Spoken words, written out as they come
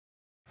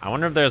I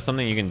wonder if there's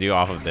something you can do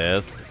off of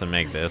this to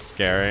make this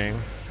scary.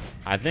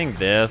 I think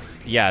this,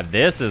 yeah,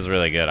 this is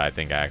really good, I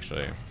think,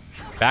 actually.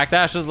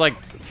 Backdash is, like,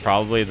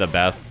 probably the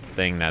best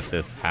thing that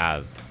this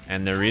has.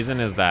 And the reason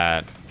is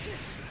that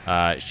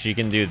she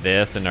can do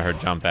this into her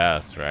jump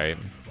S, right?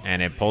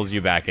 And it pulls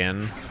you back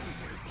in.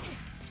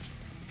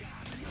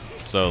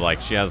 So, like,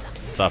 she has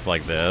stuff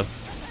like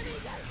this.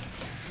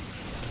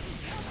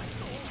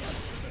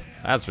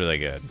 That's really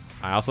good.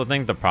 I also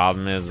think the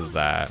problem is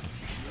that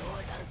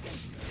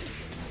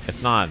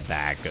it's not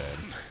that good.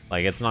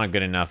 Like, it's not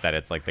good enough that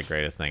it's, like, the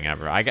greatest thing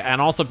ever. And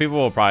also, people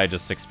will probably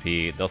just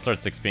 6P. They'll start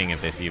 6Ping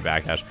if they see you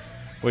backdash.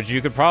 Which you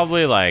could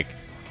probably, like...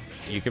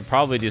 You could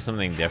probably do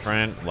something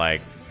different,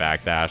 like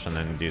backdash and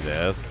then do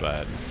this,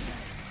 but...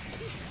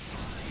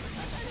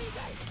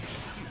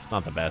 It's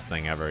not the best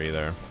thing ever,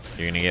 either.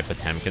 You're gonna get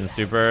Potemkin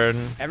supered.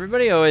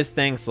 Everybody always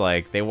thinks,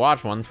 like, they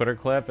watch one Twitter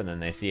clip and then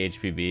they see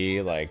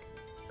HPB, like...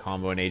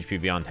 combo an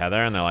HPB on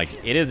tether, and they're like,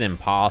 it is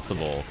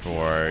impossible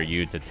for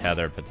you to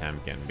tether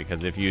Potemkin,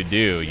 because if you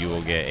do, you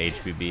will get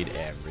HPB'd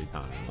every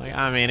time. Like,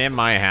 I mean, it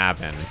might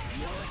happen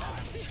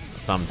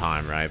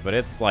sometime, right? But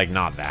it's, like,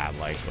 not that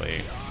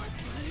likely.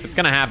 It's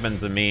gonna happen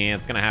to me,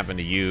 it's gonna happen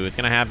to you, it's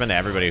gonna happen to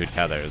everybody who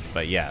tethers,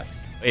 but yes.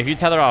 If you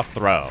tether off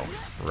throw,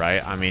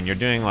 right? I mean, you're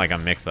doing, like, a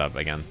mix-up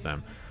against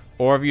them.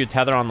 Or if you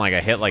tether on, like, a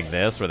hit like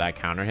this where that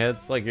counter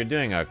hits, like, you're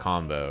doing a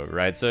combo,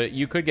 right? So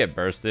you could get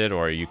bursted,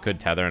 or you could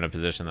tether in a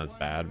position that's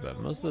bad,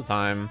 but most of the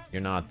time,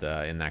 you're not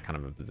in that kind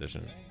of a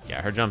position.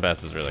 Yeah, her jump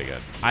S is really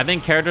good. I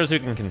think characters who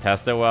can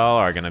contest it well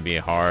are going to be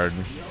hard,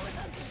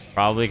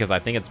 probably, because I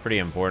think it's pretty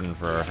important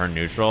for her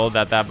neutral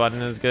that that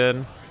button is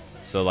good.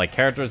 So, like,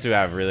 characters who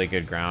have really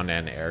good ground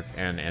and air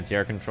and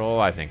anti-air control,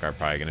 I think are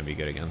probably going to be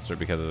good against her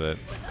because of it.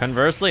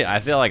 Conversely, I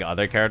feel like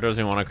other characters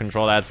who want to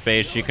control that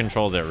space, she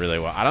controls it really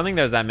well. I don't think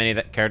there's that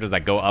many characters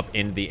that go up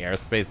into the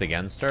airspace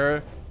against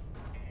her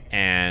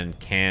and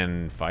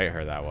can fight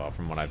her that well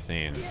from what I've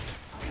seen.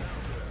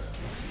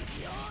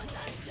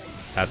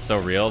 That's so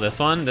real. This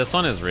one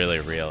is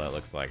really real, it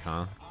looks like,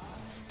 huh?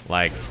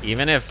 Like,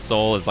 even if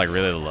Soul is, like,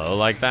 really low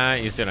like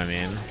that, you see what I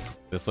mean?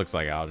 This looks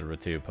like Algebra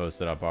 2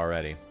 posted up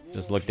already.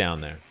 Just look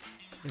down there.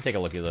 Take a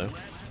looky, Lou.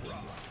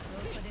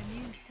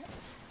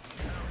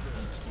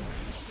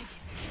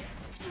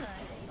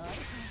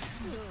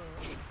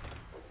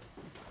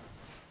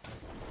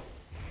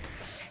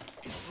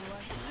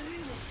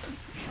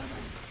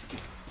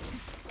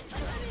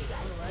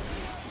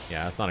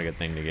 Yeah, that's not a good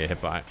thing to get hit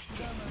by.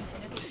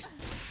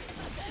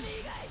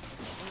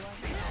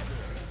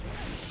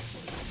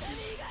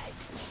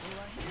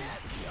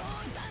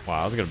 Wow,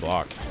 that was a good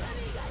block.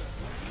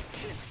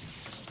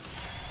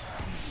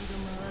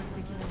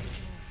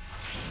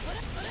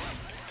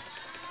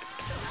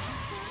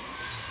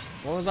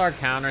 What was our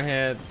counter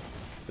hit?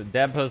 The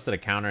Deb posted a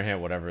counter hit,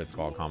 whatever it's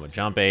called, combo.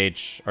 Jump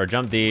H, or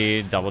jump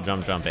D, double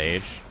jump, jump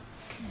H.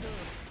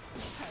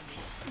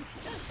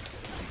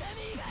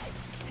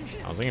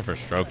 I was looking for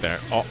stroke there.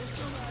 Oh,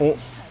 oh,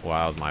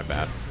 wow, that was my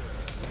bad.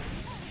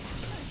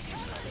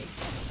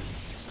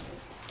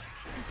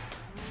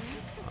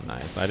 Oh,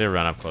 nice. I did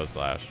run up close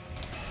slash.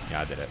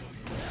 Yeah, I did it.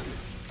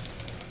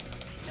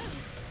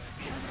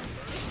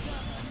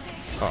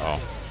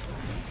 Uh-oh.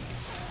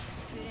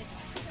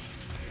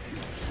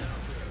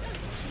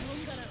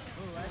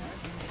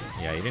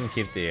 Yeah, you didn't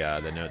keep the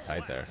note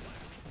tight there.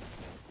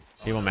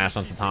 People mash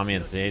on Tatami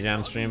and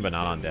Sajam stream, but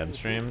not on Deb's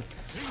stream.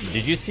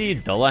 Did you see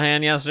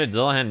Dullahan yesterday?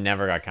 Dullahan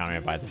never got counter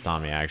hit by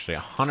Tatami, actually.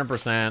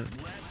 100%.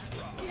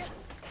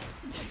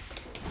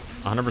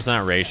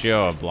 100%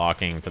 ratio of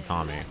blocking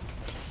Tatami.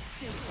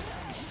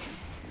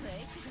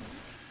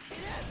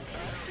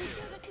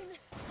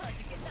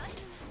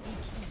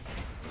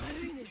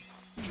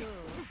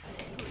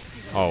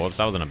 Oh, whoops,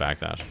 that was in a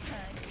backdash.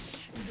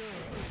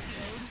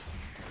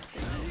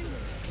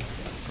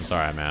 I'm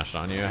sorry I mashed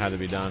on you. It had to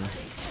be done.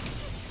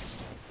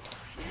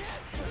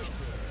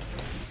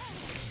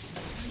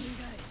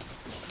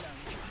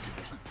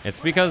 It's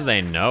because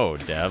they know,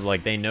 Dev.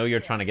 Like, they know you're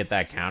trying to get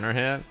that counter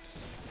hit,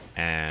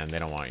 and they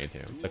don't want you to.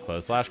 The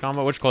close slash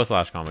combo? Which close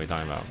slash combo are you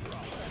talking about?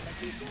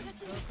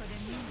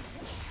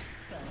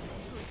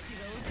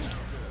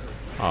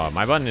 Oh,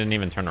 my button didn't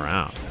even turn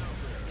around.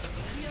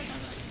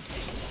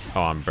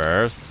 Oh, on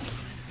burst?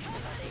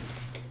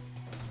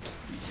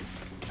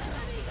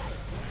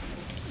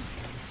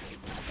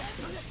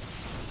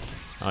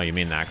 Oh, you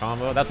mean that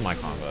combo? That's my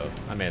combo.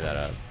 I made that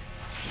up.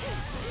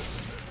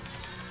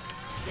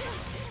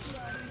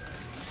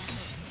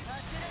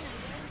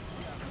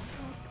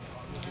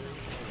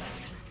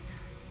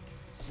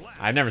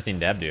 I've never seen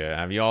Deb do it.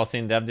 Have you all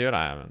seen Deb do it?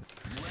 I haven't.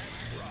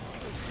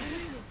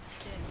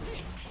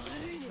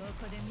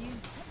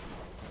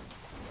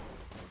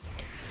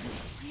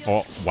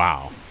 Oh,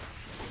 wow.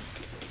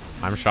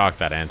 I'm shocked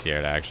that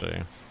anti-aired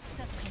actually.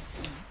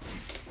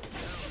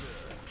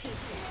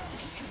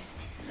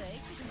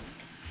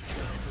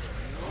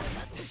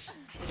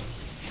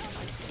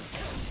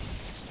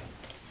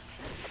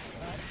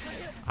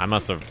 I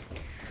must have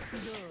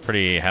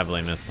pretty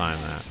heavily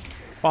mistimed that.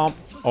 Bump.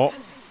 Oh.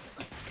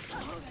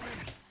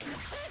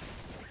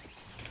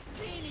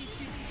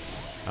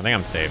 I think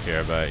I'm safe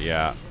here, but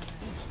yeah.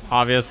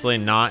 Obviously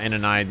not in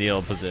an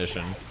ideal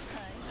position.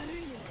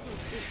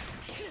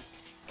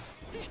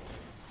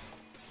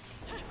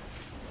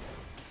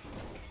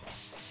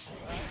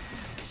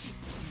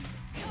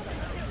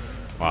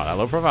 Wow, that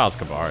low profile is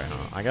Kabari,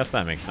 huh? I guess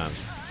that makes sense.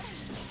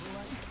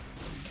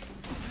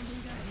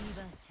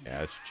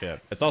 Yeah, it's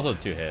chip. It's also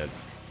 2 hits.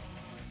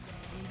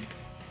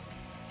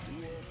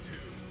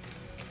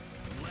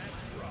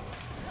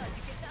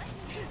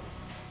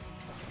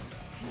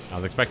 I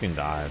was expecting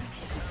dive.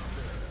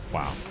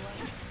 Wow.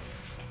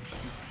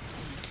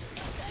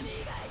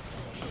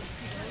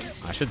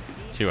 I should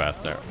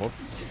 2S there.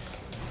 Whoops.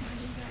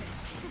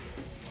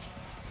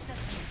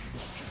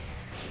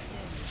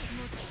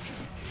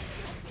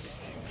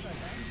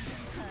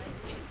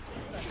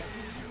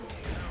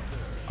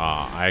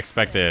 I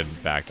expected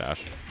backdash.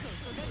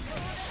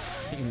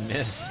 He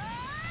missed.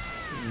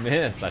 He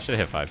missed. I should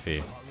hit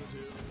 5P.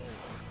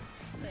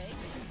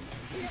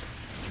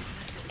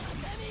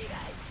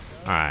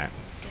 Alright.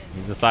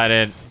 He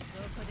decided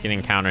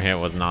getting counter hit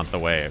was not the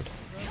wave.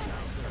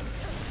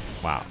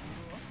 Wow.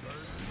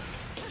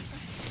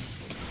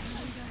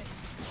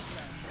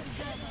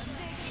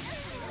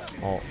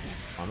 Oh,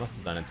 I must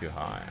have done it too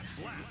high.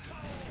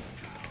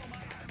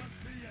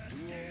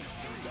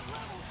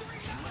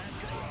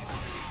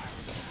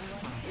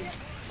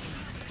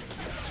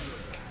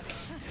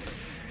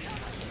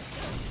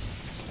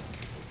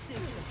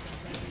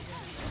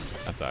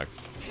 That sucks.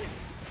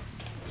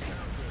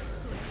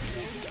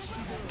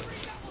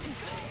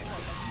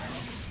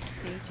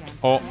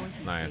 Oh,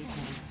 nice.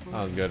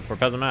 That was good. For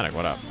Pesimatic,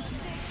 what up?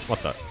 What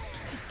the?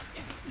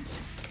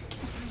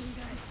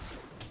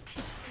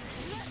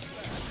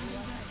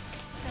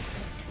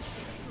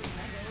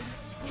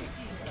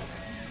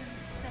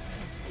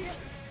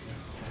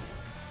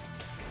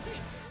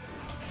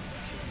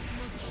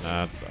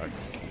 That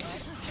sucks.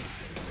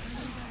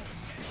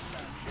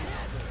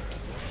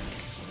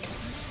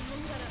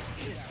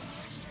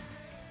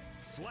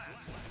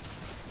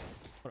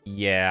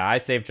 Yeah, I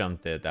safe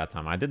jumped it that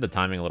time. I did the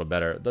timing a little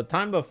better. The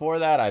time before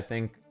that, I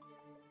think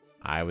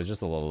I was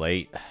just a little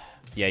late.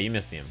 Yeah, you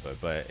missed the input,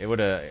 but it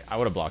I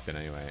would have blocked it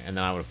anyway, and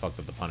then I would have fucked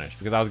up the punish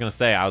because I was gonna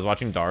say I was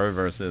watching Daru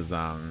versus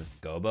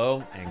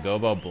Gobo, and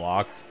Gobo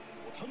blocked.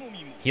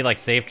 He like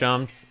safe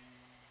jumped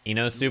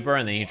super,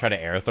 and then he tried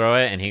to air throw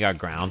it, and he got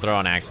ground throw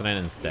on accident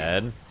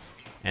instead.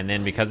 And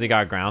then because he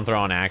got ground throw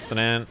on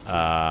accident,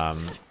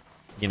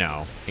 you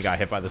know, he got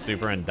hit by the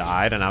super and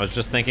died, and I was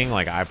just thinking,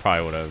 like, I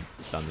probably would have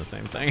done the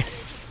same thing.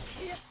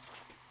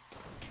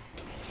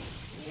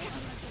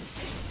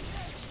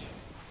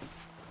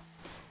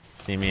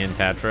 See me in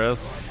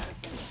Tetris?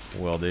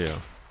 Will do.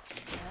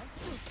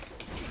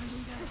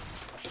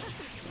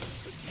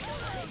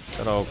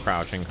 Good old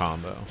crouching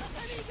combo.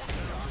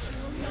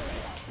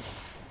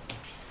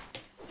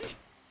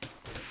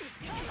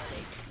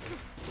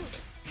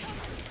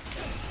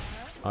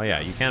 Oh yeah,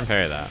 you can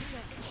parry that.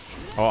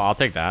 Oh, I'll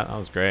take that. That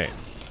was great.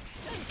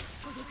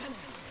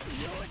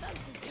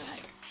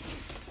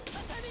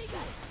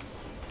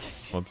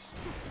 Whoops.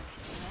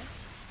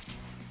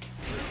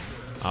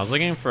 I was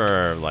looking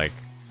for, like,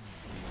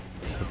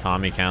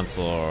 tatami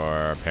cancel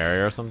or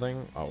parry or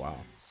something. Oh, wow.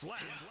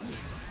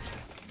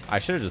 I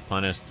should have just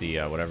punished the,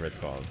 whatever it's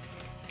called.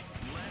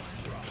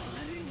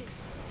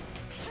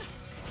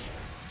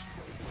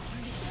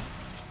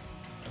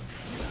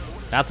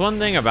 That's one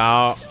thing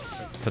about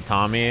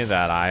tatami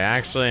that I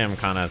actually am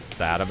kind of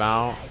sad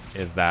about,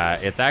 is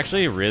that it's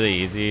actually really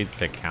easy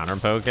to counter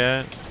poke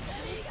it.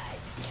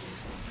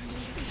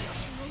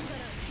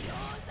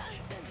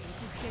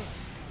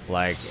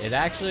 Like, it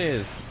actually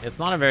is, it's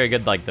not a very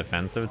good, like,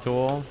 defensive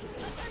tool.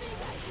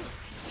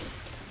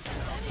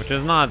 Which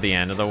is not the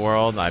end of the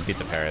world. I beat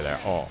the parry there.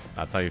 Oh,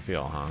 that's how you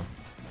feel, huh?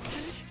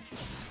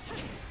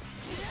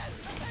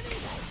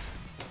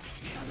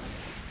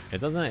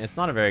 It's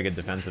not a very good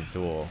defensive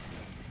tool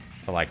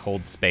to, like,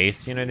 hold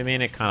space, you know what I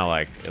mean? It kind of,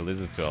 like, it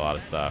loses to a lot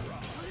of stuff.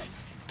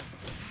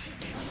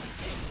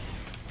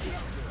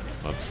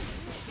 Whoops.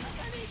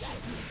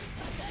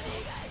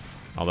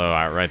 Although,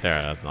 right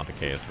there, that's not the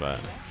case, but...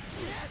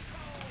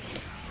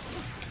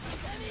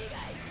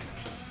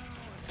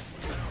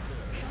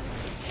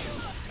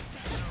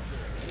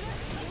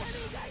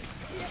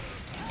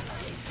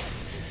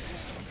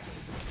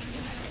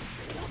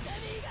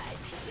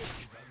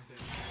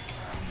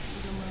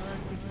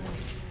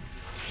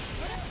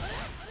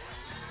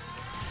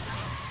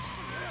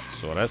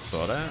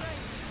 Sora.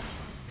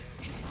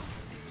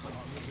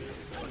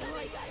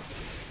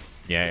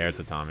 Yeah, air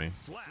tatami.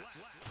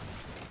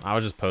 I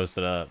was just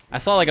posted up. I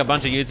saw like a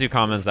bunch of YouTube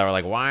comments that were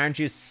like, why aren't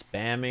you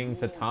spamming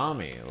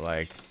tatami?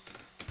 Like,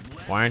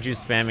 why aren't you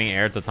spamming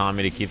air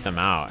tatami to keep them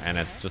out? And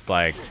it's just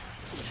like,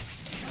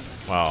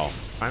 well,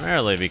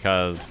 primarily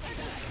because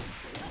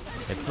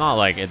it's not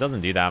like, it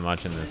doesn't do that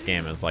much in this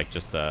game. It's like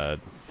just a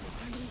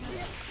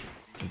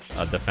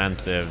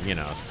defensive, you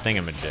know,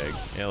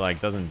 thingamajig. It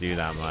like doesn't do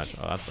that much.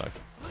 Oh, that sucks.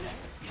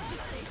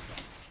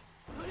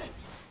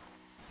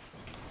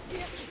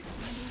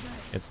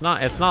 It's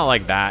not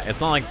like that. It's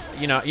not like,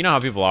 you know how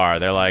people are.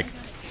 They're like,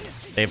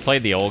 they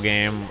played the old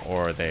game,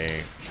 or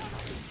they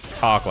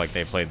talk like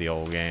they played the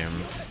old game,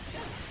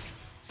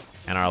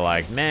 and are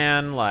like,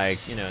 man,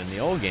 like, you know, in the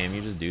old game,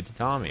 you just do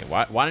tatami.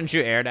 Why didn't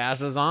you air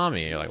dash a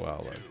zombie? You're like,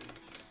 well, look.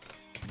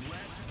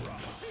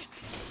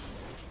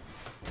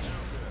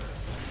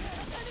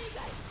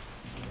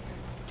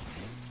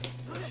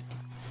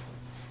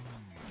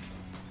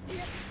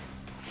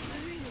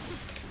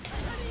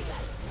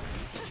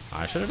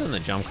 I should have done the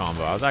jump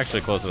combo. I was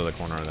actually closer to the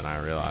corner than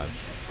I realized.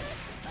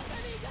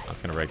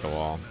 That's gonna break the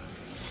wall.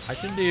 I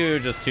should do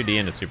just 2D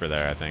into super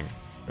there, I think.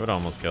 It would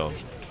almost killed.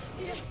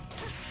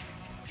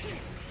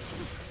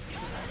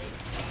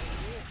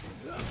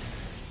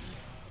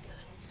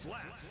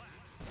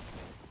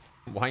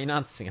 Why are you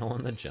not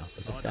scaling the jump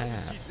at the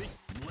dash?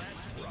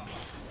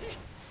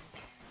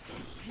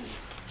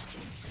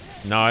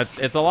 No,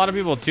 it's a lot of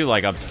people too,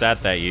 like,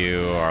 upset that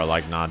you are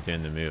like not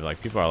doing the move.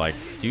 Like, people are like,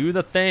 do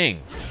the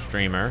thing,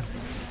 streamer.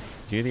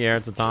 Do the air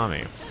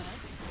tatami.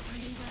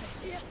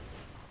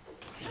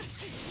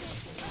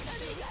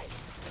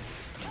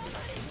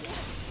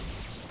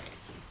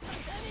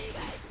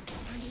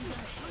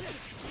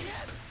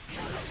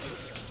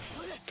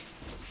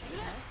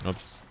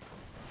 Oops.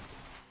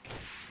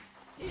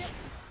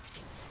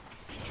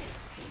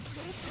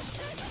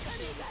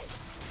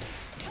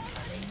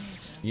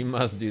 You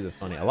must do this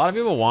funny. A lot of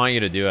people want you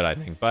to do it, I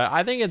think, but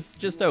I think it's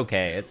just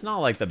okay. It's not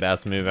like the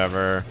best move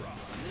ever.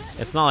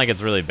 It's not like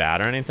it's really bad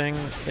or anything.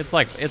 It's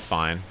like, it's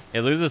fine.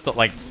 It loses to,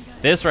 like,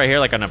 this right here,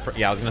 like an,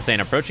 yeah, I was gonna say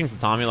an approaching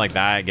tatami like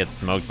that, it gets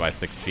smoked by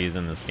 6Ps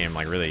in this game,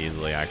 like, really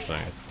easily,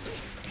 actually.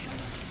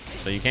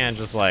 So you can't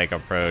just, like,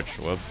 approach.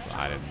 Whoops,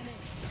 I didn't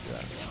do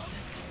that.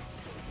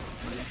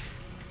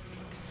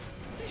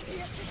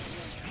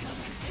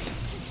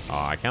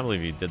 Oh, I can't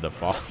believe you did the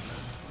fall.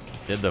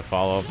 Did the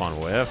follow up on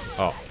whiff?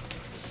 Oh.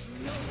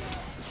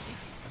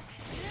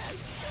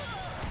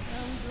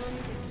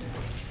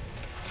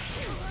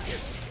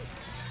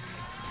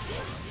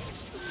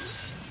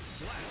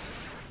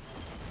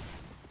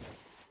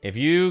 If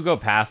you go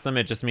past them,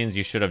 it just means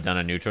you should have done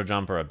a neutral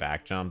jump or a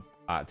back jump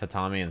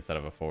tatami instead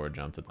of a forward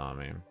jump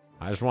tatami.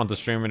 I just want the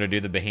streamer to do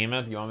the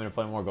behemoth. You want me to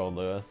play more Gold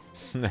Lewis?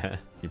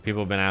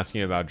 People have been asking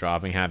you about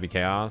dropping Happy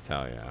Chaos?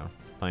 Hell yeah.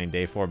 Playing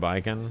day 4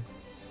 Baiken?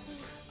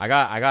 I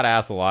got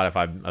asked a lot if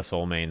I'm a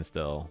soul main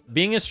still.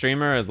 Being a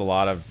streamer is a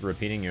lot of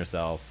repeating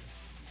yourself.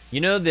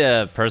 You know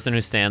the person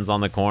who stands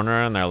on the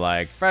corner and they're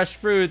like, fresh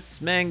fruits,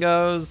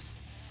 mangoes.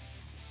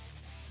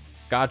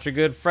 Got your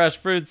good fresh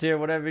fruits here,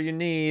 whatever you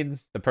need.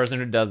 The person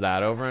who does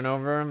that over and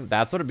over,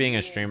 that's what being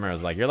a streamer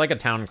is like. You're like a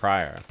town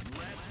crier.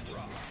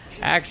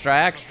 Extra,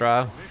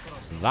 extra.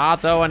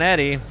 Zato and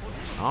Eddie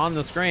on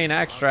the screen,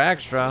 extra,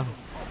 extra.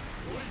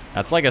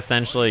 That's like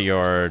essentially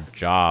your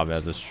job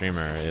as a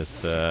streamer is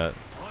to...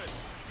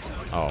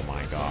 Oh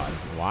my god.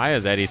 Why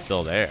is Eddie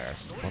still there?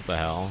 What the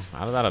hell?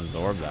 How did that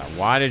absorb that?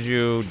 Why did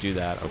you do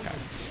that? Okay.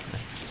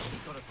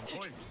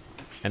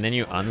 And then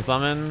you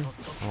unsummon?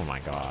 Oh my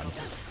god.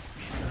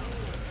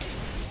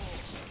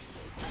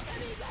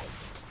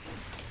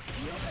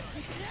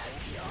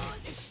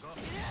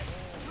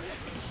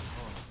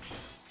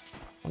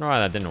 Wonder why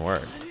that didn't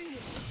work.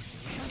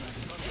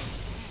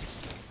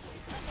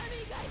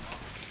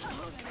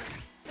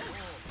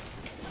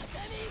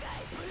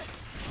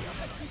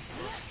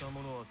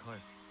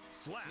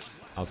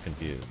 I was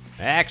confused.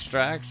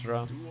 Extra,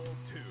 extra.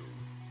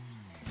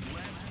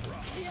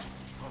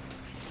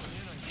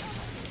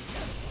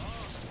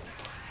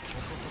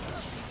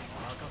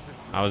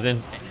 I was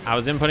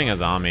inputting a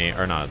zombie,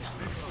 or not.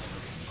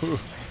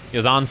 He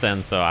was on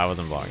Sen, so I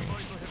wasn't blocking.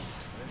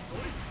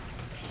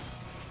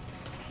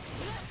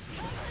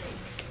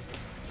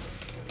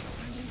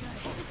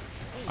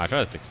 I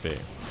tried a 6P.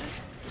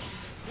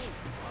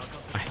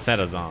 I said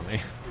a zombie.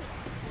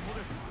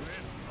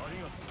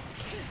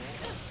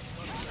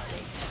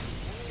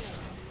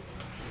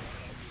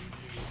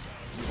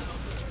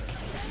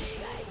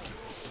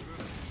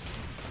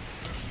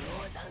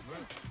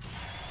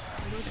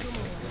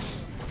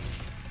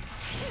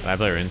 Did I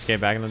play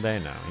RuneScape back in the day?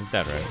 No, he's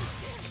dead, right?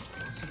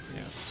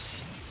 Yeah.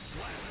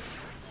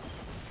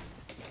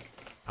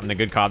 I'm the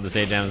good cop, the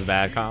Sajam's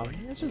bad cop.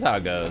 It's just how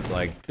it goes.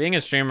 Like, being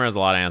a streamer is a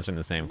lot of answering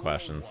the same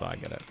questions, so I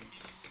get it.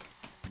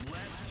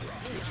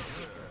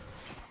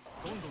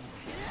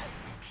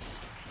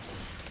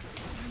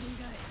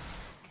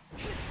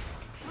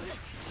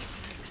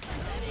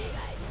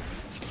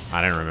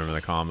 I didn't remember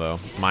the combo.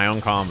 My own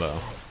combo.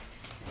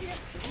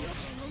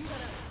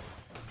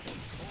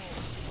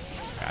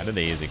 I did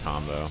the easy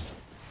combo.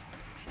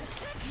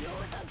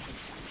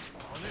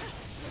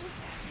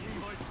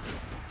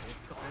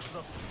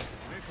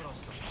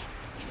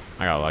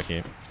 I got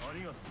lucky.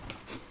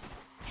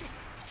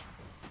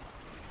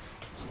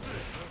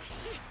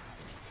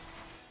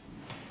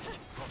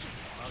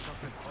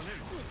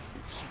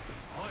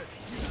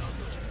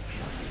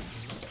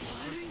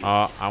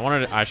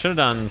 I should have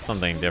done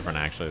something different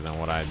actually than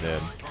what I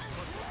did.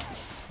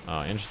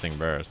 Oh, interesting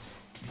burst.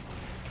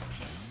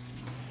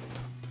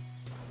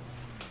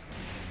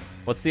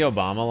 What's the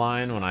Obama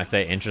line? When I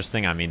say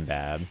interesting, I mean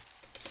bad.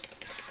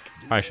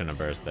 Probably shouldn't have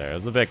burst there. It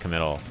was a bit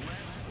committal.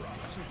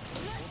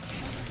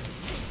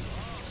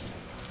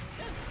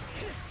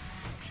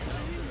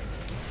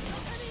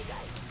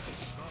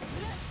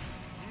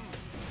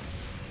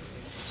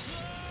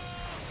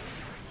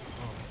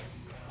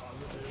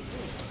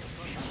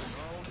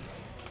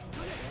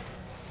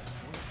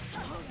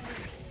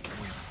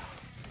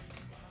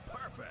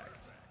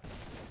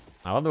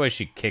 I love the way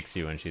she kicks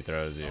you when she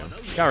throws you.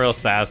 She's got a real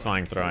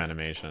satisfying throw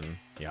animation.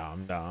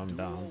 Yum dum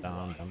dum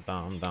dum dum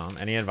dum dum.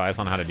 Any advice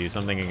on how to do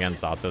something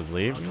against Sato's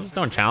leave? Just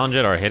don't challenge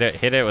it or hit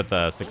it with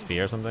a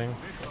 6P or something.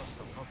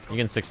 You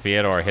can 6P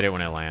it or hit it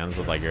when it lands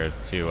with like your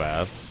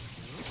 2S.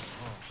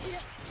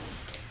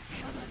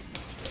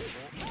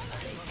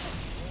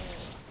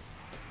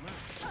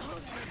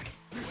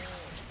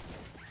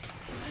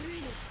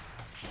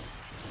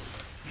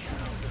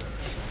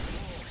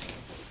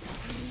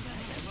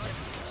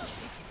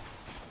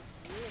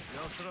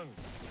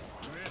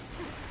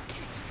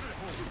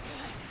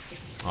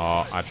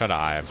 Oh, I tried to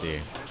IFD.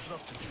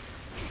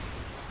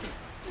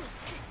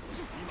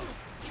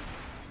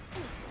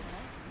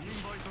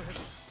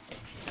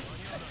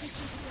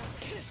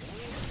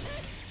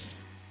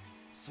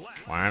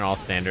 Why aren't all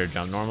standard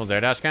jump normals air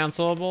dash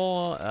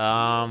cancelable?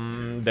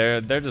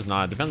 They're just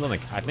not. It depends on the.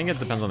 I think it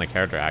depends on the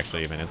character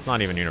actually. Even it's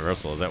not even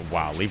universal. Is it?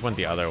 Wow, leap went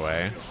the other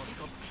way.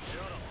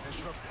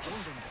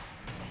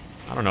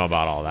 I don't know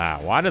about all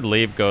that. Why did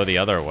leap go the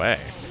other way?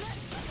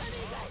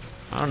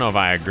 I don't know if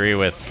I agree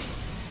with.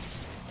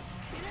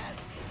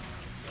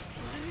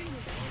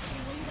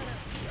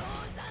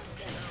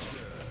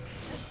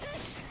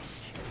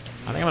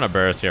 I think I'm gonna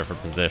burst here for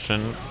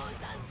position.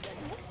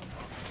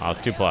 Oh,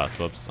 it's 2+.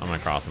 Whoops. I'm gonna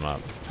cross him up.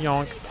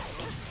 Yonk.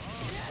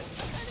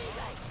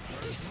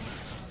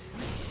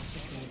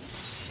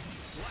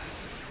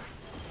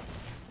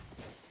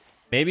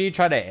 Maybe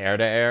try to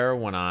air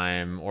when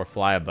I'm, or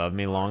fly above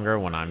me longer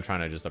when I'm trying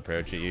to just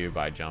approach at you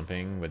by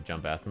jumping with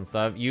jump S and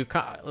stuff. You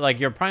like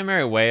your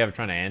primary way of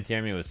trying to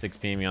anti-air me was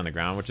 6P me on the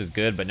ground, which is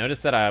good. But notice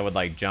that I would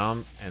like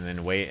jump and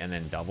then wait and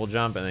then double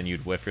jump and then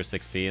you'd whiff your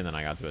 6P and then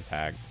I got to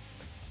attack.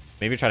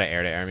 Maybe try to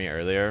air me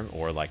earlier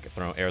or like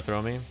air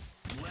throw me.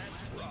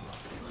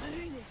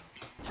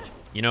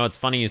 You know, it's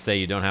funny you say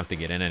you don't have to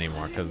get in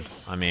anymore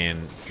because, I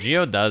mean,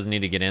 Geo does need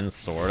to get in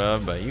sort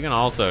of, but you can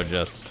also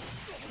just,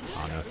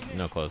 oh,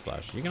 no close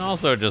slash. You can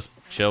also just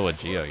chill with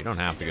Geo. You don't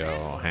have to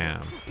go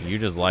ham. You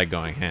just like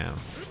going ham.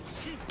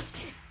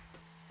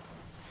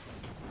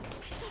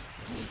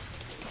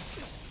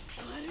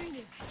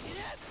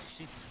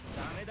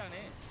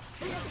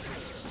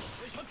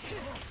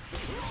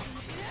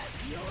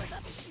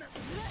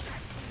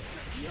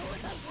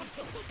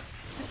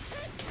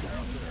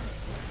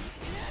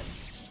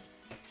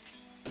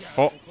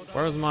 Oh,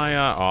 where's my,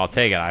 oh, I'll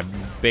take it. I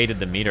baited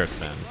the meter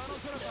spin.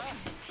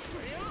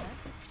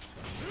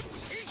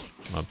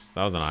 Oops,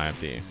 that was an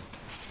IFD.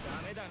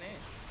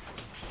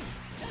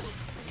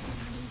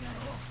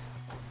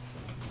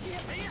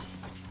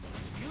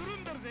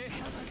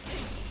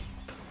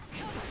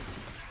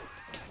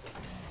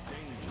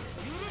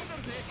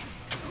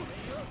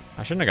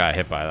 I shouldn't have got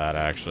hit by that,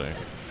 actually.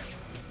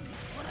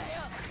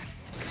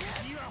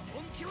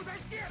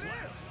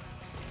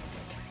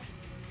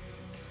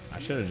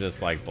 I should have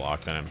just like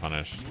blocked that and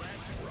punished.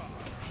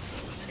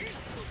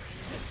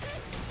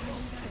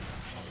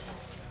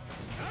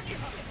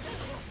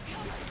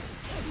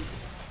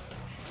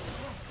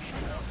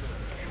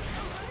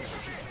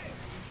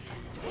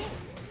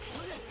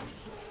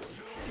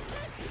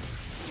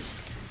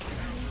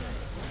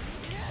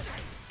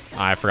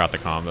 I forgot the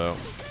combo.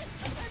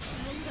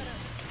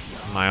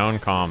 My own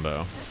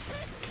combo.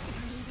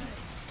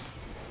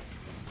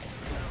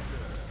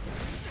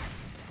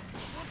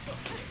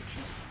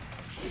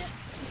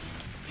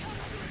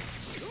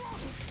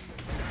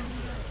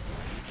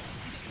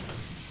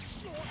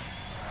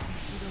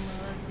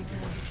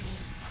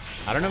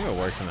 I don't know if it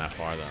works from that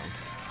far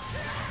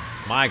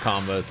though. My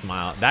combo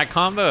smile. That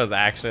combo is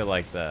actually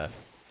like the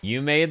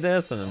you made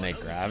this and then they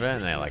grab it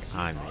and they like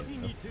I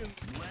made this.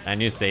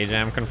 And you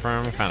Sajam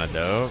confirm, kind of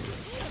dope.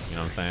 You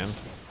know what I'm saying?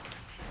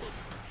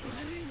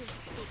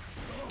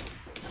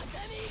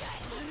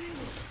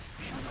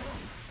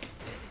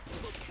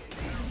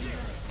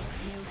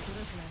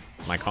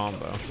 My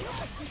combo.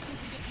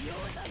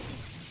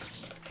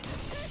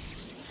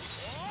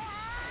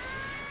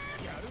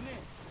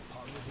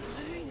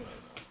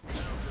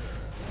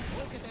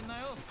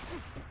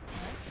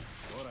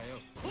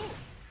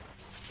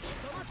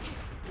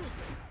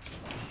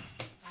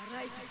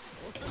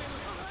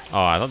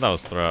 Oh, I thought that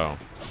was throw.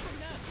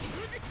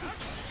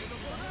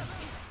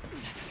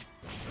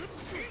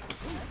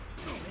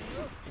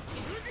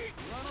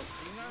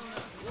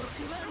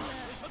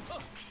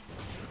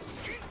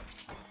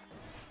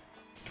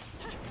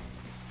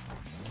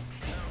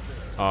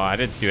 Oh, I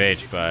did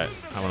 2H, but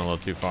I went a little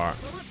too far.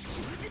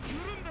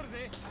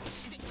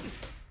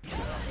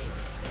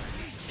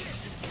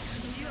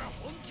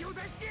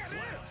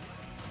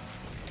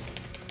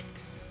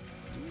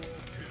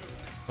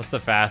 What's the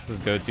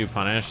fastest go-to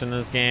punish in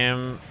this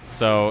game?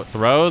 So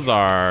throws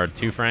are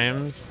 2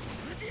 frames.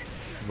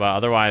 but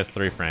otherwise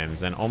 3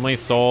 frames. And only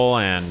Soul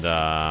and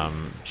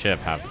Chip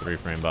have 3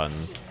 frame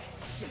buttons.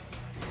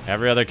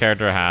 Every other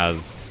character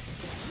has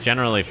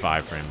generally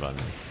 5 frame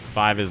buttons.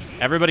 5 is,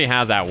 everybody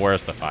has at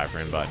worst a 5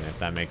 frame button, if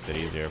that makes it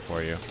easier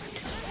for you.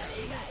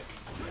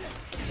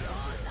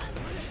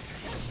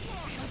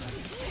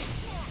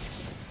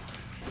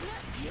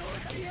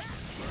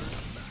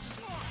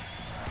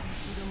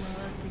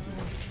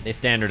 They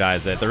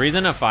standardize it. The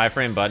reason a 5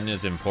 frame button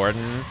is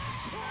important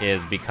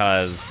is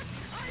because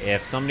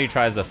if somebody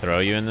tries to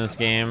throw you in this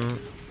game,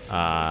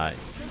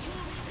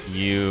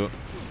 you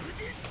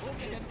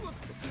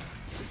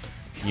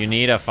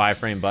need a 5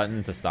 frame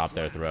button to stop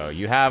their throw.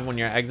 You have, when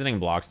you're exiting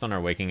block stun or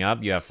waking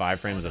up, you have 5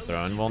 frames of throw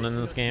invuln in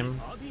this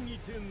game.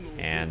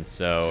 And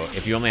so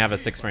if you only have a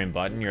 6 frame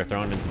button, your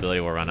throw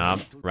invincibility will run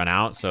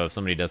out. So if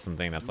somebody does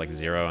something that's like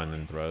 0 and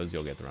then throws,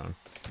 you'll get thrown.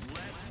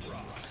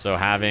 So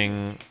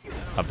having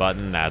a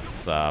button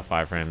that's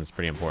 5 frames is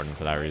pretty important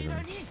for that reason.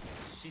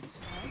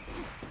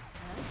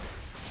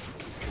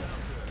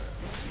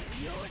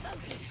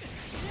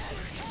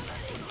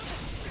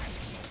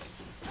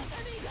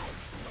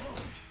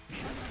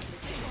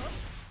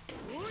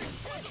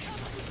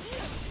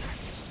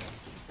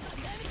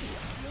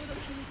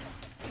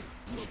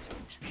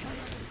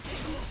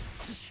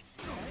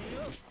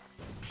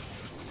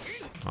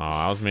 Oh,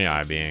 that was me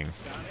IBing.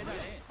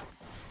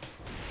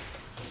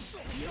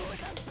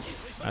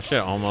 That shit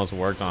almost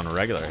worked on a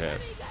regular hit.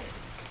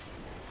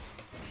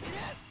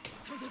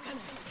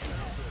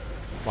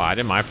 Wow, I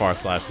did my far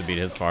slash to beat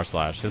his far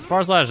slash. His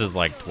far slash is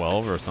like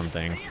 12 or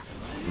something.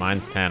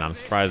 Mine's 10. I'm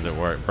surprised it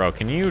worked. Bro,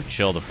 can you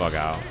chill the fuck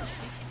out?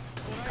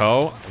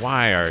 Ko,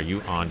 why are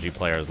you Anji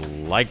players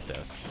like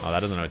this? Oh,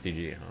 that doesn't know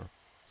TG, huh?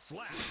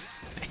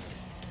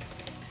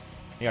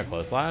 He got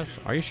close slash?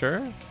 Are you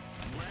sure?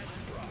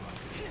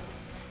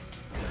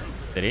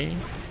 Did he?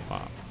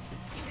 Wow.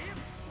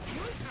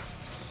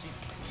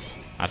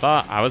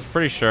 I was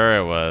pretty sure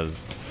it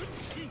was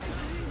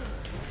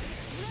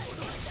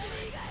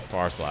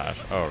far slash.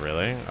 Oh,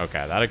 really?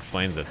 Okay, that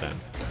explains it then.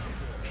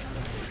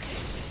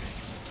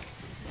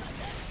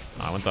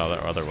 Oh, I went the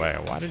other way.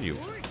 Why did you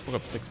hook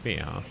up 6B,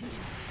 huh?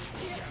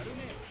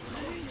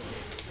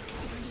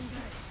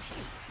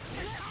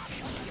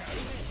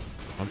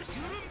 Oops.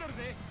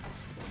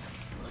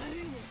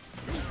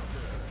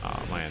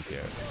 Oh, my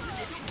anti-air.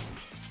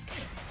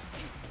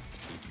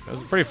 It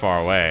was pretty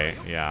far away,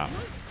 yeah.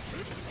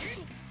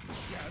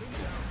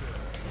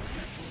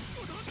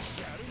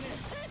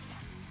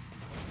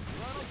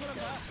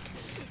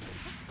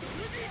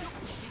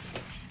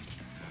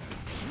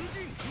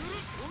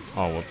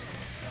 Oh, whoops.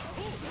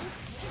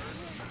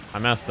 I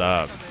messed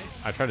up.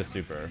 I tried to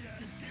super.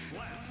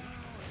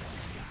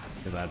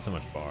 Because I had so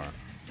much bar.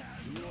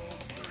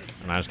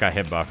 And I just got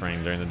hit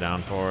buffering during the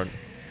down forward.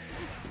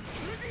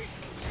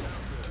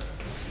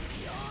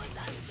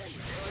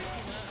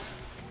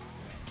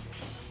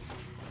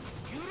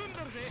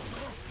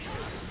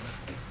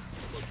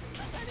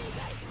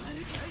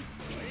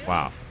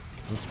 Wow.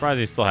 I'm surprised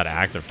he still had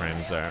active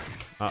frames there.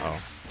 Uh-oh.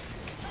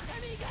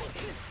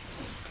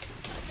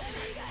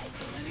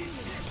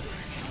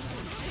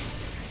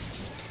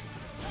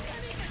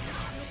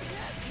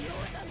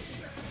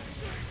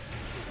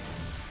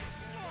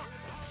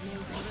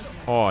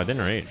 Oh, I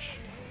didn't reach.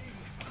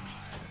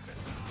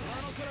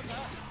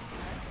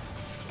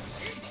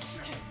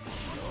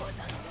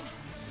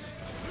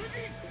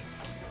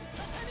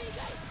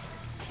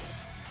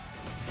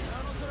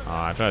 Oh,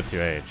 I tried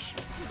 2H.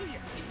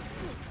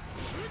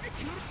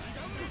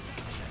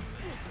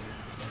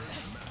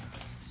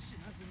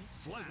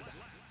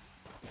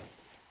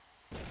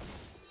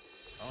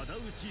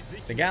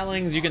 The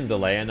Gatlings you can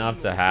delay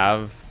enough to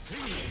have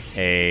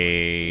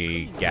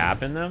a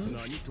gap in them,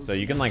 so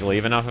you can like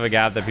leave enough of a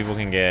gap that people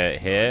can get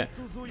hit,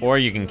 or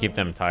you can keep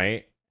them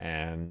tight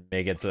and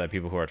make it so that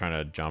people who are trying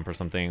to jump or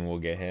something will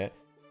get hit.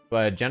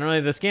 But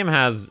generally this game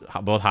has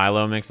both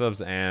high-low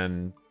mix-ups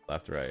and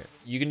left-right.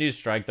 You can do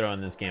strike throw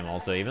in this game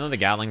also. Even though the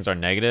Gatlings are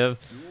negative,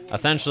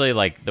 essentially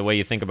like the way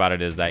you think about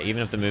it is that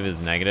even if the move is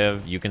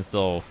negative, you can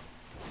still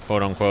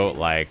quote-unquote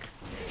like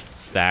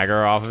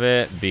stagger off of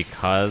it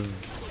because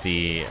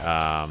the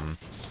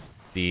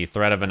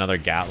threat of another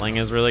Gatling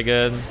is really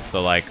good.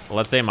 So like,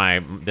 let's say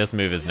this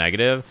move is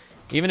negative.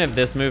 Even if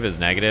this move is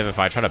negative, if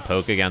I try to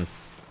poke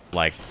against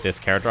like this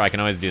character, I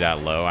can always do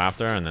that low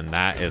after, and then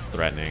that is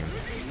threatening.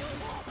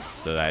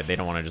 So that they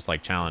don't want to just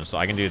like challenge. So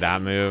I can do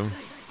that move.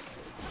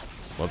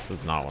 Whoops,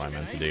 that's not what I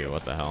meant to do.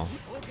 What the hell?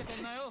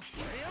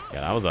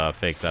 Yeah, that was a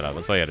fake setup.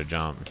 That's why you had to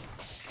jump.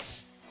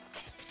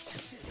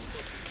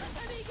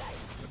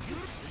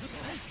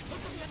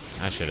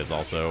 That shit is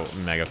also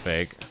mega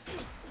fake.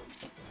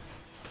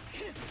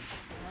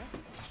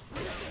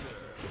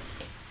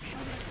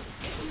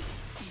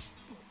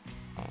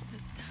 Oh.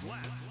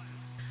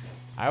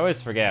 I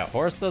always forget.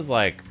 Horse does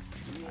like,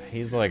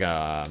 he's like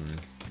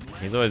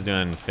he's always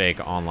doing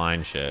fake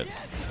online shit.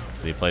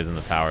 He plays in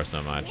the tower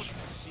so much.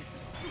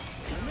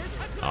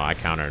 Oh, I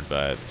countered,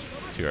 but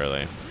too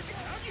early.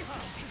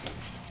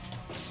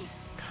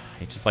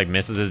 He just like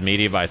misses his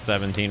meaty by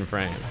 17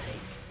 frames.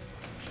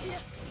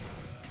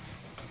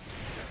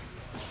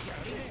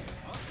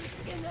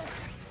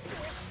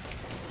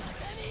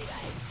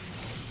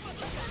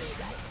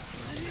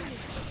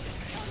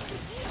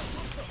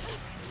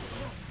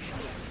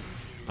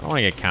 want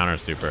to get counter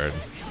supered.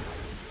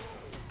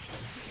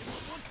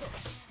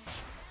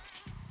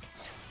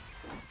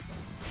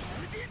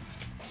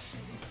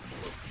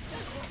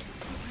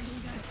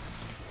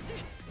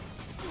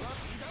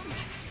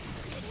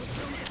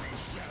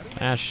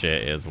 That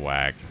shit is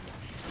whack.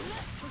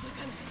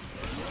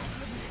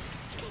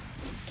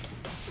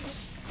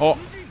 Oh,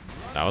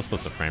 that was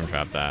supposed to frame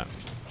trap that.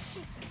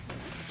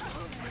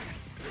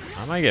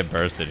 I might get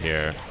bursted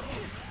here.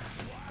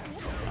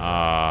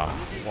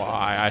 Well,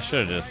 I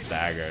should have just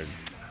staggered.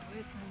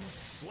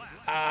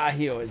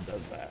 He always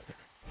does that.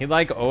 He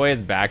like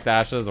always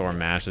backdashes or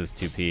mashes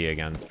 2P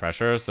against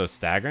pressure, so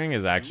staggering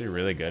is actually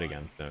really good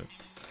against him.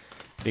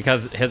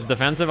 Because his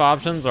defensive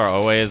options are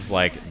always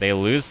like, they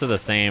lose to the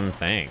same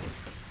thing.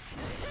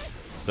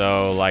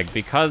 So like,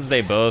 because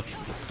they both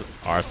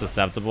are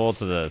susceptible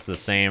to the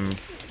same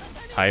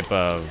type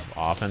of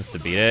offense to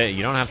beat it,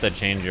 you don't have to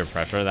change your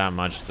pressure that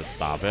much to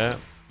stop it.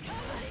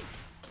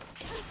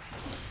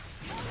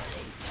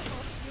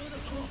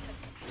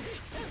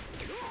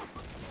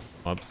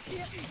 Whoops.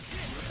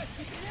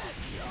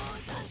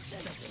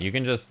 You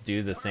can just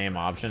do the same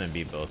option and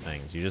beat both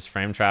things. You just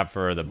frame trap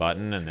for the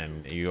button, and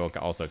then you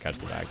also catch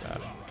the back tap.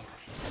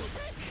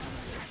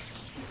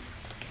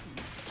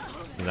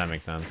 Does that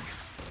make sense?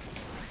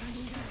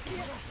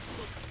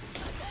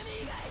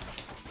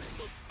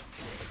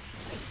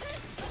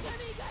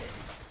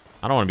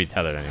 I don't want to be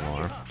tethered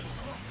anymore.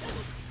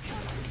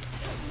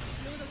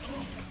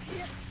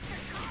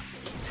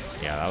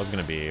 Yeah, that was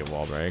going to be a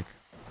wall break.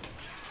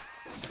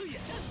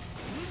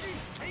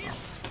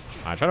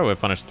 I try to whip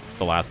punish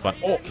the last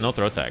button. Oh, no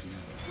throw tech.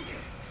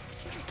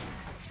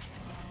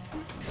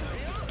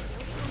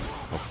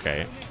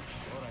 Okay.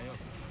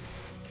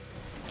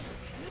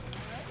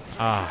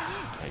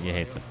 You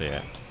hate to see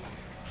it.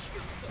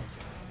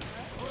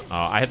 Oh,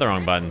 I hit the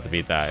wrong button to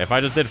beat that. If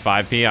I just did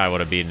 5P, I would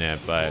have beaten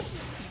it, but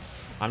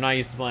I'm not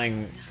used to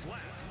playing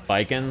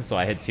Baiken, so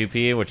I hit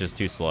 2P, which is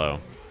too slow.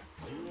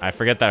 I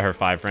forget that her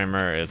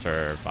 5-framer is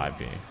her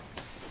 5P.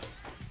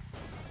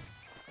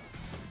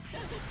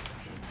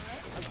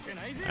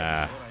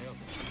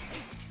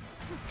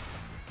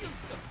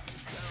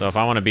 So if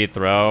I want to beat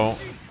throw,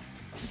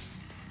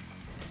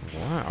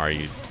 what are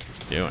you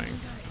doing?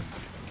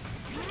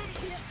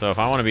 So if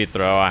I want to beat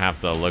throw, I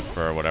have to look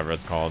for whatever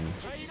it's called.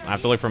 I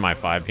have to look for my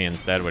 5P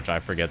instead, which I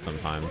forget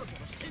sometimes.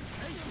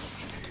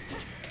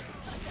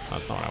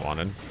 That's not what I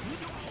wanted.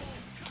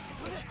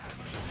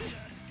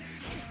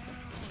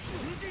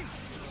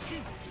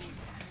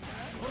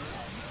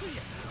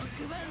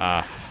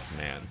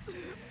 Man.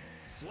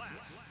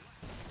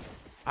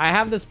 I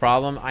have this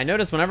problem. I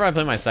notice whenever I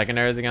play my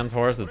secondaries against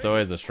Horse, it's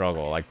always a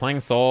struggle. Like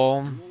playing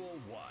Soul,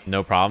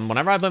 no problem.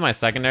 Whenever I play my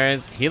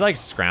secondaries, he like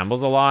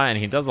scrambles a lot and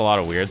he does a lot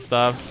of weird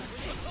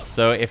stuff.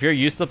 So if you're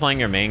used to playing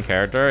your main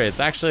character, it's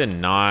actually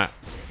not,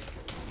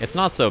 it's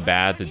not so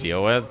bad to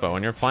deal with. But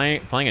when you're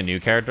playing a new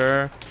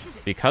character,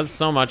 because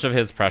so much of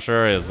his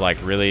pressure is like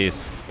really,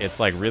 it's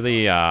like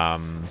really,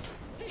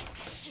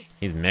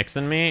 he's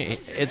mixing me.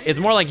 It's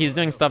more like he's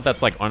doing stuff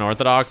that's like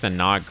unorthodox and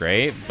not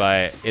great,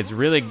 but it's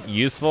really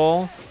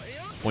useful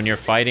when you're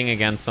fighting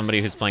against somebody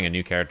who's playing a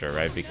new character,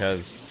 right?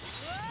 Because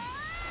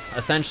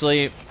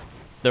essentially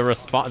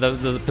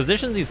the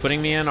positions he's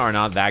putting me in are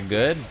not that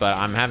good, but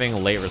I'm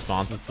having late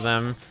responses to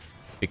them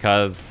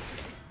because,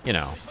 you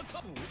know,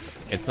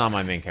 it's not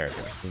my main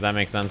character. Does that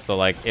make sense? So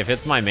like if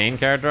it's my main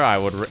character, I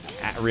would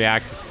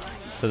react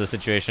to the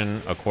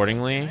situation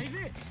accordingly.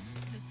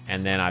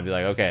 And then I'd be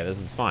like, okay, this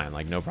is fine,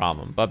 like no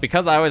problem. But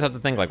because I always have to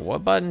think like,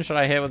 what button should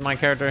I hit with my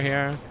character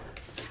here?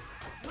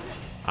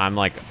 I'm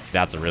like,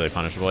 that's a really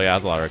punishable. Yeah,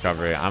 that's a lot of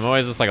recovery. I'm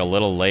always just like a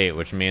little late,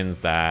 which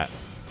means that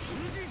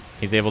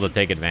he's able to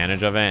take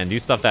advantage of it and do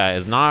stuff that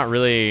is not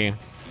really,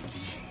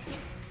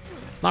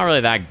 it's not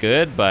really that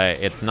good, but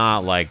it's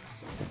not like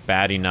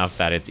bad enough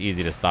that it's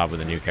easy to stop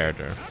with a new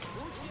character.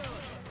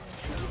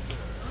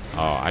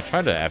 Oh, I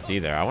tried to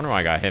FD there. I wonder why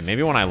I got hit.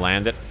 Maybe when I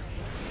landed.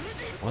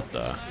 What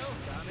the?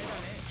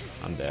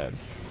 I'm dead.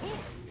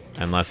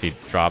 Unless he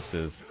drops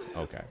his...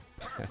 Okay.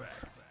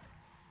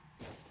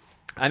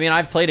 I mean,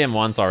 I've played him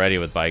once already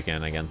with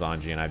Baiken against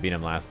Anji, and I beat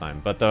him last time.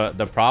 But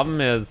the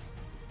problem is,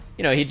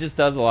 you know, he just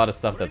does a lot of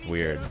stuff that's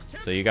weird.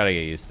 So you gotta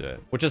get used to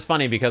it. Which is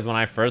funny, because when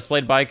I first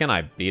played Baiken,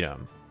 I beat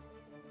him.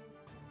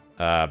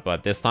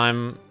 But this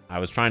time, I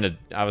was trying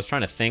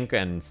to think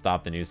and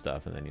stop the new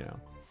stuff, and then, you know...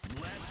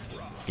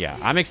 Yeah,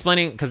 I'm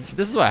explaining, because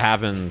this is what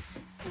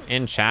happens...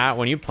 In chat,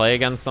 when you play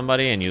against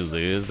somebody and you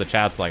lose, the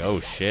chat's like, oh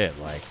shit,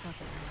 like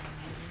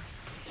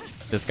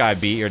this guy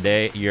beat your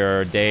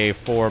day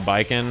 4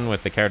 Baiken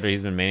with the character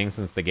he's been maining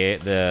since the day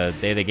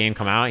the game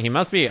come out. He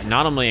must be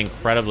not only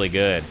incredibly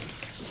good,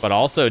 but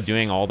also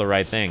doing all the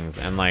right things.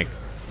 And like,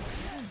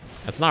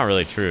 that's not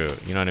really true.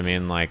 You know what I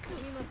mean? Like,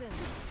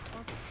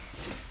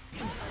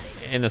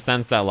 in the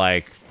sense that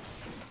like,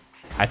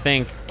 I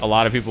think a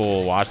lot of people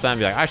will watch that and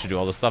be like, I should do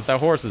all the stuff that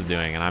Horse is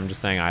doing. And I'm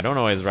just saying, I don't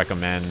always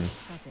recommend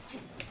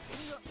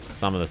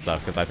some of the stuff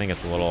because I think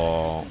it's a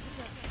little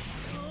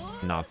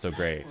not so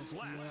great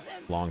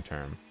long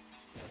term.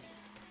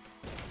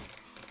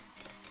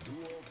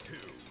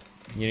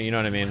 You know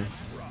what I mean?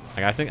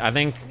 Like I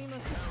think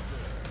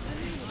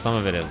some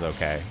of it is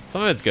okay.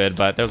 Some of it's good,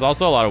 but there's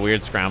also a lot of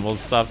weird scrambles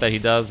stuff that he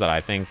does that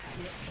I think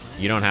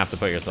you don't have to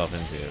put yourself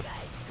into.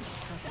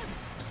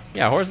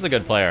 Yeah, Horse is a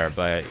good player,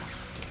 but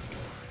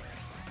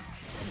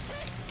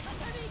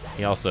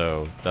he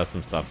also does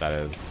some stuff that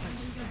is,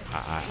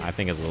 I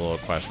think is a little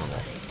questionable.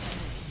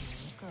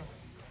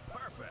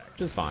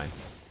 Which is fine.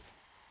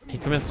 He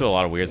commits to a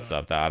lot of weird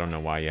stuff that I don't know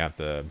why you have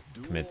to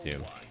commit to.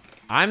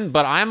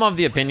 But I'm of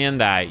the opinion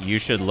that you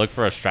should look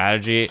for a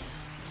strategy.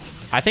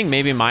 I think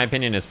maybe my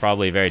opinion is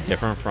probably very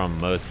different from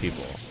most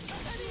people.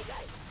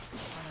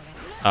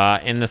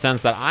 In the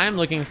sense that I'm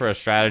looking for a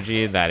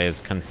strategy that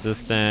is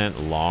consistent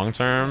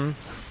long-term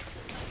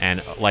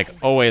and like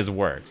always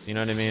works. You know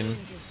what I mean?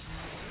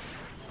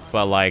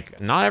 But like,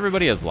 not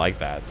everybody is like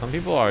that. Some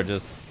people are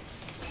just,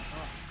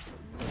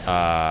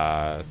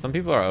 some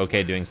people are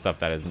okay doing stuff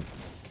that is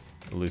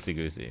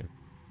loosey-goosey.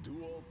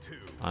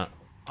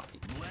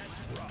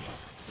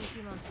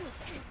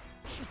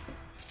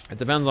 It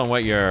depends on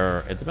what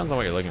you're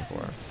looking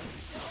for.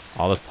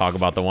 All this talk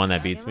about the one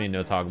that beats me,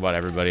 no talk about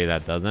everybody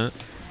that doesn't.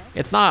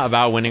 It's not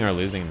about winning or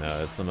losing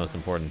though. It's the most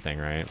important thing,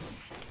 right?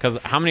 Because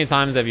how many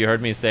times have you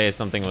heard me say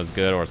something was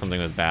good or something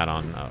was bad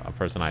on a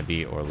person I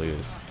beat or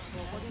lose?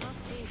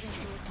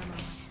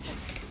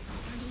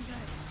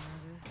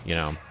 You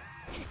know,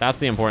 that's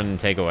the important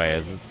takeaway.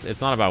 Is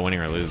it's not about winning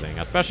or losing,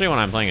 especially when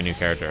I'm playing a new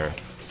character.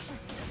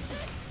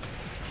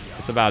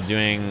 It's about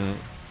doing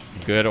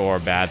good or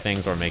bad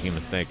things or making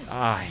mistakes.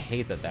 Ah, I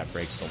hate that that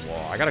breaks the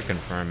wall. I gotta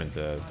confirm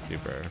into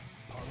super.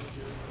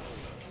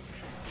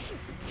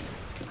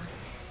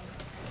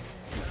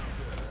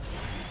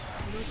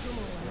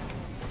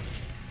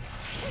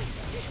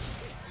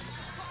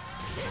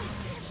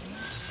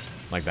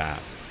 Like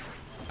that.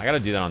 I gotta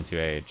do that on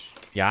 2H.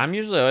 Yeah, I'm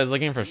usually always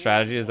looking for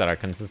strategies that are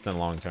consistent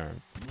long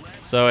term.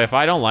 So if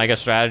I don't like a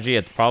strategy,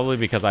 it's probably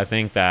because I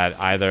think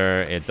that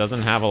either it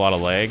doesn't have a lot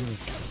of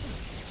legs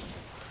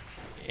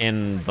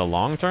in the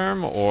long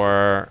term,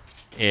 or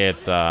it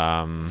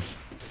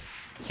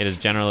is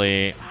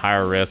generally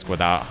higher risk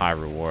without high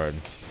reward.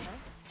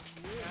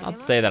 Not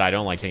to say that I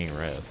don't like taking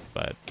risks,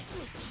 but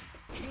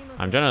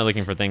I'm generally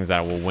looking for things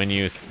that will win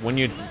you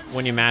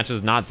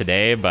matches, not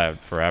today, but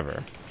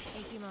forever.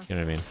 You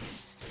know what I mean?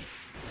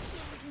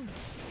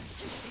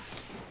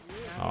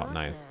 Oh,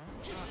 nice.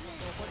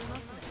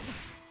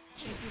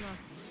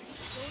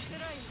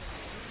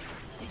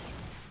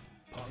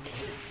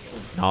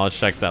 Knowledge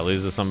checks that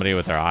loses somebody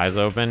with their eyes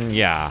open?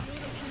 Yeah.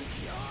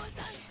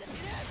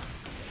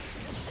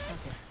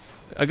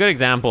 A good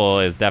example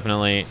is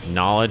definitely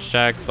knowledge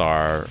checks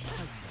are...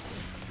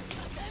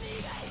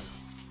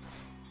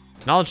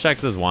 Knowledge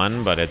checks is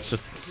one, but it's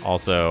just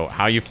also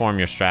how you form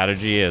your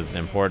strategy is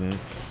important.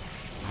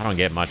 I don't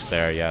get much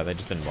there. Yeah, they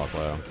just didn't walk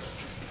low.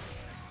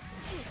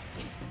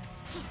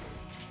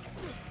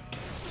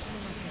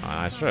 Oh,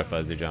 nice try,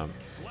 fuzzy jump.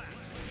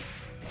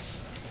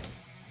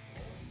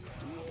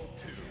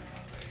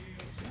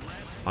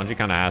 Anji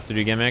kind of has to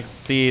do gimmicks.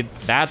 See,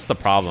 that's the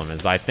problem,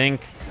 is I think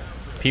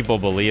people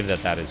believe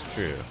that that is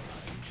true.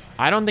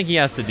 I don't think he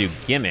has to do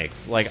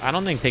gimmicks. Like, I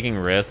don't think taking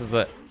risks is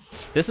a...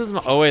 This is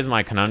always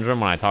my conundrum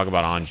when I talk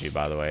about Anji,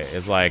 by the way.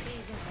 Is like,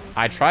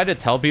 I try to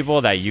tell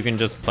people that you can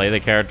just play the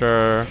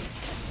character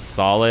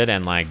solid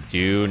and like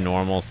do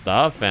normal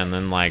stuff, and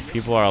then like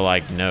people are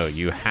like, no,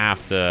 you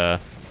have to...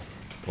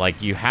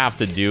 Like, you have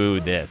to do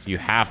this. You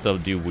have to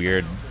do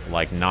weird,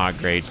 like, not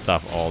great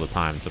stuff all the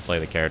time to play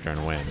the character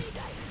and win.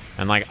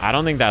 And, like, I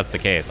don't think that's the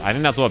case. I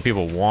think that's what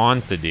people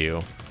want to do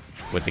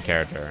with the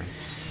character.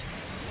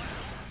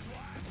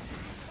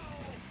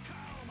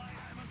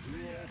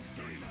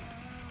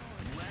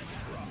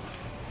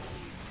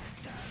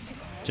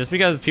 Just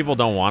because people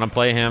don't want to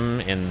play him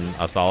in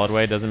a solid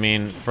way doesn't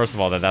mean, first of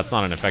all, that that's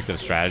not an effective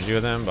strategy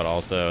with him, but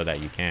also that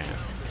you can.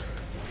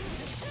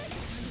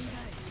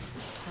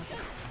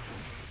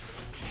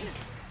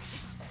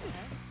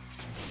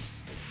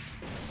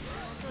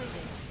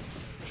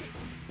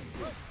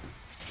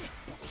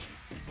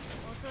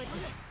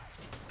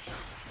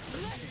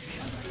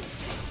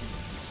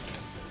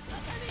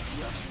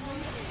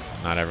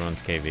 Not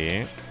everyone's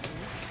KV.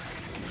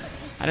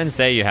 I didn't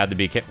say you had to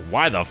be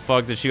Why the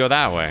fuck did she go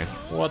that way?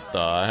 What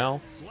the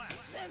hell?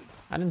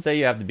 I didn't say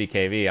you have to be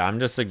KV. I'm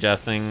just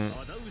suggesting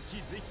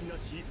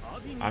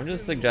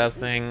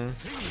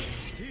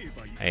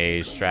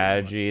a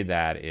strategy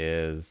that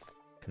is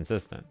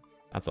consistent.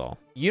 That's all.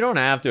 You don't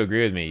have to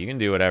agree with me. You can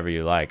do whatever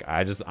you like.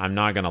 I'm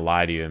not gonna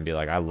lie to you and be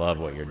like, I love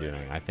what you're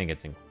doing. I think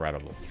it's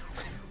incredible.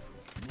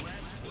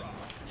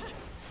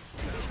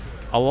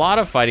 A lot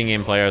of fighting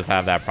game players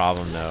have that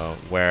problem though,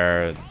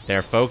 where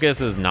their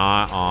focus is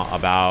not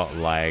on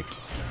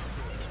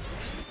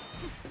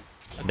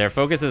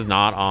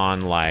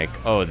like,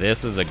 oh,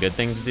 this is a good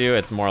thing to do.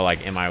 It's more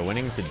like, am I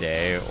winning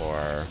today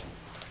or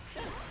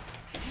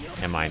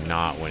am I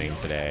not winning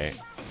today?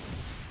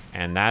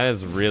 And that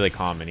is really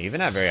common, even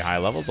at very high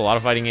levels. A lot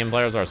of fighting game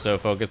players are so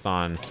focused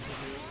on,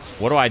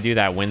 what do I do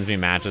that wins me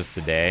matches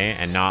today,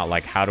 and not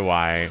like, how do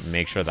I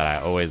make sure that I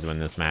always win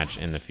this match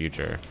in the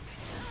future?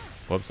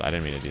 Whoops, I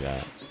didn't mean to do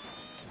that.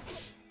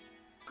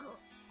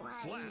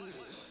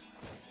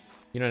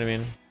 You know what I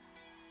mean?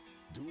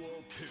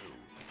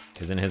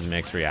 Isn't his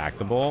mix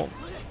reactable?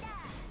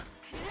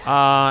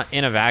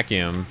 In a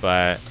vacuum,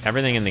 but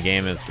everything in the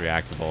game is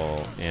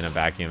reactable in a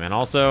vacuum. And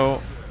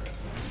also,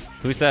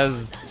 who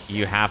says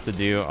you have to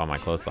do... Oh, my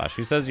close slash.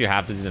 Who says you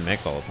have to do the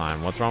mix all the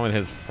time? What's wrong with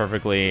his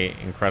perfectly,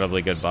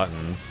 incredibly good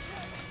buttons?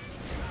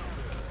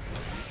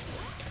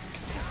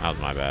 That was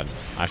my bad.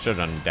 I should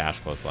have done dash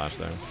close slash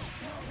there.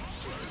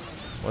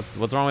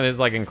 What's wrong with his,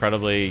 like,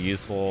 incredibly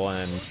useful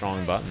and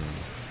strong buttons?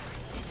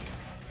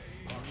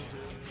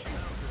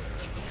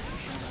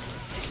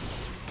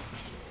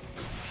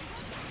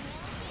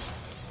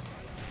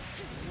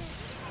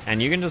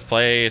 And you can just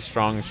play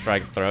strong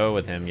strike throw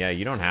with him. Yeah,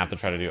 you don't have to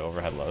try to do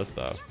overhead low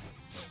stuff.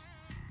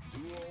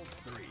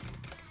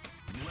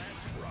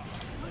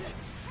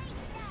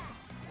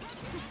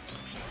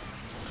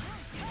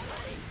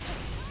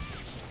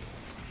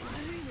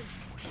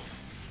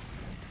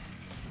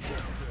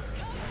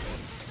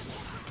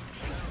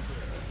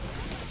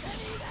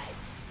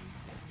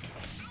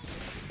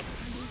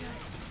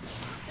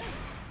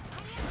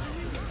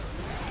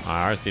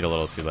 I RC'd a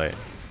little too late.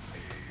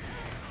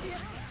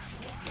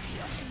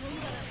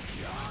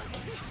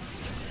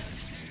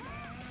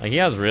 Like, he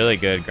has really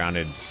good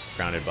grounded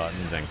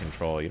buttons and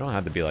control. You don't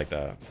have to be like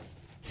that.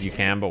 You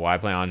can, but why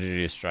play Anji to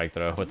do strike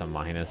throw with a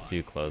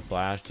 -2 close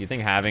slash? Do you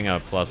think having a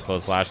plus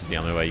close slash is the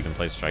only way you can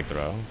play strike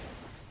throw?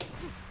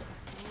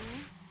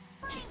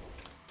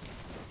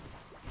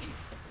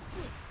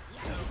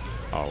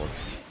 Oh.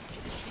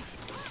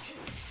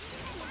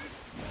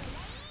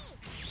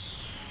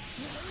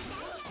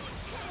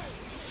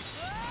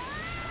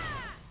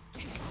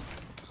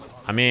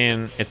 I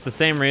mean, it's the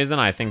same reason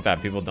I think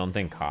that people don't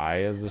think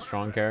Kai is a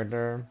strong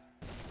character.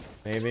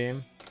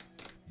 Maybe.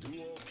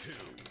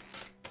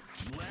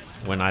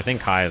 When I think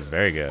Kai is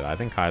very good. I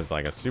think Kai is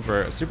like a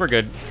super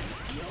good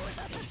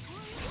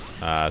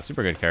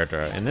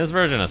character. In this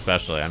version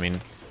especially. I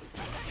mean,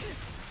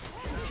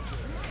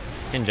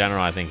 in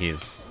general, I think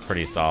he's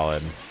pretty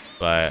solid.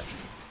 But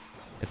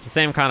it's the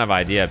same kind of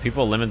idea.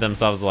 People limit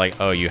themselves to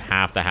like, oh, you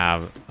have to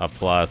have a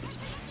plus.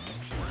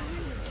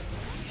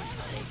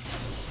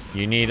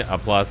 You need a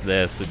plus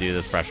this to do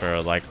this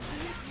pressure. Like,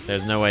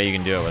 there's no way you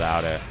can do it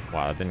without it.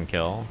 Wow, that didn't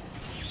kill.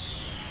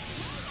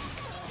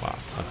 Wow,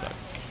 that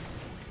sucks.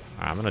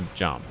 Alright, I'm gonna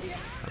jump.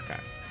 Okay.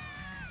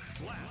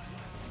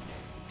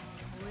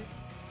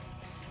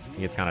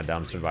 He gets kind of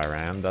dumpstered by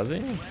Ram, does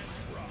he?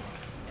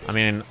 I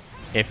mean,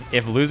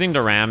 if losing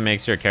to Ram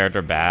makes your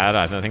character bad,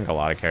 I think a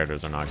lot of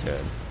characters are not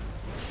good.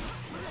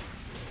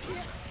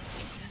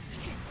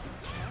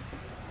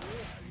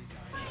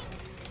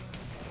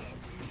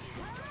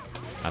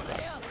 That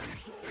sucks.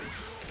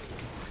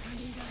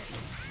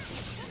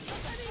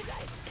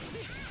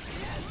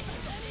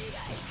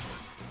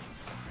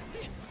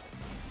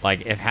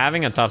 Like, if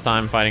having a tough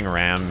time fighting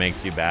Ram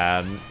makes you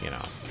bad, you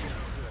know.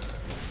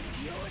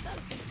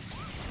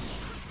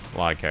 A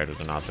lot of characters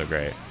are not so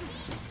great.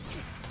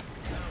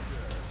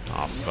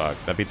 Oh, fuck.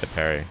 That beat the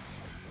parry.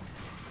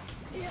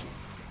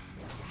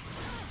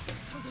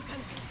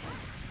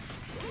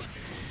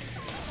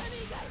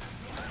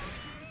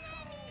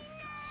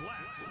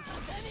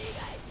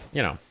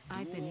 You know.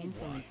 I've been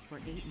influenced for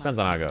 8 months. Depends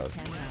on how it goes.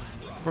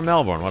 From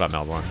Melbourne. What up,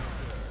 Melbourne?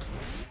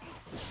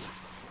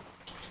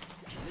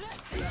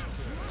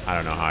 I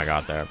don't know how I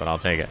got there, but I'll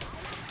take it.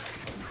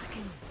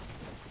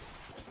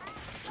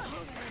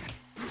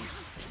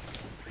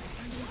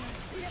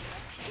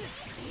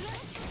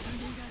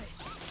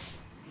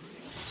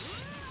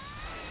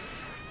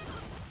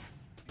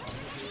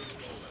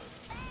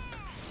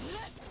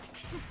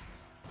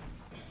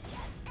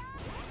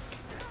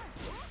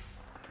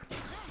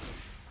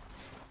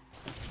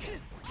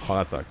 Oh,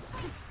 that sucks.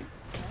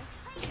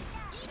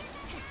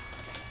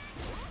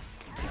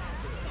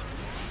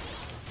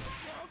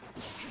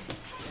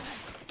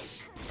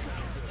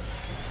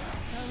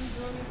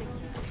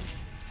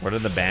 Where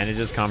did the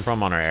bandages come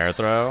from on our air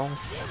throw?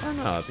 I don't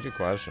know. That's a good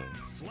question.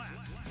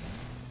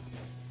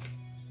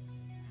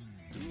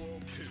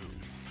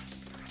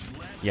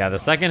 Yeah, the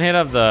second hit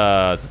of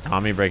the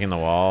Tommy breaking the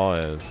wall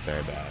is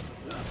very bad.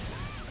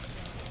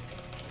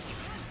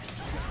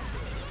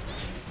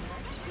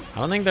 I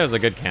don't think there's a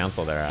good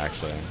cancel there,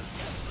 actually.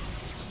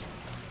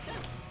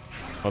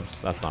 Whoops,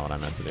 that's not what I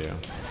meant to do.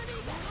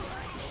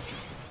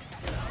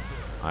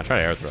 I tried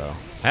to air throw.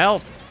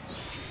 Help!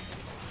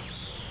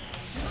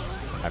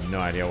 I have no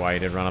idea why he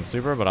did run up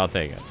super, but I'll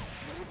take it.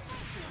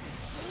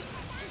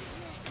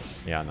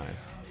 Yeah, nice.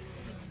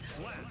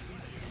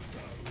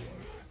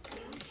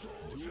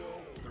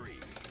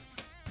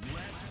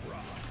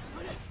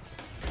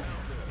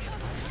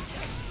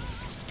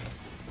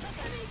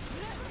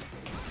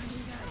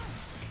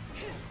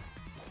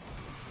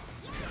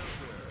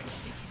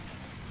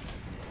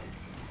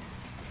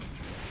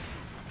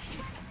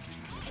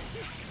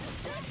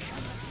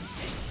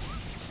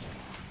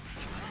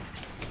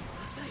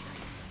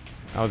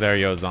 That was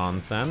Ario's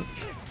on-sent.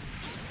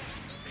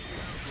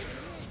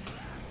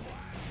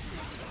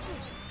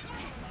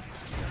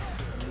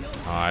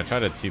 Oh, I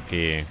tried a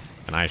 2P,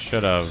 and I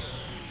should have...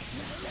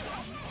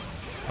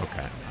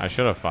 Okay, I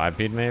should have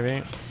 5P'd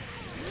maybe.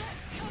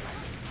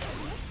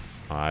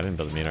 Oh, I didn't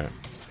build a meter.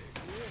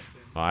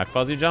 Oh, I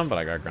fuzzy jump, but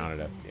I got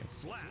grounded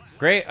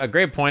FG. A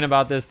great point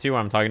about this too,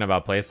 where I'm talking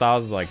about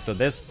playstyles, is like, so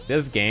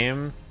this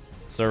game,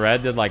 so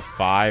Red did like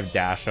 5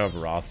 dash up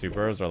raw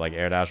supers, or like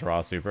air dash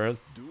raw supers.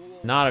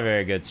 Not a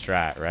very good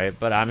strat, right?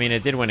 But I mean,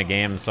 it did win a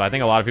game, so I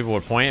think a lot of people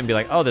would point and be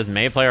like, oh, this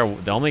Mei player,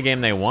 the only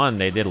game they won,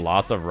 they did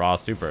lots of raw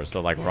supers.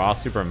 So like raw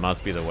super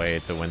must be the way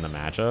to win the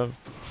matchup.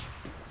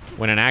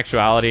 When in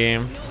actuality,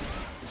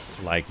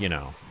 like, you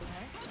know,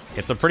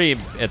 it's a pretty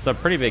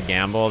big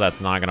gamble that's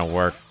not gonna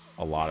work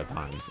a lot of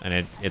times.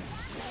 And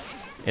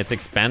it's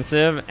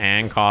expensive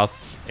and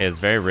is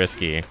very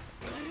risky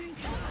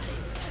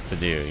to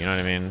do, you know what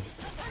I mean?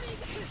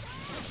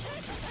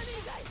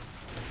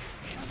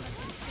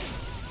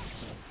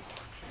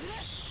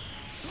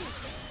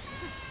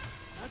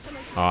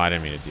 Oh, I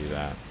didn't mean to do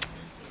that.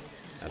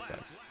 That's it.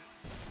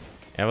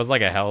 It was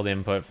like a held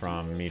input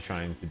from me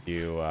trying to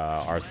do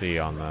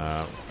RC on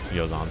the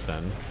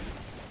Yozansen.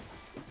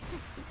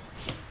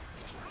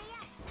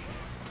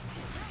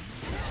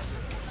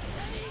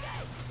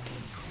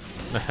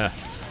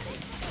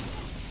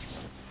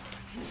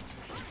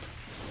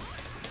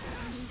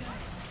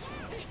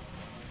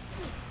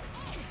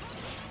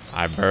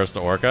 I burst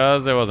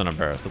orcas? It wasn't a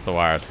burst, it's a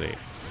YRC.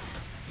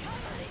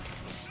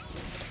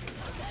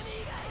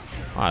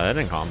 Wow, that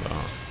didn't combo.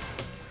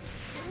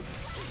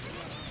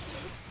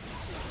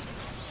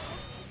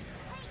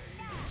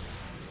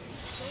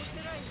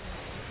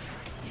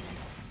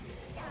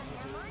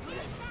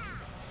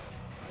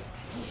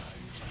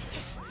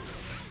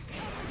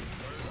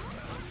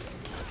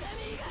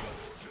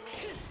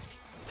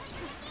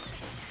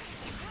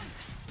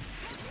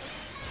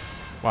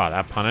 Wow,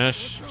 that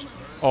punished.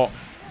 Oh.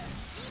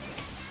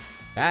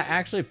 That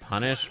actually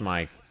punished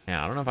my...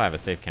 Yeah, I don't know if I have a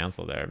safe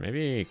cancel there.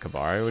 Maybe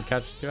Kabari would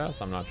catch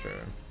 2S? I'm not sure.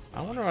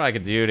 I wonder what I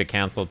could do to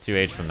cancel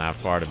 2H from that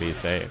far to be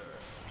safe.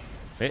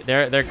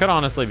 There could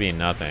honestly be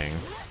nothing.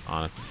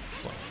 Honestly.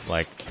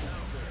 Like...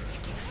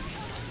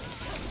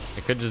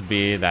 It could just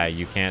be that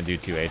you can't do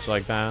 2H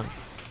like that.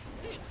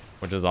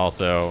 Which is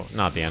also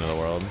not the end of the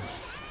world.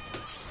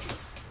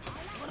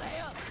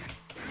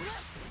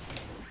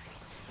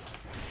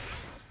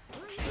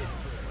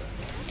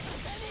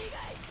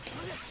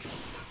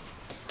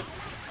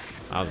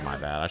 That was my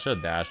bad. I should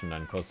have dashed and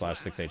done close slash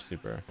 6H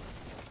super.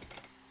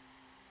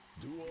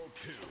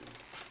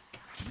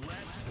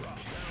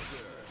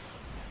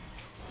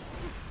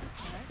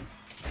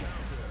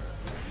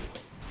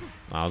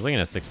 I was looking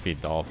at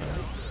 6-speed dolphin.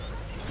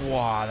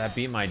 Wow, that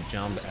beat my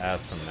jump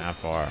ass from that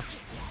far.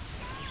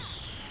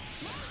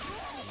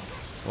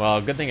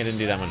 Well, good thing it didn't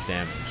do that much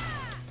damage.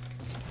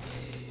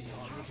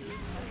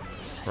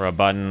 For a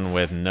button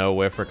with no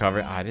whiff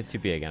recovery. I did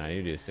 2P again. I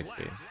need to do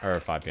 6P.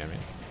 Or 5P, I mean.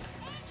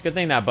 Good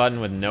thing that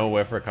button with no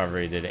whiff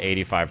recovery did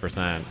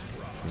 85%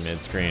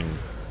 mid-screen.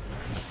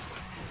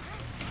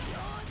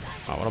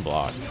 Oh, what a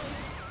block.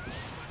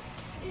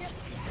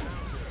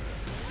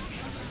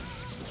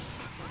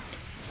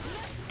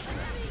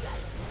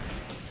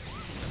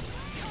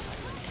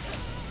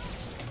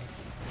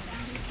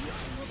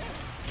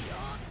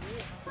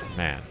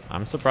 Man,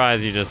 I'm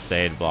surprised he just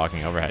stayed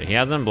blocking overhead. He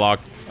hasn't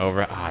blocked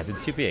over... Ah, I did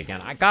 2P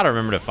again. I gotta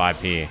remember to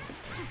 5P.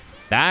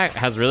 That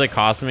has really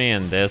cost me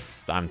in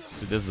this.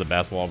 This is the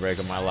best wall break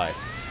of my life.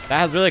 That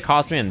has really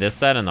cost me in this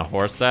set and the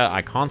horse set.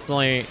 I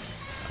constantly...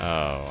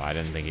 Oh, I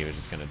didn't think he was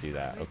just going to do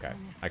that. Okay.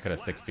 I could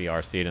have 6P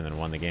RC'd and then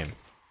won the game.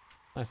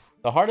 Nice.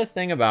 The hardest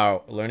thing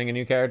about learning a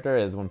new character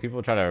is when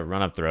people try to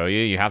run up throw you,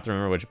 you have to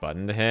remember which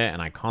button to hit.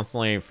 And I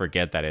constantly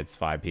forget that it's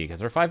 5P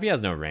because her 5P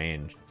has no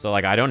range. So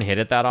like I don't hit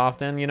it that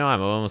often. You know,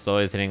 I'm almost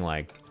always hitting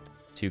like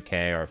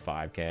 2K or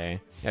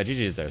 5K. Yeah,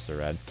 GG's there, Sir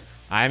Red.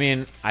 I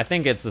mean, I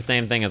think it's the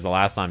same thing as the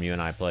last time you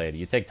and I played.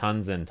 You take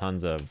tons and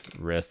tons of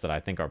risks that I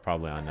think are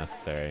probably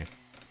unnecessary.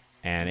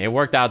 And it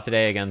worked out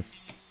today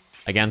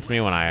against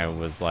me when I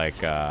was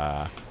like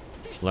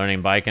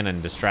learning Baiken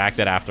and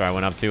distracted after I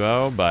went up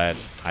 2-0, but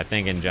I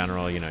think in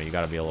general, you know, you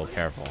got to be a little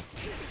careful.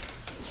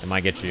 It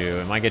might get you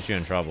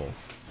in trouble.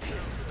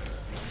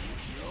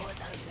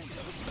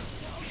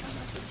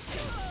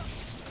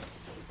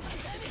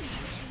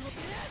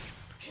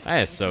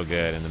 That is so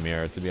good in the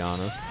mirror, to be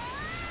honest.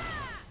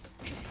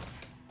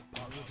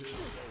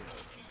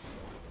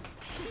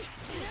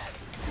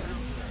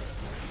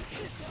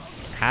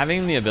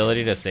 Having the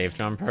ability to safe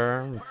jump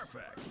her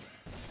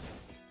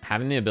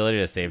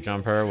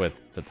with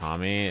the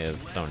Tommy is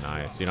so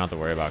nice. You don't have to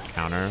worry about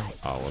counter.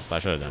 Oh, whoops, I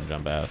should have done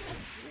jump S.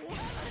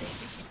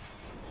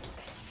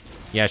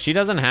 Yeah, she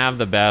doesn't have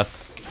the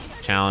best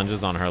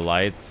challenges on her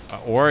lights,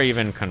 or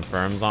even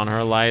confirms on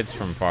her lights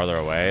from farther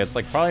away. It's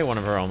like probably one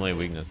of her only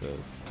weaknesses.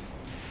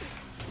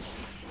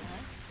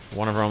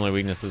 One of her only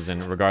weaknesses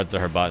in regards to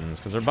her buttons,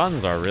 because her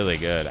buttons are really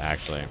good,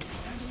 actually.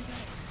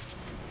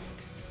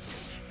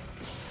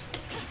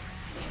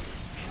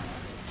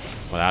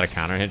 Without a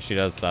counter hit, she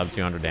does sub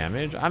 200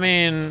 damage. I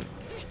mean,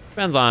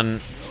 depends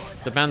on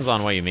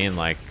what you mean.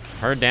 Like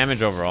her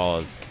damage overall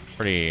is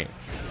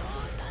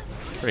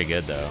Pretty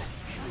good though.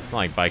 It's not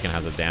like Baiken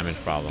has a damage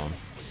problem.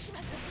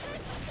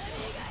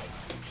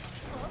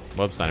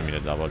 Whoops, I didn't mean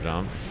to double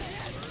jump.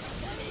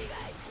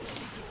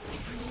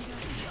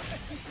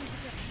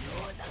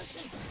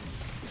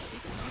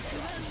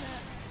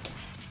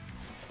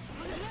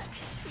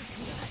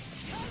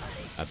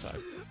 That sucked.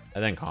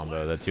 And then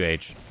combo, the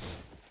 2H.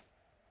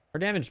 Her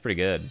damage is pretty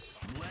good.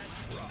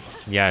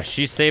 Yeah,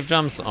 she safe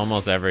jumps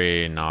almost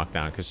every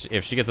knockdown, because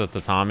if she gets a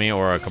tatami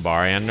or a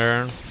kabari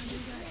under,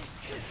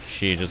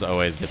 she just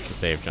always gets the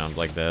safe jump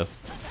like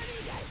this.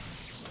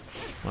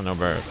 Oh, no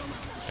burst.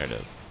 There it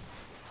is.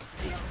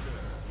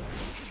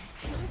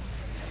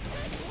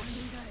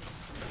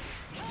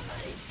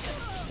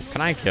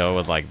 Can I kill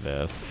with like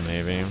this,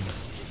 maybe?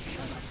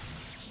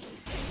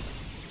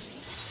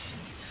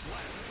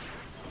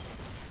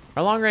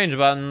 Our long range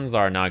buttons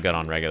are not good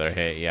on regular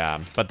hit, yeah.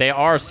 But they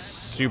are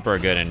super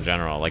good in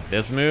general. Like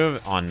this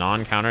move on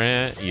non-counter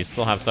hit, you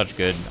still have such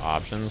good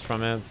options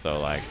from it.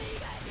 So like,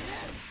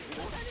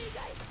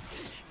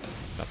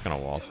 that's gonna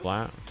wall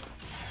splat.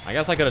 I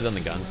guess I could have done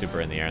the gun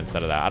super in the air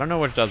instead of that. I don't know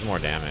which does more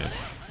damage.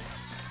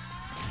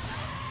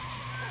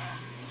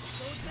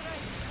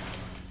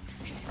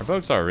 Our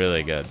pokes are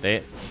really good.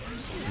 They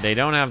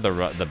don't have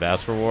the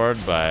best reward,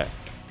 but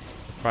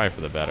it's probably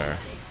for the better.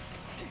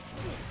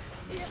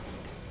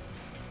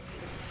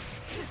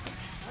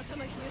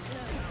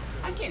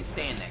 I can't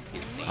stand that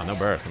kid. Oh, no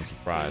burst. I'm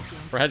surprised.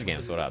 For Hedge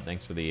Games, what up?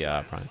 Thanks for the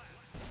prime.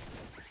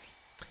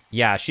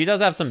 Yeah, she does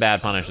have some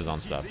bad punishes on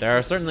stuff. There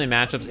are certainly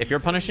matchups. If you're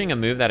punishing a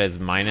move that is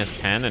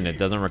 -10 and it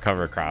doesn't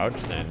recover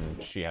crouch, then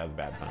she has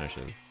bad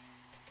punishes.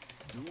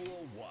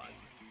 Duel 1.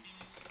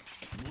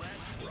 Let's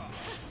rock.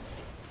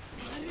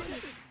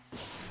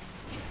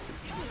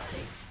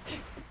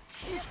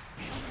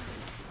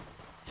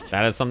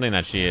 That is something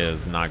that she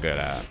is not good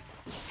at.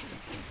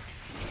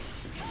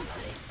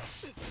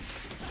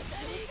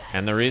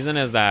 And the reason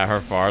is that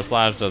her far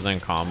slash doesn't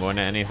combo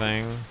into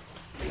anything.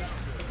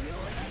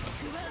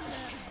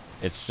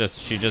 It's just,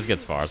 she just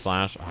gets far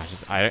slash. Oh,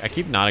 I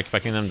keep not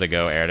expecting them to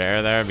go air to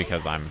air there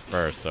because I'm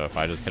first. So if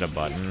I just hit a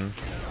button,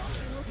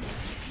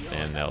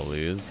 then they'll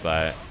lose.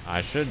 But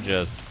I should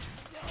just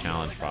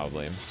challenge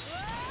probably.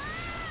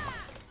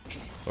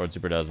 Sword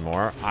super does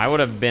more. I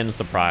would have been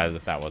surprised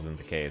if that wasn't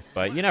the case,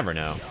 but you never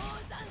know.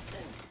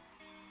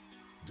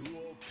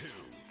 Duel 2.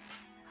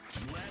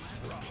 Let's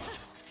rock.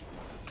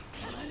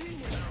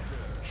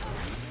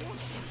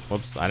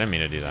 Whoops, I didn't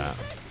mean to do that.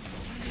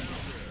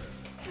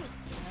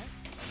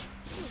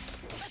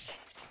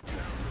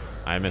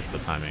 I missed the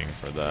timing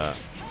for the...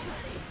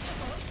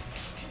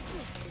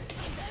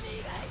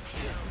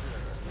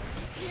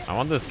 I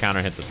want this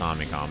counter hit the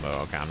Tommy combo.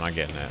 Okay, I'm not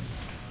getting it.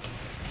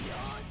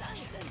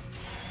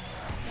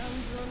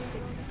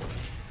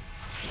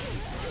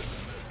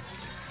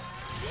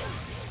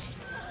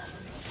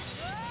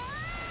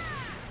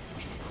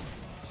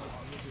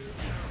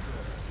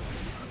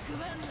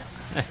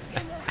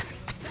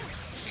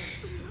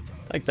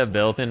 Like the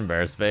built-in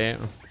burst bait.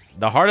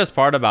 The hardest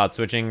part about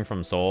switching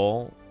from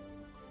Soul,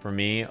 for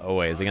me,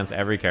 always, against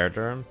every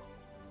character,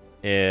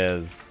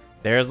 is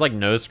there's like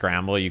no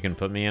scramble you can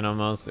put me in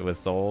almost with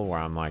Soul where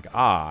I'm like,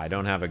 I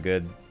don't have a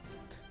good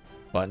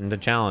button to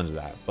challenge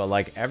that. But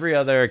like every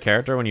other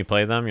character, when you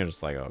play them, you're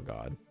just like, oh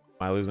god.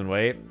 Am I losing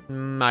weight?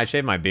 I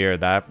shaved my beard.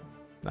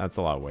 That's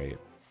a lot of weight.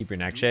 Keep your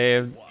neck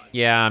shaved?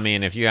 Yeah, I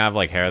mean, if you have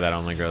like hair that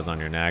only grows on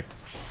your neck,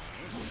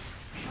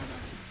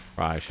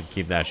 probably should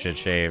keep that shit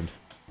shaved.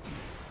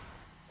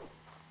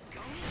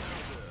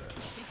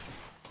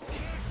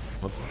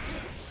 Whoops.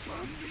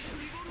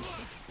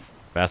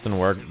 Best and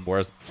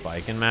worst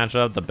Baiken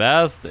matchup. The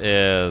best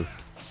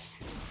is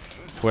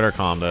Twitter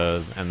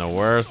combos, and the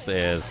worst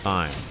is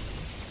Sign.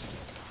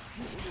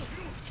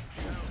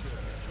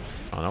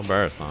 Oh, no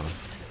burst on him.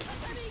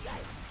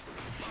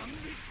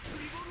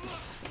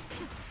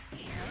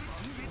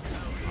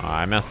 Oh,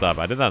 I messed up.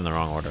 I did that in the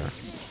wrong order.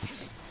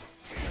 Oops.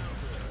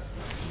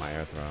 My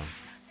air throw.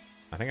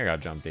 I think I got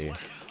jump D.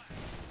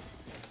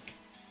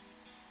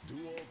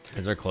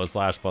 Is there close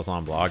slash plus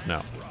on block?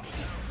 No.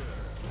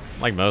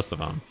 Like most of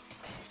them.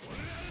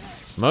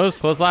 Most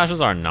close slashes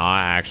are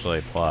not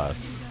actually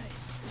plus.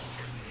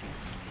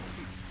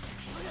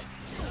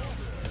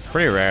 It's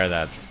pretty rare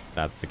that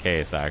that's the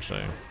case,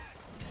 actually.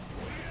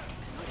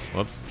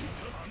 Whoops.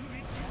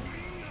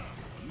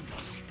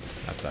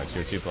 That sucks.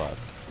 You're 2 plus.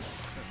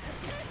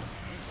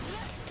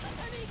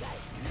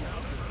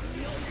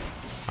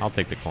 I'll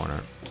take the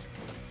corner.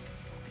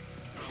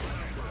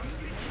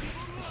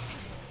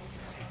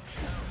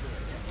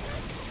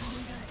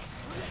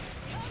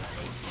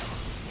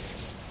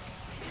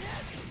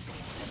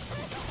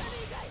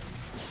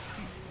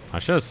 I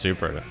should have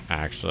supered,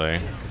 actually,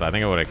 because I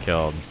think it would have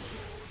killed.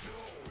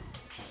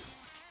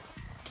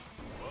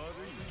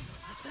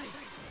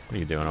 What are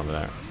you doing over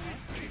there?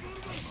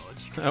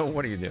 Oh,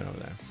 what are you doing over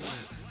there?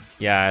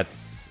 Yeah,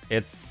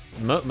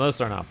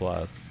 most are not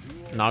plus.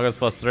 Naga's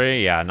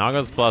 +3, yeah,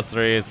 Naga's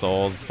 +3,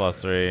 Soul's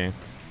 +3,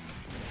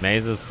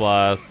 Maze's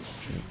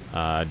plus,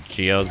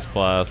 Geo's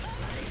plus.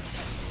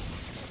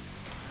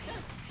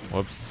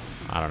 Whoops.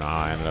 I don't know how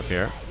I ended up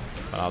here,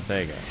 but I'll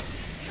take it.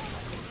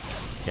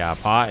 Yeah,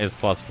 pot is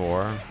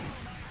 +4.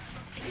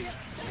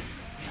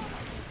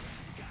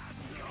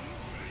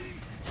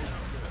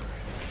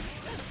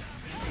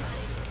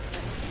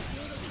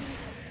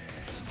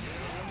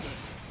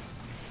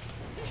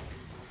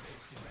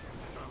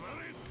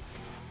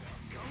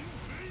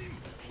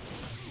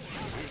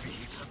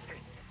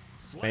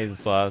 Phase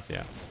plus,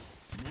 yeah.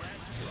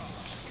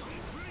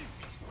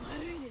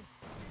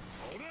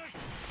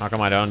 How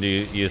come I don't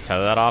use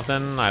tether that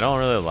often? I don't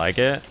really like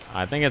it.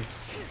 I think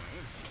it's...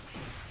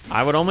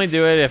 I would only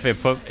do it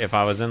if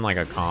I was in like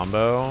a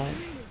combo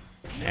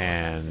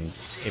and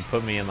it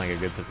put me in like a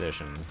good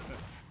position.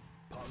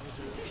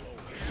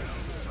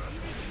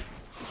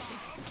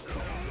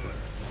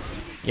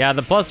 Yeah,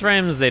 the plus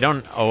frames, they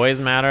don't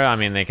always matter. I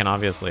mean, they can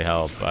obviously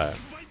help, but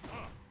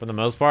for the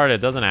most part, it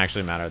doesn't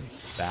actually matter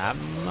that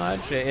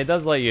much. It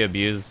does let you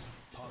abuse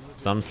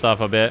some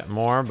stuff a bit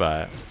more,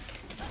 but...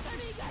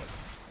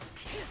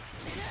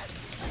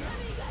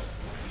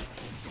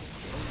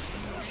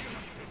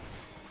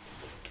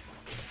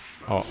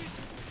 Oh.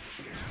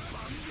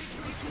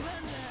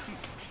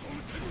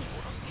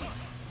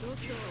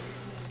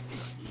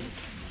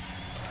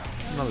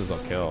 No, this will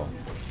kill.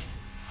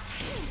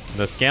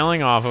 The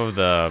scaling off of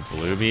the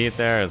blue beat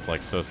there is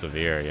like so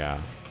severe, yeah.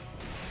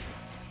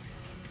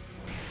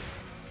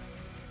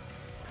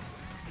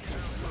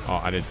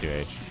 Oh, I did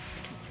 2H.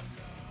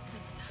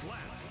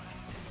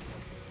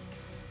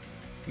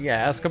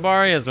 Yeah,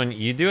 Escabari is when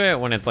you do it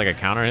when it's like a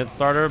counter hit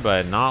starter,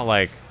 but not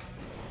like...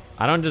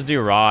 I don't just do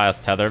raw ass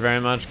tether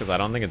very much because I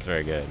don't think it's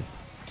very good.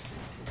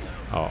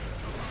 Oh.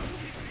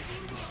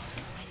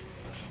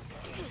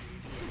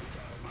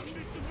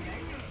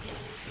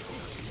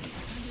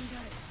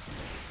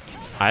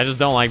 I just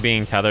don't like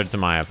being tethered to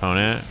my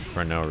opponent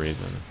for no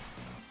reason.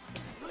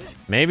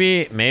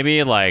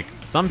 Maybe like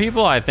some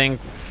people I think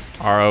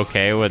are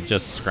okay with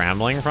just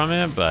scrambling from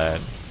it,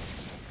 but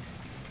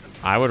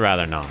I would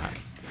rather not.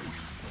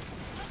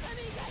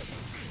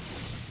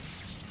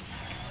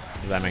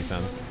 Does that make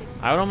sense?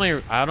 I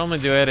would only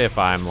do it if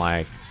I'm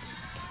like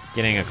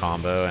getting a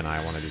combo and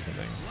I want to do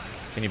something.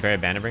 Can you parry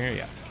Bandit Bringer?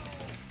 Yeah.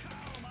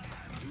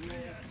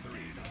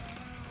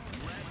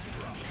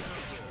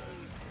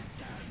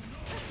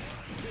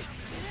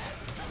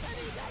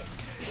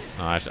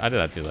 Oh, I did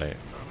that too late.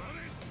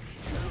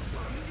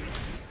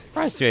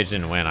 Surprised 2H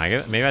didn't win.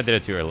 Maybe I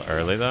did it too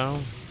early though.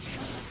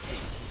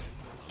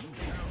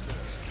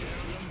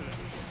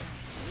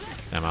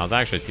 Damn, I was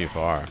actually too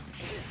far.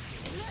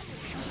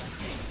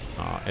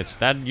 Oh,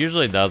 that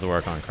usually does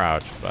work on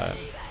crouch, but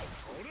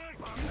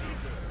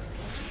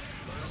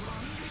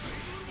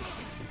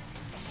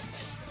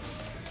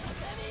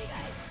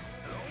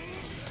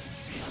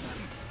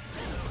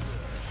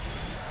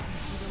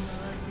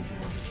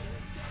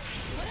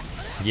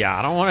yeah,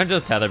 I don't want to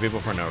just tether people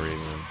for no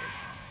reason.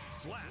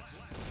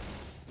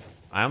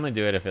 I only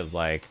do it if it's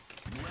like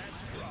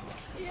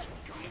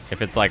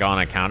on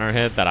a counter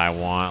hit that I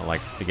want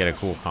like to get a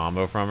cool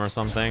combo from or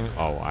something.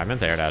 Oh, I meant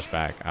to air dash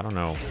back. I don't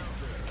know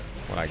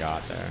what I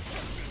got there.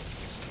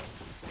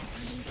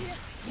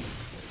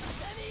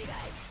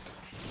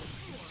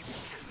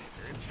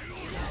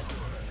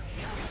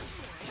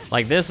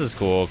 Like this is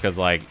cool because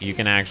like you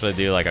can actually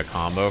do like a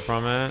combo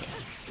from it,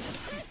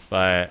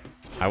 but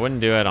I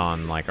wouldn't do it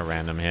on like a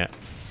random hit.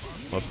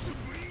 Whoops.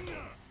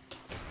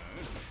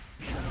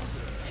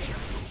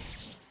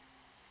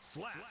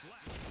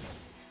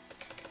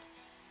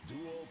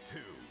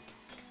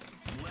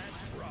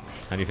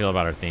 How do you feel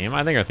about our theme?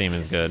 I think our theme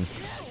is good.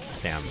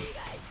 Damn.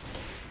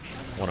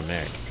 What a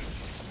mix.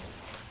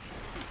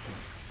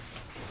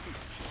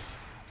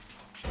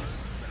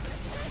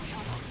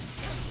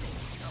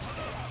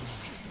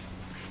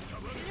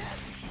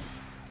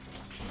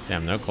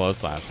 Damn, no close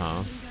slash,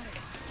 huh?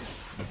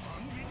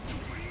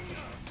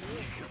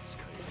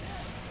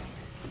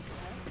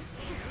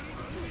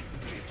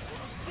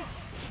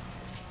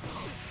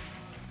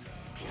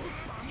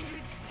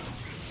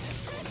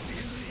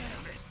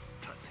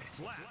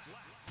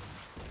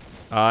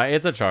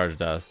 It's a charge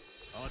dust.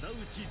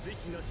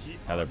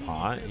 Tether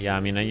pot. Yeah, I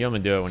mean, you only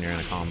do it when you're in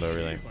a combo,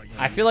 really.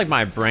 I feel like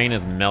my brain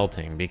is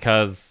melting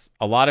because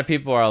a lot of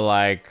people are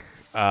like,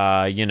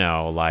 you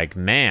know, like,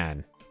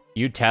 man,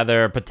 you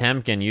tether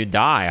Potemkin, you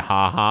die,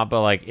 haha.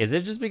 But like, is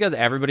it just because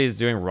everybody's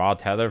doing raw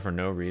tether for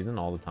no reason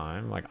all the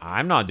time? Like,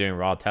 I'm not doing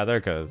raw tether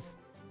because,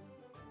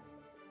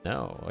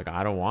 no, like,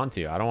 I don't want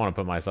to. I don't want to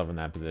put myself in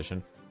that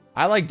position.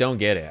 I like don't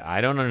get it.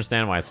 I don't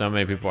understand why so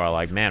many people are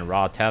like, man,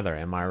 raw tether,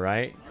 am I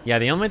right? Yeah,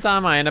 the only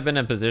time I end up in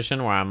a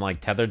position where I'm like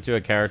tethered to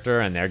a character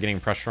and they're getting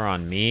pressure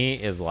on me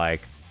is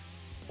like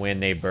when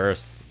they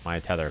burst my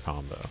tether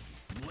combo.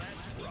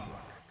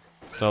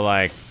 So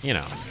like, you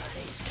know.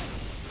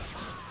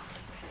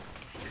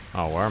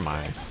 Oh, where am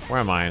I?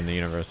 Where am I in the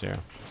universe here?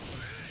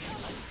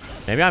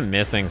 Maybe I'm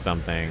missing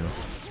something.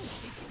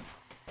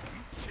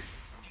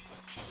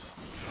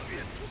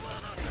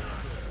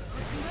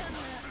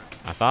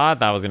 I thought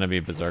that was going to be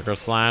Berserker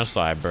Slash,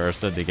 so I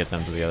bursted to get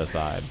them to the other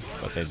side,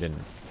 but they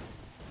didn't.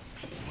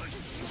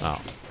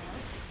 Oh.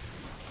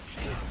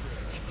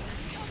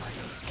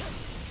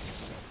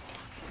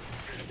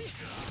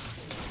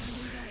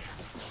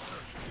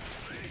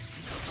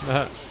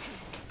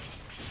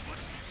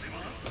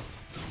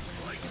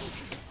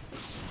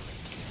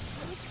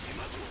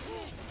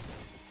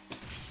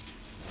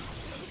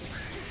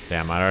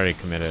 Damn, I'd already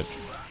committed.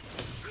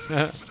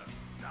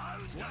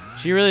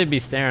 She really be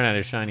staring at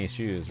his shiny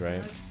shoes,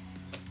 right?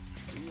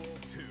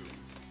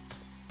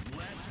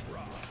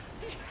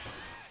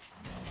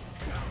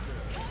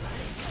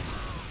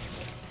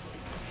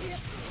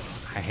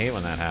 I hate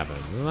when that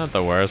happens. Isn't that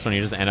the worst when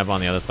you just end up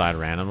on the other side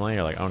randomly?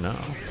 You're like, oh no.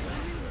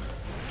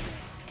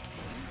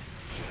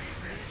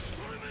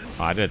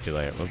 Oh, I did it too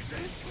late. Whoops.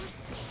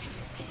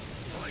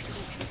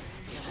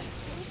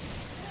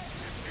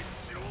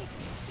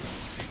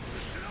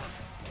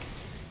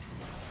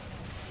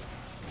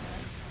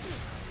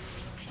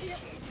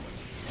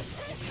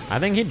 I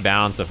think he'd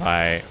bounce if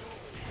I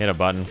hit a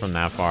button from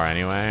that far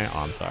anyway. Oh,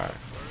 I'm sorry.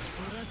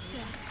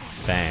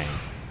 Bang.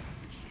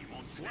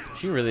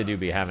 She really do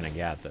be having a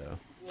gat though.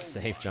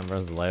 Safe jump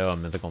versus Leo, a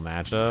mythical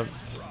matchup.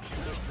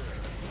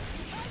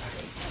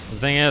 The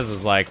thing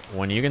is like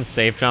when you can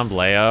safe jump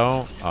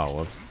Leo. Oh,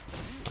 whoops.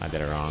 I did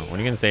it wrong. When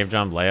you can safe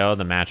jump Leo,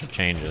 the matchup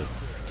changes.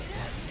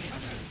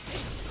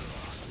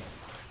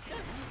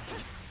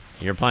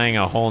 You're playing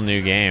a whole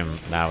new game.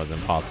 That was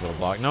impossible to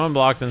block. No one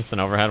blocks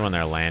instant overhead when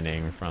they're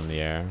landing from the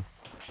air.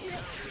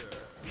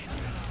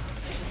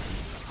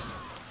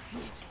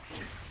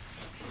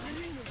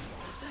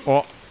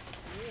 Oh,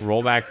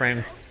 rollback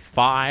frames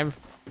 5.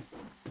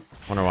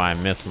 Wonder why I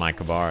missed my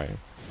Kabari.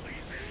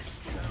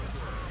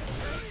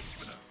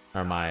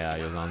 Or my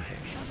Yozansu.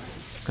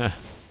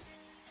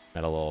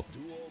 Had a little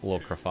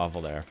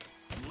kerfuffle there.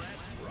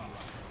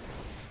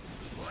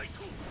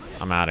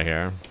 I'm out of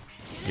here.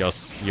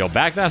 Yo,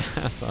 back that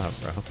ass up,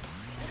 bro.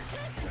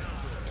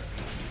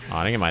 Oh,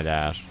 I didn't get my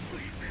dash.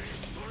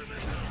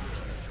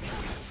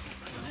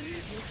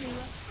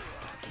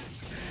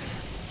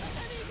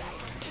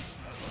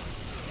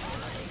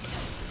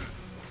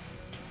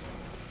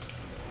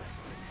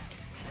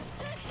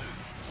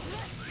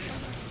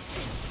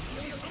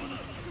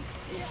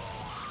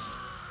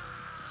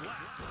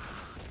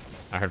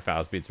 I heard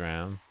foul speeds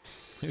ram.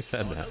 Who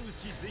said that?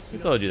 Who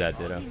told you that,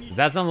 Ditto?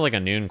 That sounds like a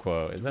noon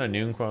quote. Is that a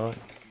noon quote?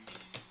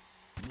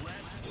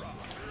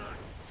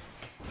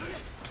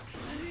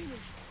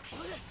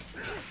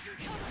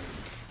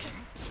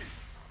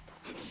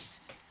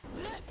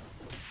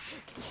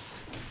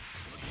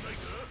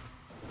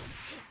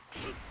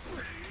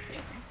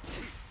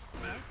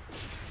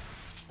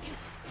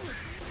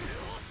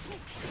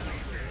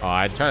 Oh,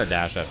 I'd try to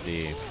dash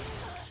FD.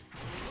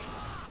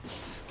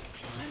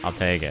 I'll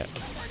take it.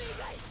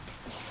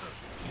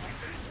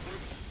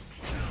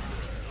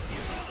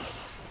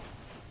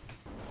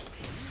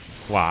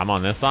 Wow, I'm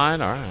on this side?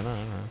 Alright,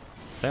 alright.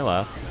 Say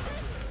less.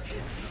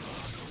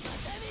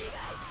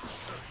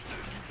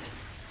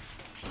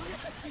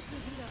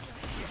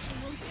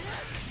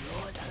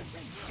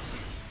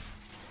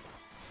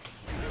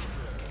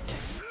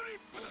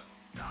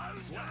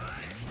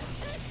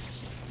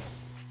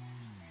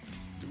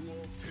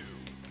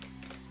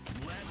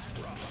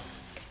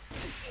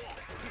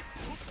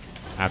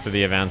 After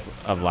the events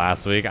of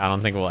last week, I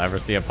don't think we'll ever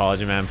see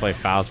Apology Man play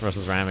Faust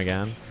versus Ram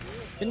again.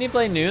 Didn't he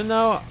play Noon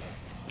though?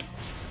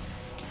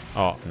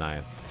 Oh,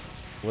 nice.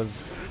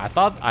 I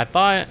thought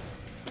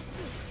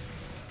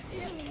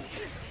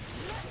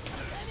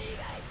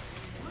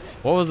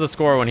what was the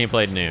score when he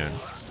played Noon?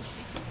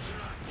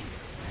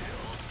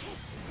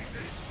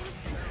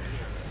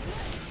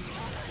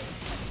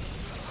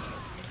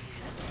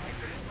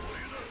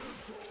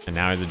 And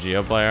now he's a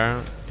Geo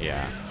player?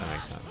 Yeah, that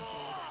makes sense.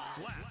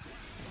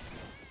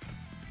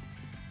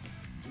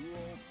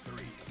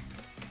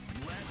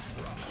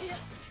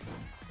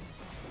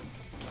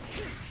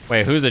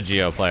 Wait, who's a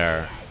Geo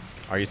player?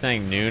 Are you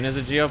saying Noon is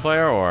a Geo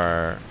player,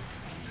 or?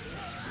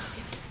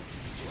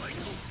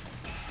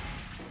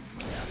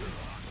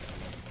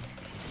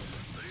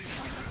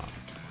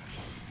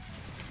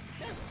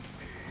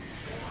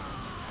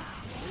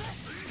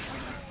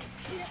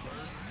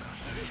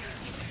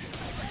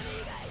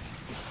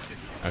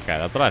 Okay,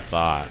 that's what I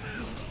thought.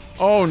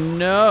 Oh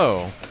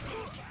no!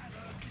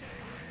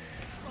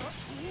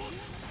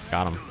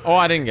 Got him. Oh,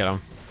 I didn't get him.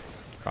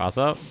 Cross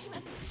up.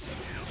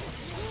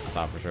 I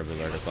thought for sure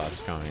Berserker Slash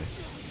was coming.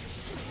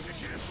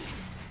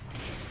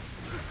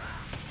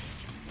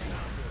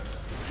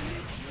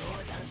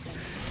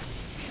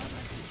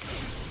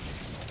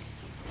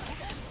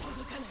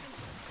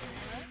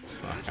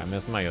 Fuck, I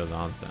missed my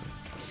Yozansen.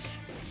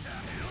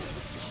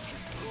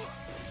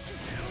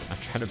 I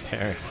tried to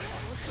parry.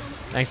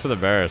 Thanks for the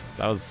burst.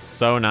 That was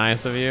so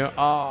nice of you.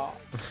 Oh.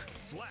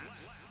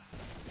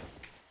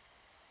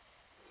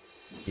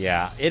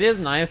 Yeah, it is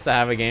nice to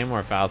have a game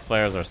where Faust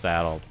players are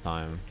sad all the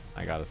time.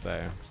 I gotta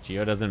say.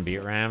 Geo doesn't beat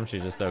Ram,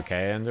 she's just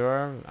okay into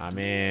her. I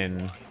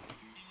mean,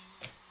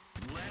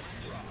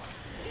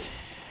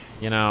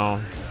 you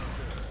know,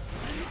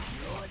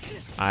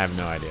 I have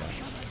no idea.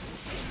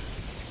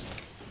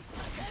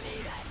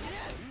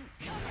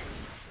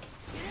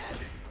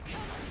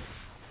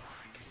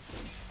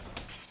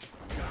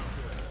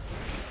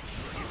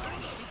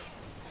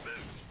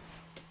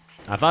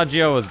 I thought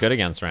Gio was good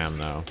against Ram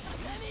though.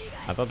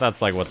 I thought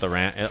that's like what the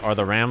Ram... Are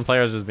the Ram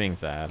players just being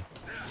sad?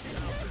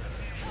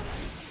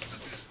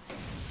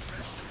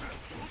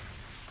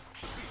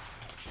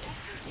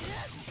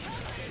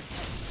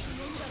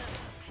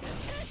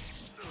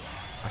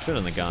 I should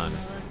have the gun.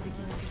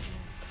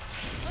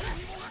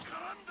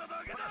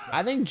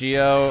 I think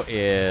Gio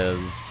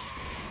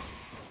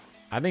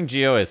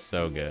is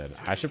so good.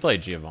 I should play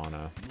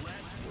Giovanna.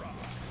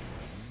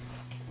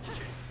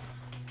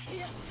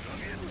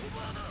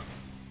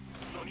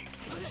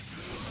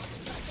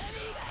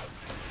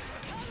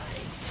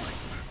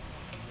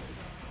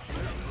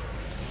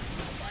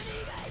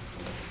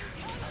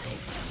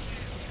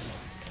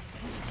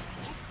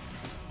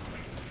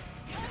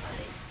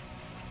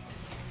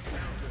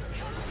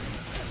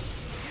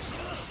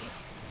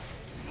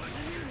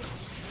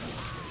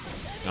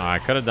 No, I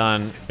could have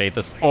done bait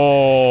this.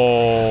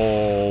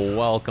 Oh,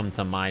 welcome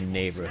to my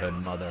neighborhood,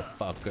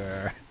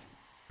 motherfucker.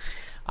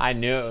 I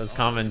knew it was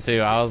coming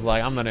too. I was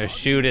like, I'm gonna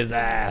shoot his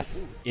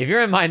ass. If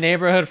you're in my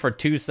neighborhood for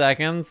 2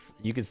 seconds,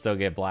 you could still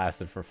get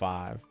blasted for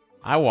 5.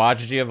 I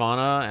watch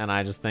Giovanna and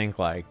I just think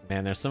like,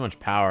 man, there's so much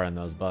power in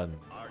those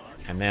buttons.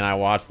 And then I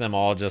watch them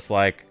all just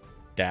like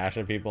dash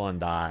at people and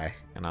die.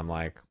 And I'm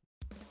like,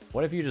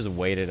 what if you just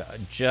waited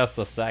just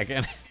a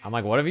second? I'm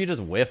like, what if you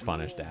just whiff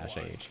punish dash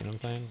H? You know what I'm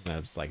saying? And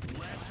it's like,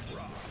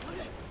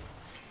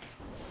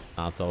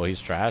 not Soul, he's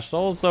trash.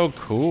 Soul's so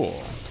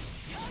cool.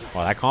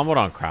 Wow, that comboed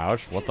on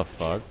crouch. What the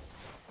fuck?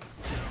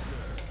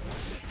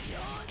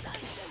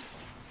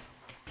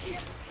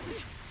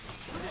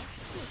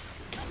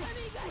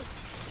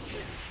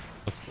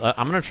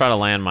 I'm gonna try to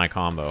land my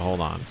combo.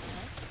 Hold on.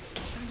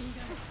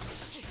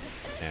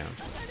 Damn.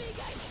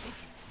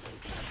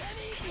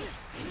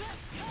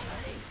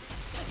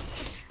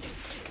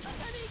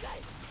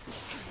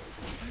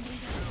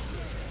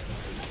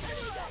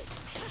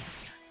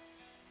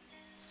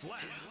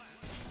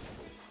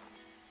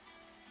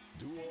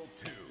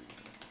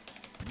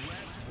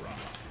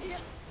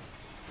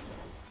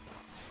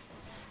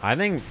 I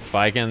think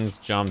Baiken's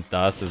jump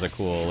dust is a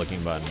cool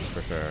looking button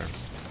for sure.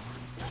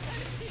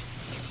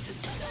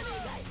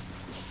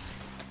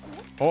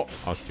 Oh,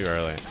 I was too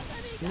early.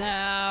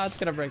 No, it's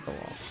gonna break the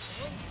wall.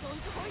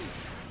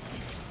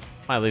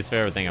 My least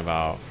favorite thing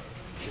about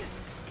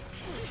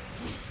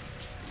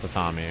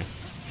Tatami.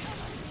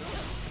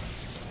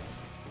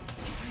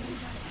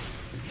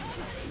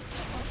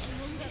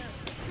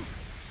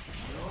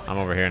 I'm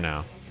over here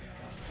now.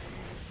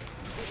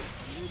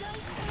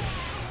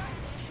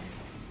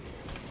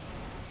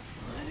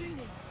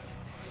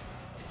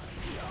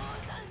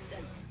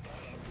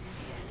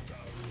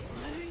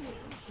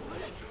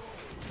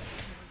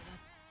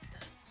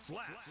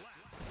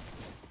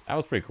 That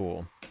was pretty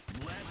cool.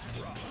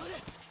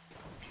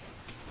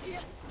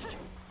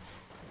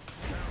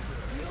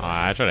 Oh,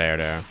 I tried to air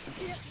there.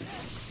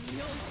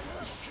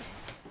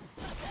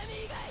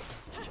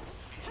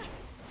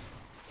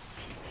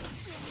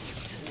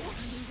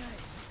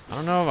 I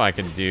don't know if I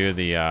can do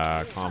the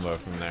combo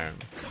from there.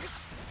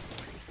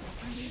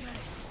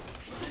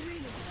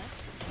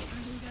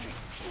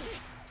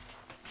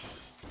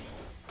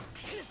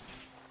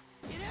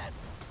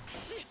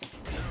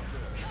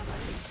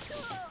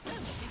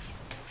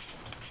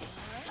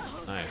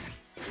 Nice.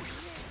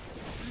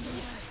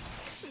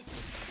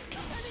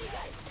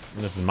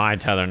 This is my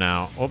tether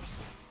now. Oops.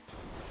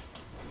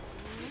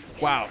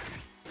 Wow.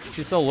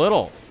 She's so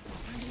little.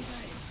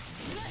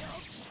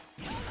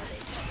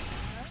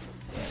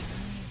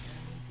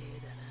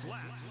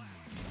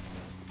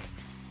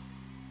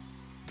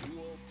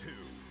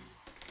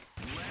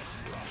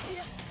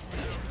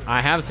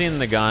 I have seen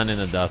the gun in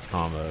the dust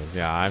combos.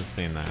 Yeah, I've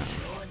seen that.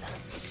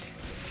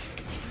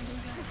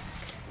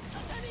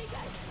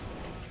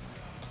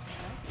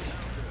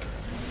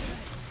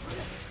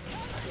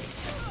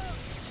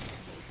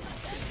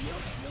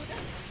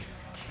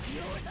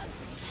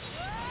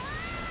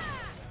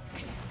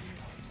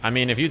 I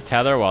mean, if you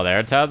tether while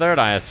they're tethered,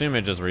 I assume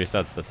it just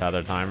resets the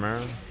tether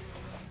timer.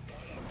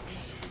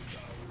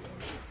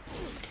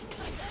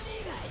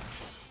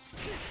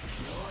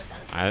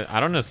 I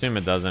don't assume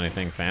it does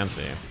anything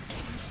fancy.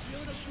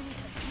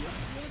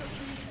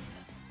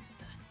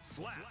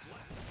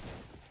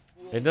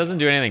 It doesn't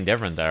do anything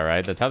different there,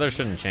 right? The tether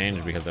shouldn't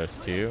change because there's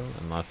 2,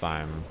 unless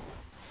I'm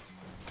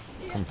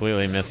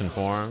completely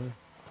misinformed.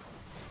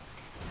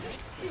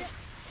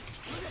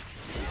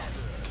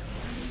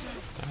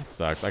 That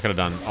sucks. I could have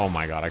done, oh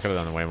my god, I could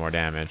have done way more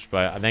damage.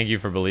 But thank you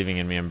for believing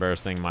in me and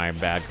bursting my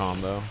bad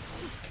combo.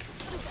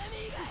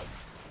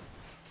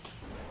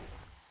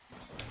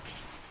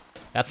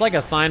 That's like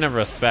a sign of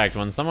respect.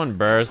 When someone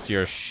bursts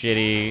your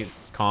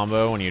shitty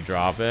combo when you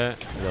drop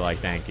it, you're like,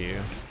 thank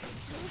you.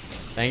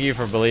 Thank you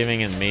for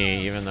believing in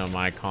me, even though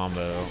my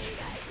combo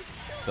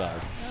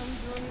sucks.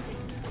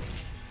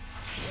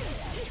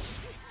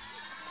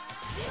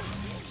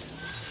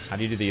 How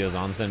do you do the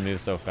Yozansen move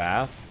so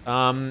fast?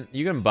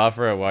 You can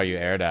buffer it while you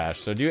air dash.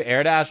 So do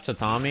air dash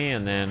Tatami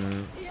and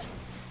then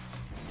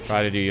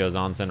try to do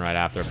Yozansen right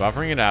after.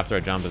 Buffering it after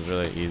a jump is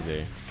really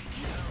easy.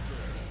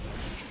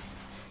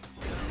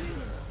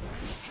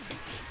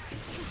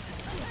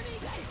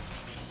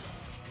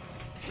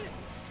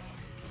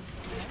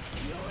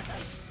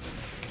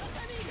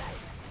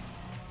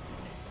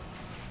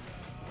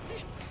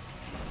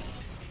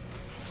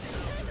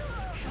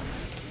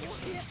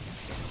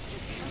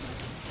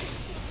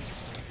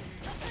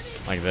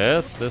 Like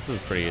this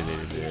is pretty easy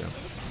to do.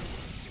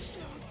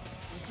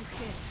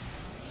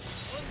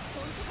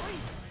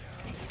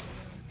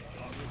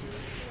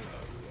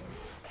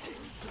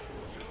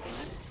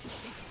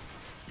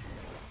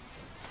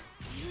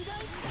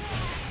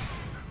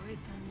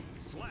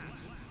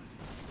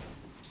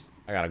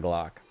 I got a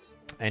Glock.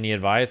 Any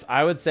advice?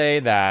 I would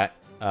say that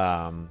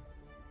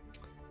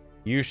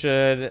you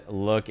should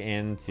look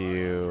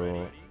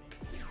into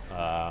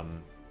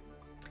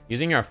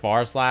using your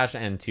far slash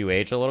and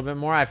 2H a little bit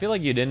more. I feel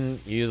like you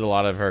didn't use a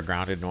lot of her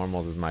grounded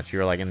normals as much. You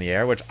were like in the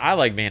air, which I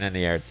like being in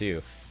the air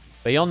too.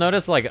 But you'll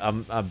notice like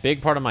a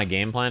big part of my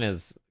game plan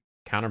is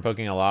counter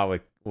poking a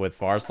lot with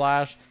far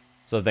slash.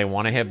 So if they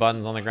want to hit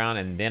buttons on the ground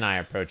and then I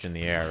approach in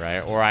the air, right?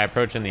 Or I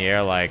approach in the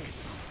air like,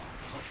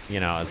 you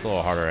know, it's a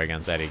little harder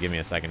against Eddie. Give me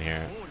a second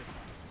here.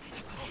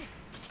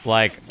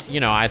 Like,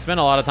 you know, I spend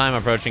a lot of time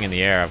approaching in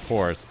the air, of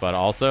course, but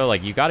also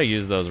like you got to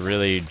use those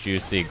really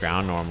juicy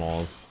ground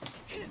normals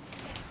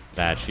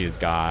that she's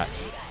got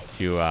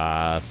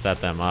to set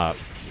them up.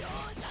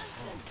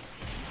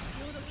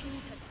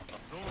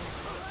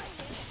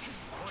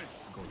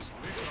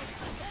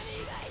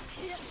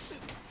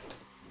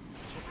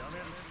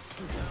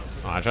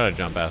 Oh, I tried to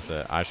jump S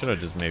it. I should have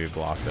just maybe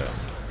blocked it.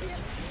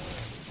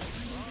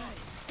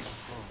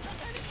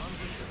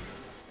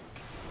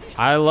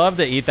 I love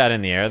to eat that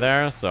in the air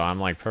there, so I'm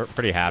like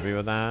pretty happy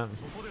with that.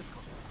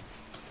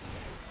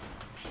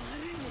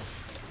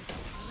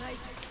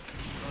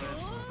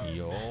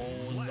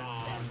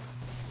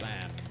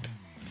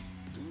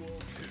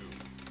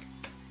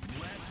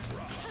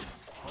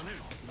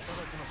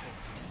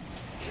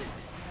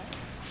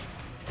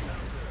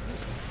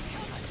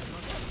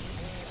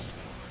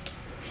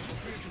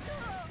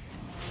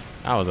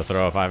 That was a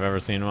throw if I've ever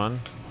seen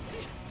one.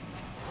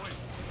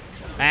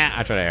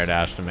 I tried to air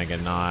dash to make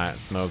it not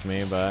smoke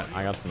me, but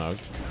I got smoked.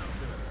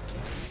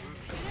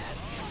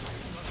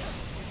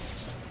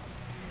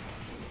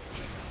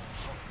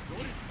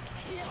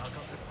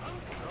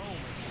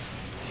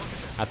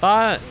 I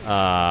thought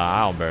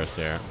I'll burst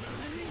here.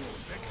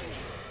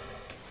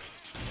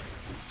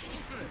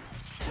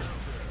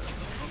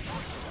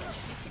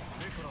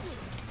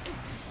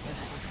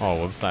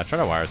 Oh, whoops! I tried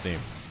to wire seam.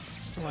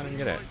 Oh, I didn't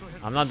get it.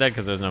 I'm not dead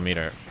because there's no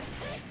meter.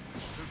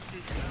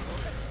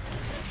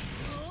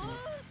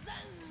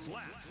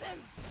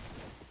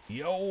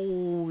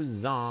 Yo,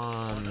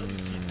 Zon.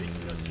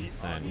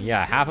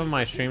 Yeah, half of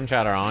my stream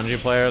chat are Anji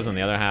players and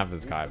the other half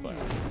is Kai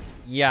players.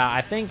 Yeah,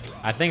 I think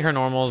her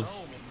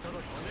normals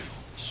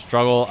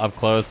struggle up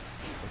close,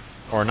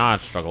 or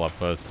not struggle up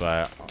close,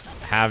 but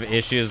have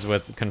issues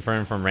with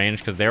confirming from range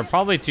because they're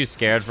probably too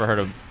scared for her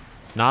to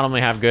not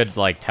only have good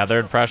like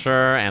tethered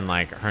pressure and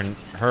like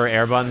her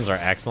air buttons are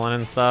excellent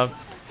and stuff,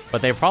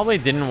 but they probably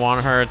didn't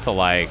want her to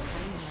like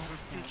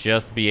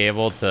just be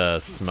able to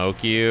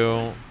smoke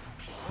you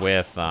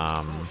with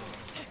I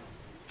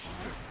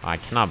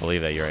cannot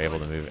believe that you're able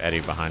to move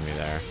Eddie behind me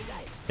there.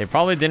 They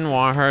probably didn't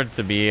want her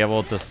to be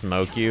able to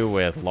smoke you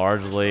with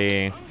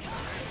largely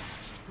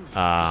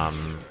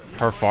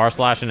her far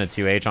slash into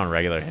 2H on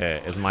regular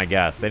hit is my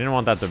guess. They didn't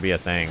want that to be a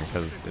thing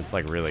because it's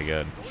like really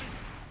good.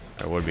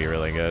 It would be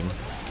really good.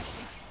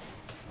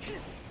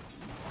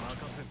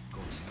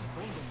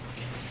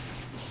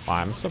 Wow,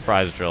 I'm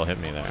surprised Drill hit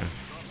me there.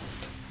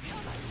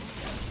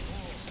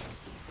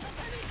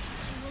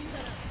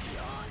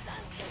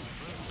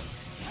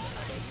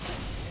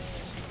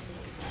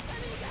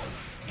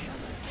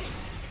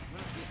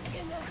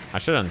 I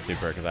should have done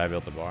super because I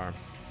built the bar.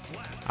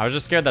 I was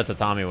just scared that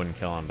Tatami wouldn't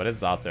kill him, but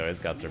it's Zato. His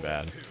guts are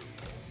bad.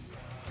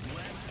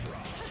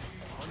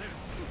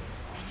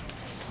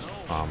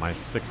 Oh, my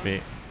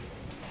 6B.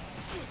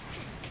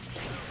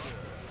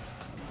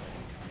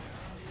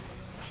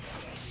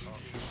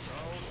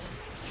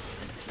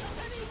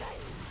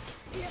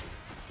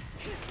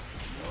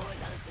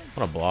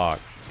 What a block.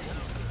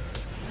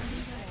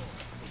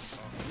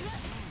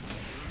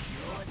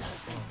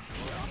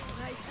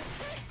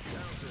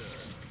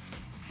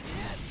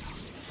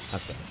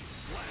 That's it.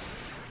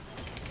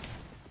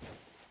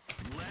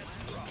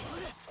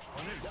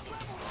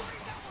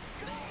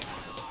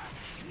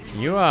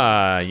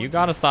 You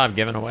gotta stop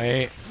giving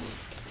away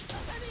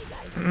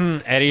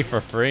Eddie for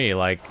free.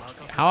 Like,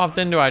 how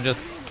often do I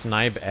just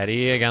snipe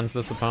Eddie against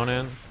this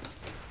opponent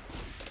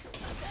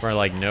for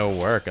like no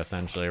work,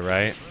 essentially,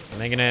 right?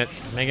 Making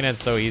it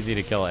so easy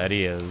to kill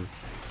Eddie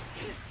is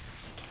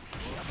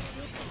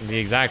the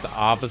exact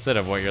opposite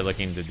of what you're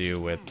looking to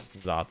do with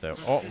Zato.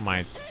 Oh,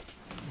 my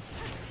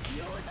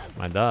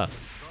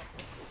dust.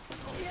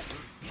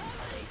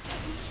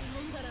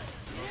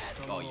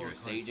 Oh, you're a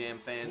Sajam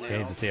fan now?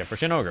 Okay to see it. For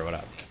Shin Ogre, what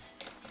up?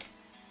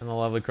 And the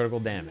lovely critical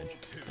damage.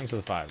 Thanks for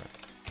the $5.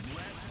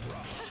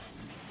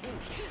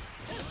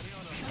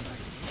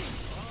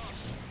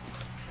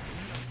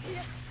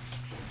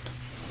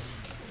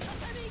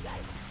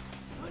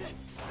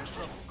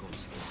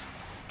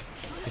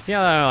 You see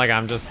how like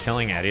I'm just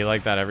killing Eddie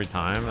like that every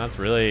time? That's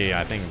really,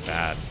 I think,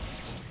 bad.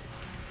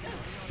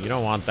 You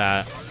don't want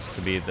that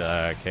to be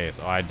the case.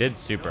 Oh, I did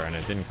super and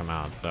it didn't come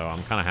out, so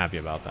I'm kind of happy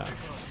about that.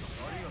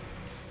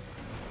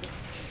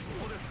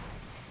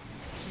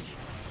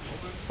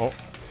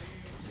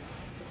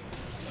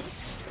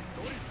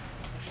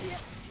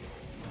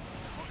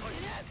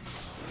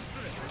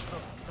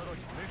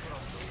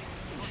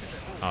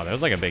 Oh,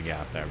 there's like a big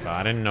gap there, but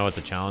I didn't know what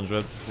to challenge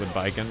with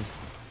Baiken.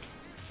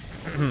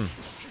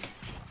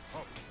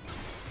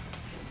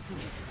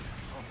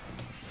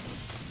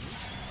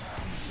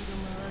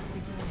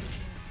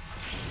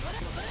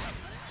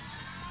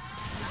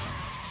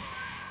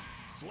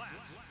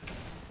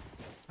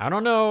 I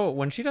don't know,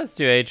 when she does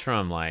 2H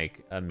from like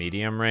a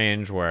medium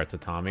range where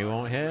Tatami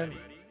won't hit,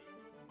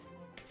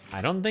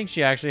 I don't think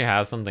she actually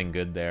has something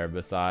good there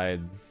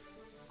besides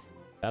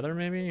tether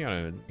maybe?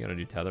 You gotta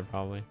do tether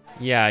probably.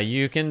 Yeah,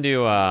 you can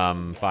do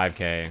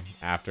 5k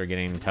after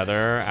getting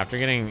tether. After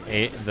getting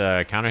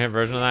the counter hit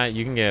version of that,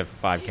 you can get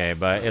 5k,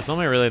 but it's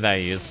only really that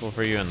useful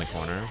for you in the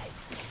corner.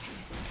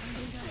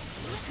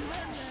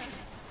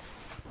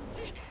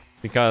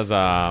 Because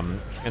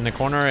in the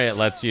corner it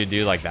lets you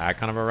do like that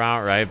kind of a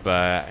route, right?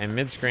 But in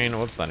mid screen,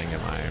 whoops, I didn't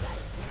get my.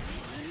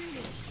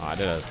 Oh, I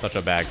did such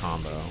a bad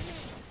combo.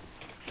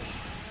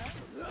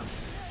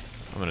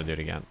 I'm gonna do it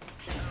again.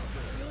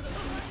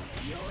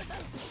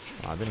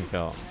 Oh, I didn't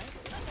kill.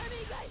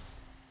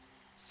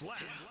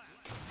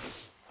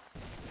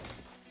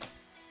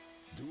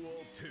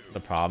 The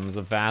problems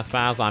of Fast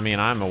Pass. I mean,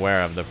 I'm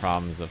aware of the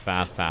problems of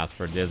Fast Pass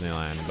for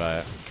Disneyland,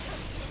 but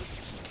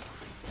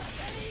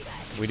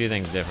we do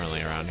things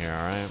differently around here,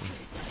 all right?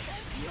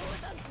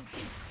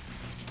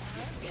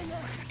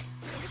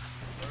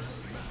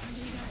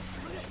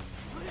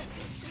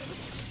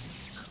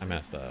 I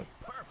messed up.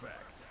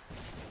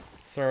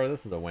 Sir,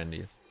 this is a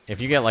Wendy's.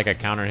 If you get like a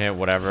counter hit,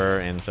 whatever,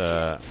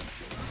 into...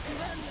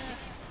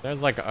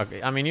 There's like,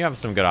 I mean, you have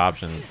some good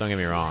options, don't get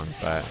me wrong,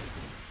 but...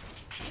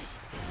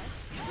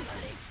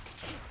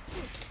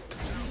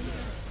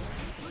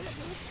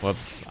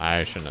 Whoops,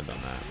 I shouldn't have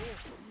done that.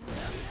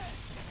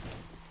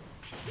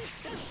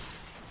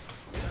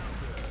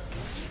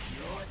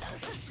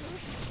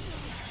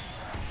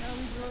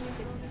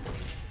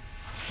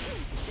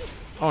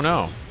 Oh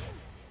no,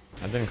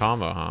 that didn't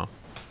combo, huh?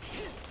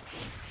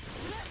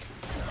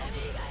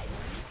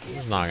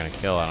 He's not gonna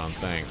kill, I don't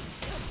think.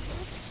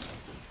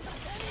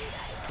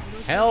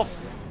 Help!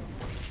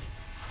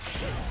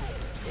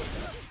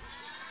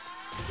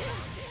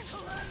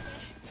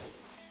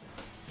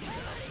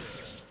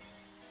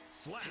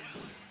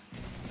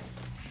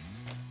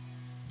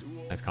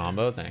 Nice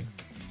combo, thanks.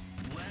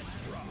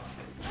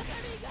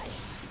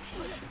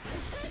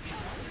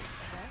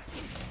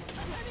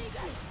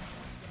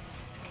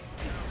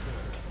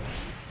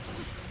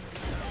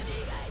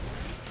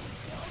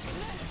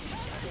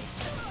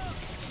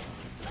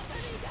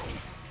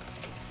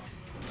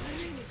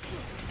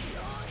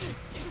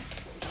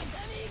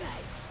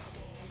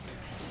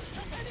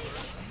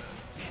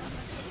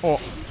 Oh.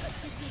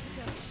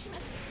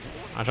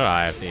 I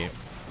tried IFD.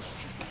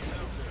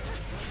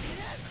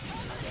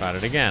 Tried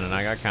it again and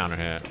I got counter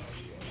hit.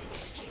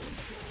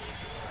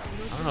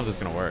 I don't know if this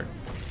is gonna work.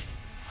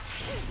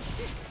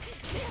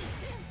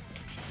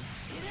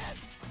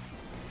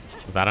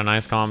 Was that a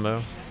nice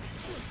combo?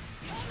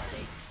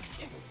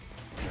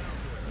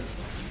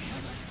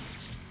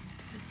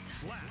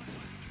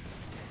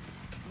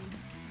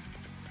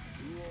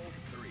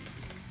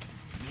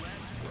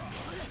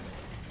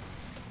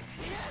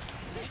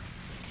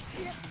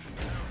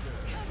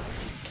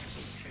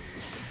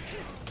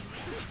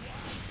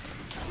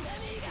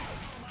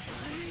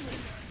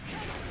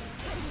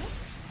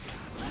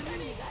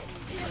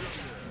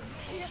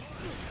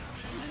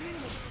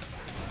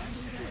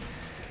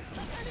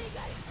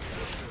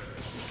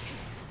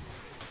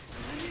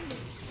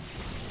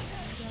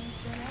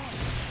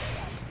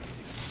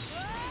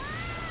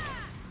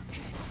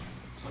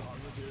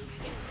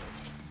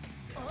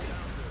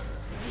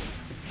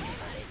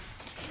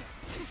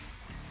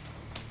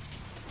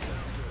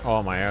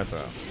 Oh, my air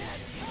throw.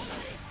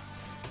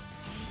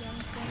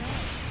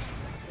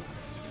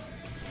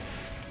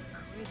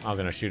 I was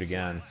gonna shoot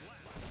again.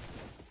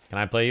 Can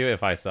I play you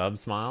if I sub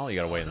smile? You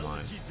gotta wait in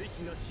line.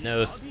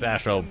 No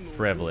special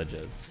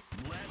privileges.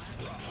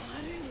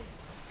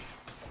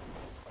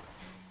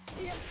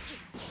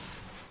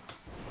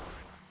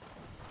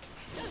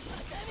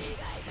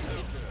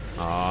 Oh,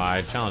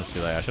 I challenged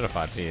too late. I should have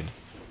 5P'd.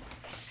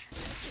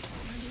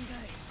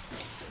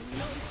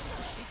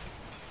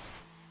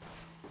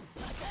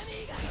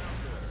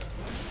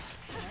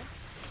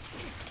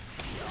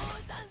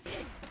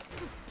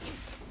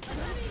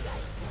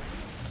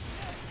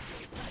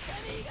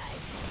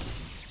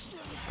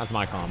 That's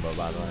my combo,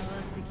 by the way.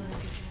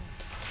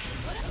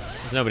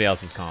 There's nobody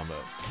else's combo.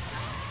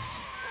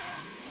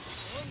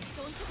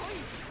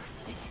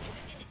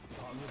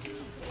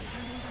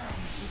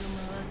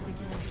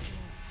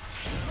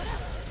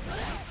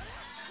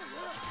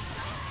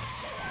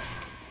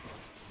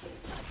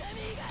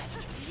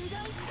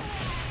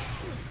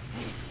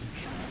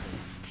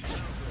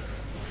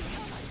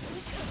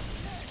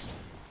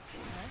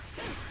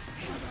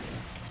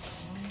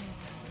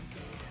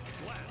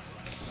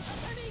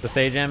 The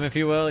Sajam, if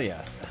you will,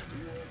 yes.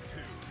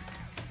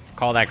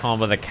 Call that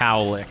combo the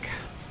cowlick.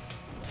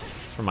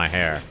 It's for my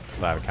hair,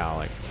 because I have a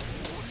cowlick.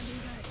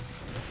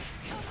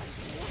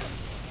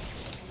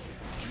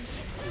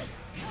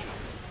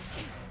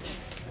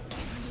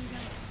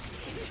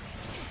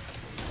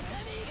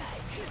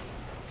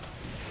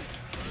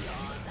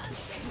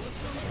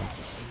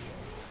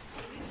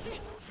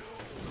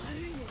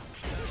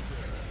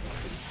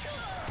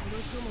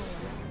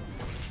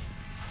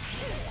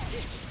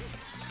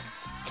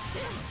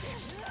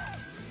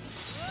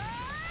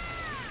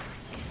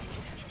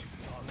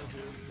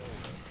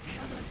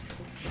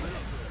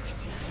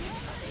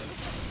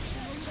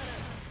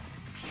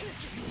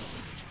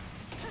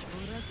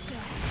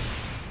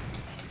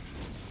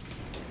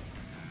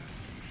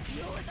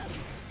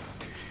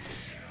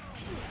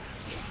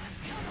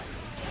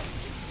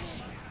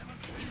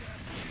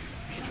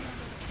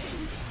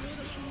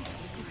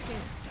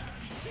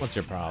 What's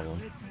your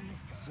problem?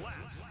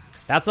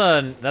 That's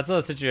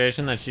a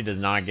situation that she does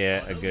not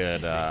get a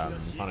good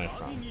punish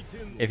from.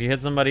 If you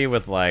hit somebody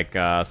with like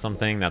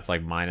something that's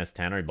like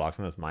 -10, or you block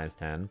something that's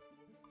 -10,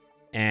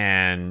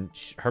 and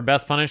her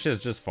best punish is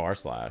just far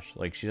slash.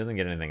 Like she doesn't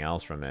get anything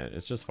else from it.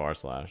 It's just far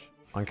slash.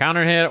 On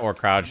counter hit or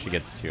crouch, she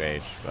gets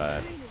 2H.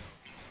 But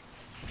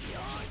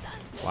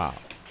wow,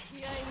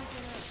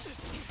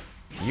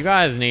 you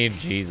guys need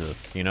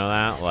Jesus. You know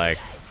that? Like,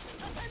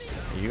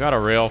 you got a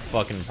real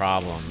fucking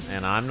problem,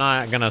 and I'm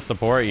not gonna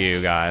support you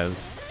guys.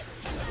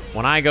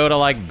 When I go to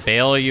like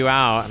bail you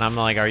out, and I'm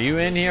like, "Are you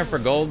in here for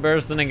gold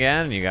bursting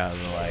again?" You guys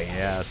are like,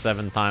 "Yeah,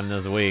 7th time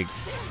this week."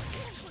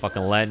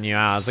 Fucking letting you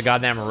out. It's a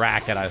goddamn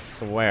racket, I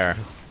swear.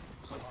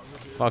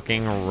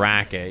 Fucking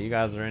racket. You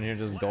guys are in here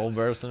just gold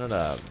bursting it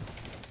up.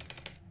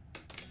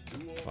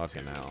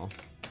 Fucking hell.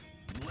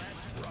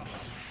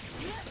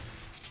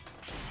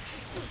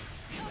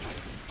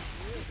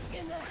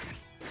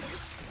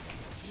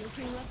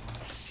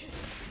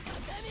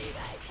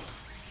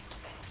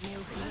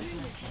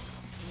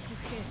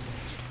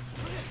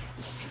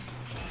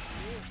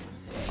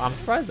 I'm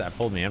surprised that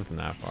pulled me in from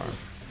that far.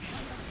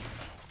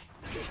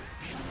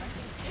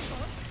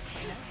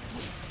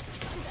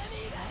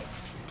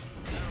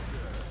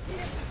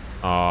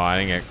 Oh, I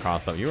didn't get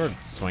crossed up. You were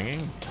swinging?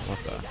 What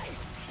the?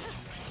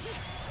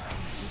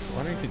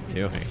 What are you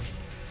doing?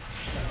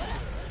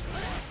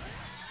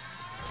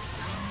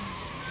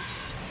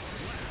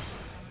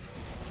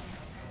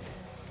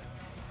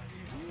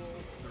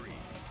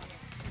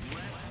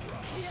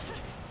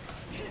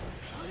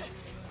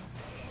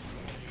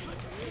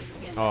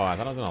 Oh, I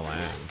thought I was gonna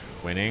land.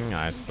 Winning,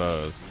 I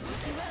suppose.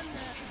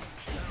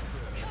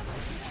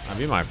 I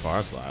beat my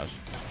far slash.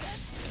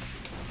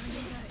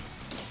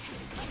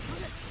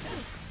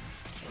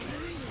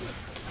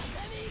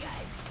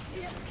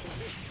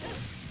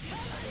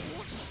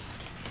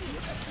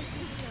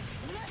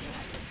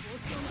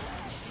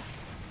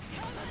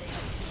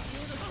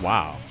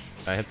 Wow,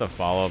 I hit the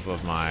follow-up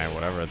of my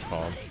whatever it's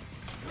called.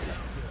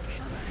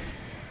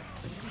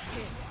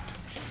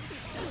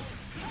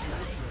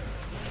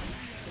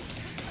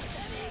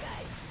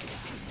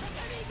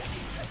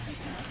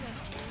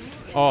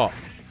 Oh,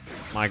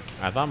 I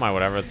thought my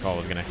whatever it's called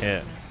was gonna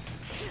hit.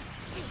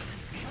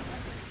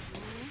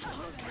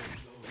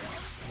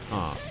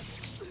 Huh.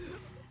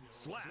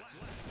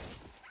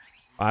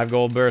 5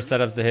 gold burst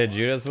setups to hit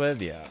Judas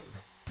with? Yeah.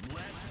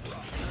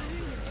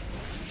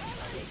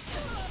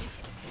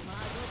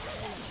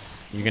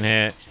 You can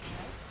hit.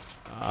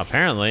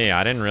 Apparently,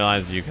 I didn't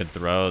realize you could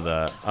throw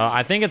the.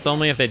 I think it's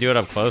only if they do it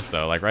up close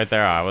though. Like right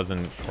there, I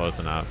wasn't close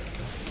enough.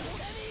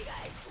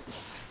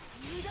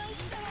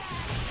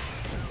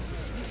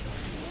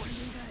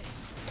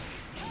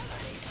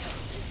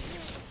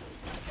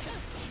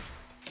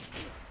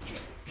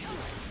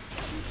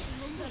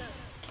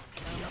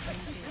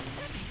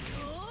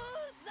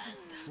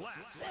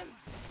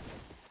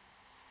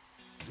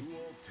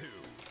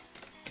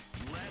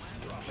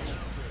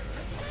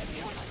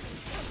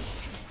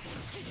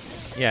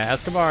 Yeah,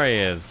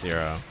 Escobari is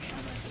 0.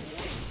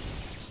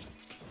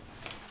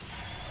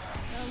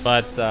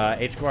 But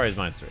H-Kabari is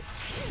 -3.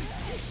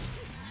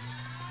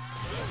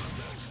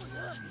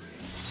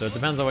 So it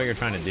depends on what you're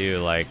trying to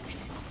do, like,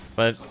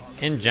 but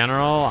in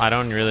general, I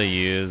don't really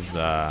use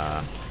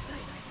I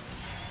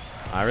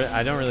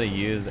don't really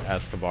use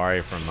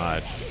Escobari for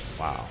much.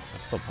 Wow,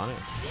 that's still punish.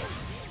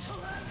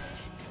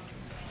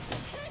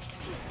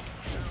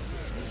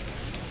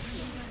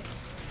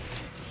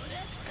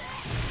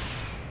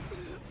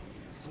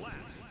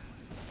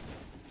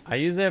 I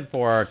use it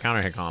for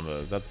counter hit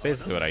combos. That's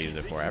basically what I use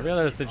it for. Every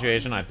other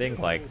situation, I think,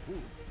 like,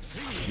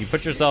 you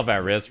put yourself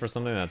at risk for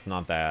something that's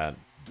not that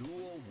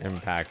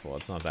impactful.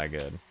 It's not that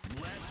good.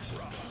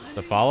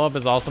 The follow-up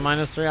is also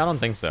 -3? I don't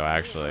think so,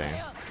 actually.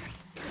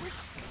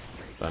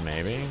 But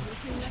maybe?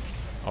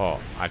 Oh,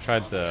 I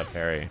tried to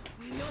parry.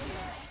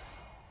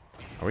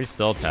 Are we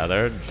still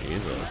tethered?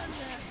 Jesus.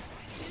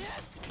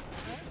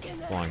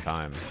 It's a long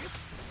time.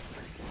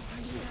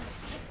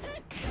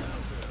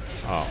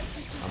 Oh,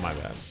 my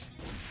bad.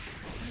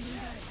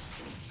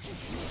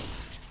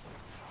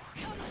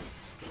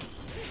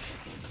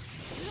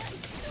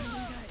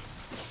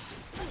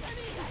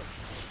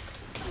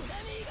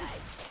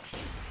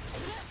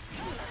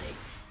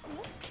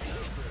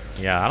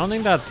 Yeah, I don't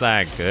think that's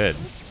that good.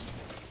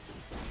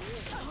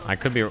 I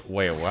could be.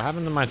 Wait, what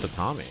happened to my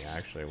tatami?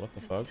 Actually, what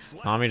the fuck?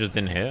 Tatami just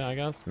didn't hit, I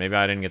guess. Maybe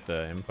I didn't get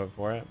the input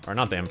for it, or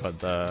not the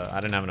input. I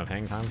didn't have enough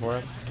hang time for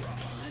it.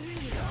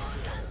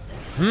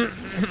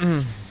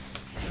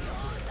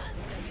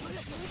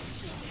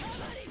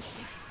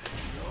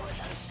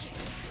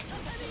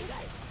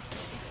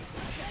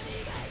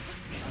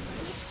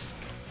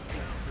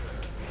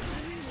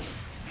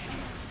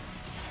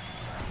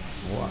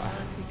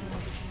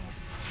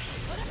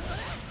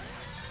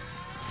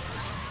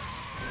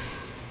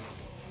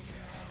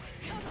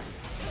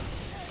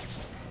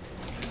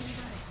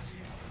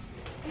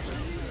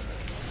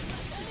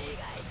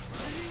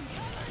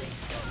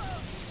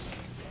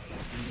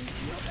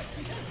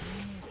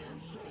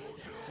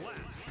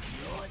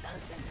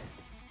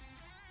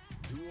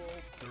 Duel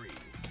 3.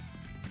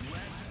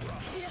 Let's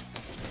rock.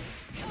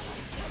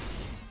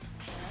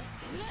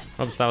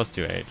 Oops, that was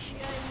 2H.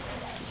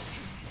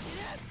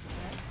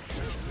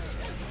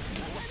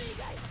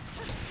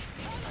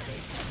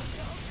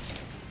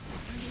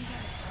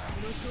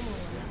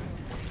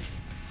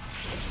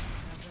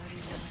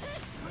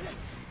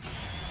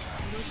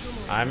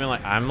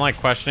 I'm like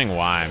questioning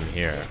why I'm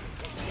here.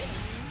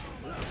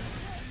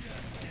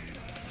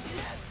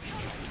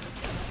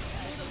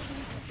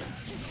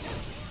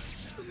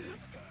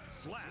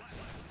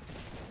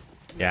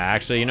 Yeah,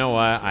 actually, you know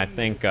what? I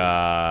think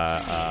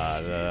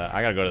I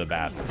gotta go to the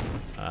bathroom.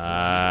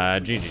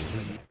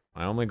 GG.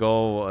 My only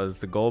goal was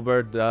to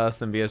Goldberg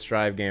dust and be a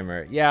Strive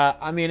gamer. Yeah,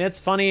 I mean, it's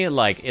funny,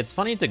 like, it's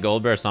funny to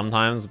Goldberg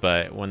sometimes,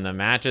 but when the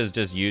match is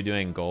just you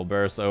doing gold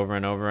bursts over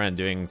and over and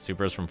doing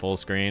supers from full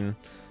screen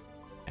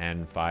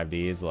and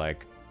 5Ds,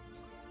 like,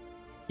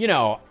 you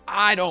know,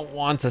 I don't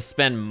want to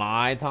spend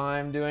my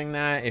time doing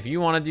that. If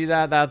you want to do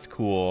that, that's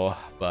cool,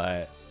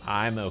 but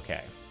I'm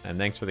okay. And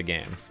thanks for the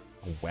games.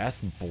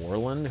 West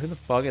Borland? Who the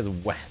fuck is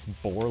West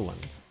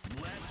Borland?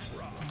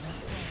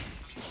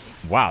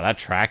 Wow, that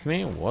tracked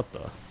me? What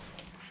the?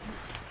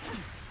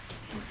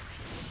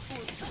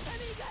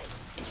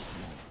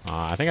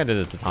 I think I did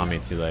it to Tommy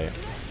too late.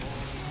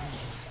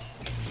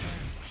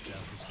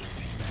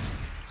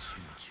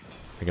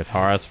 The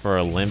guitarist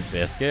for Limp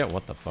Bizkit?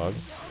 What the fuck?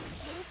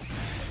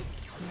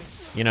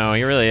 You know,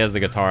 he really is the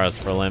guitarist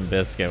for Limp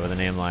Bizkit with a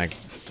name like...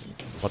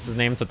 What's his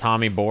name?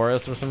 Tommy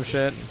Boris or some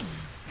shit?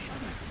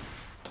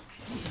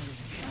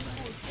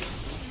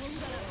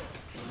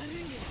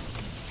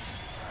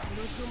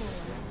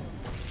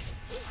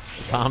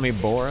 Tommy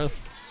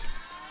Boris?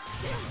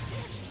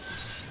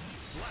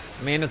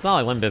 I mean, it's not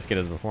like Limp Bizkit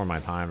is before my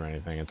time or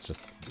anything. It's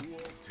just...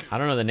 I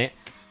don't know the name...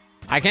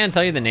 I can't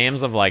tell you the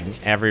names of, like,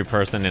 every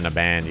person in a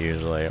band,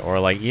 usually.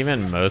 Or, like,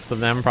 even most of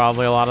them,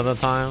 probably, a lot of the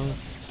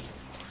times.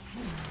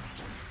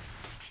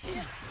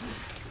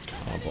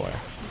 Oh, boy.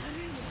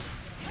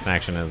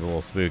 Action is a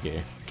little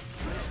spooky.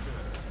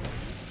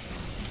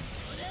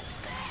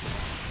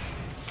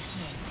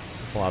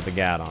 Pull out the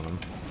gat on him.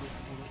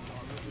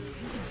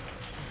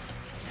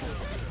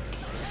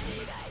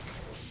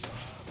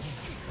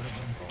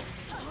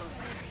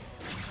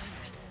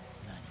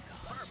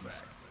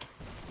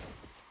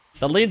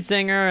 The lead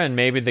singer and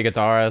maybe the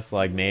guitarist,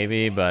 like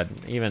maybe, but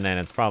even then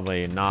it's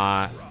probably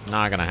not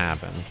gonna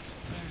happen.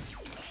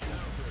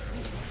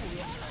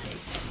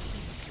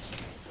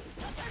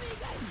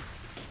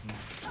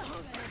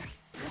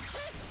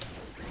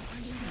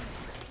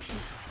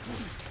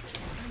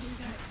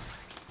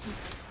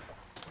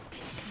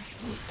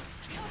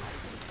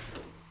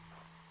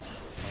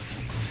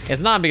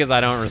 It's not because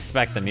I don't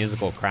respect the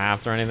musical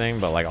craft or anything,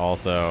 but like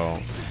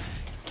also...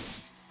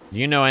 Do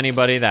you know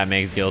anybody that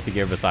makes Guilty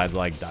Gear besides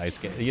like Dice?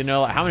 You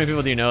know, how many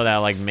people do you know that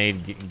like made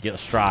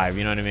Strive?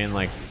 You know what I mean?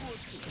 Like,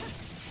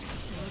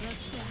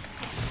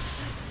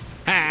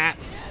 ah!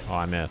 Oh,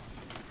 I missed.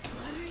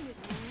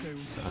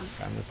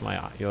 I missed my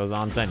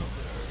Yozansen.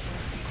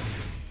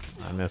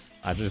 I missed.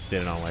 I just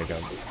did it on Wake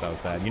Up. So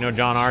sad. You know,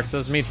 John Ark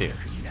says me too.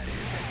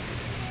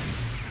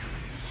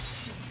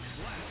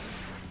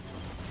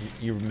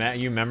 You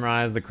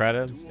memorize the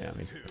credits? Yeah,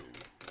 me too.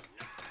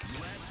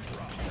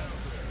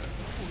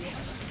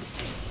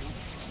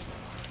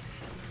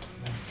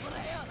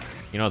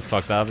 You know what's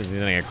fucked up is he's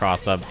gonna get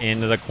crossed up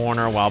into the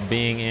corner while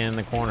being in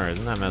the corner.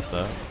 Isn't that messed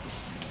up?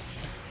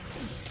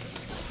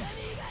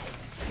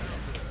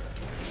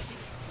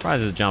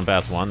 Surprised his jump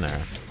ass won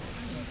there.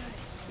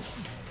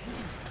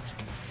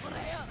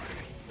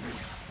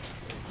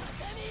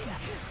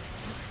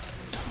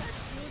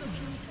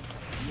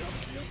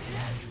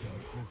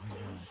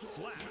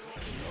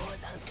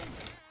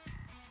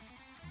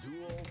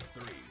 Duel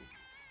 3.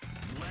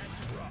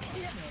 Let's rock.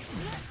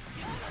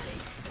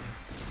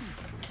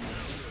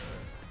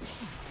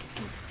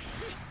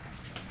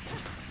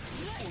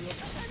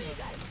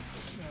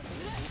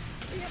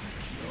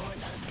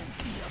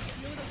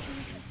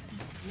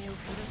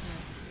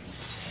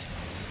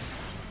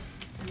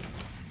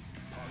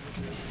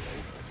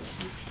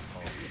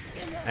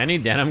 Any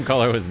denim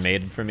color was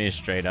made for me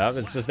straight up.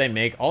 It's just they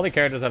make all the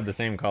characters have the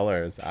same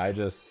colors. I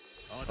just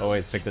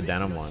always pick the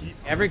denim one.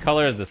 Every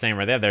color is the same,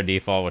 right? They have their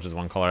default, which is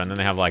one color, and then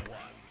they have like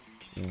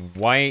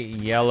white,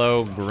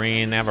 yellow,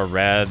 green. They have a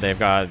red. They've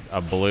got a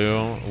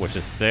blue, which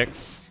is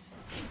 6.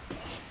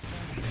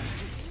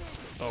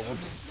 Oh,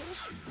 whoops.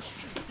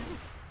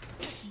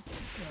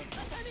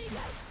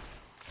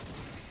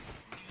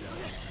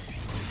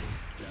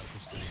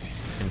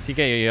 Can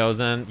TK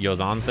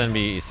Yozansen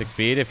be 6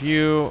 speed? If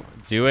you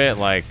do it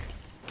like...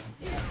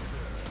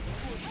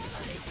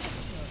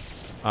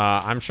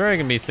 I'm sure it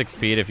can be 6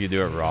 speed if you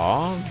do it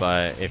raw,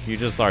 but if you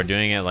just are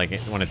doing it like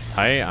when it's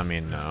tight, I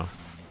mean, no.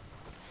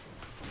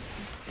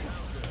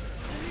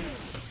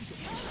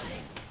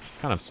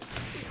 Kind of...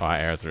 Oh, I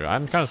air through.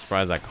 I'm kind of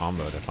surprised that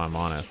comboed, if I'm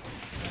honest.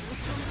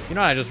 You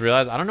know what I just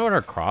realized? I don't know what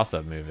her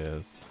cross-up move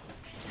is.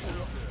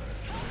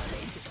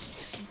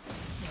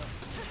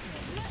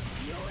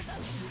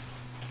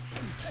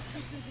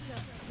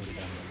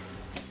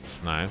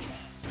 Nice.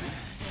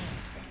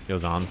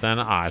 Goes onsen.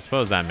 Ah, I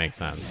suppose that makes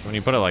sense when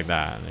you put it like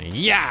that.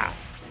 Yeah.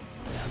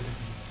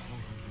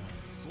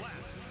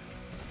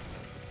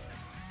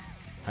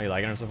 How you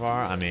liking her so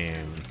far? I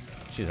mean,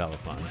 she's hella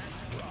fun.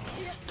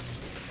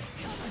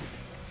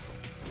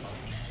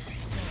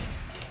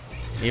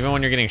 Even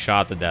when you're getting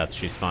shot to death,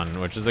 she's fun,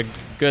 which is a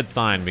good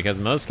sign because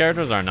most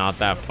characters are not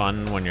that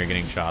fun when you're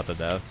getting shot to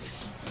death.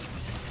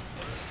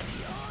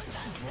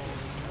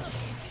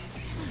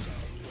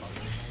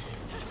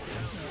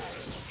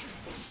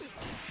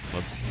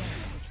 Whoops.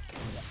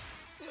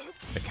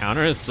 The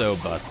counter is so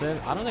busted.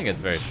 I don't think it's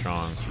very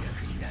strong.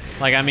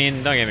 Like, I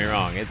mean, don't get me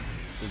wrong. It's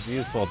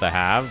useful to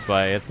have,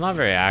 but it's not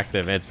very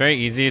active. It's very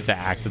easy to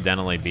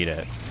accidentally beat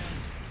it.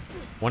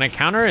 When a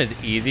counter is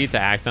easy to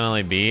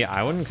accidentally beat,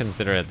 I wouldn't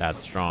consider it that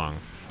strong.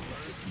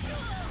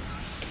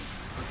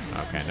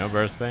 Okay, no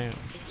burst bait.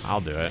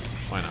 I'll do it.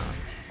 Why not?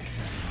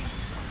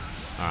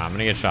 Alright, I'm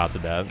gonna get shot to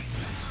death.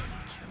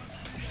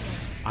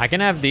 I can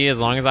FD as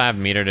long as I have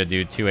meter to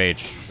do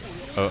 2H.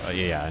 Oh,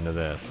 yeah, into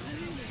this.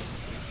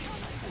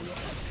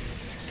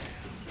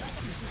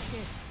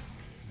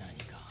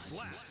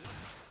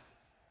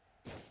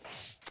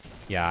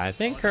 Yeah, I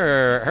think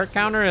her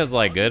counter is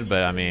like good,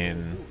 but I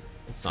mean,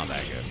 it's not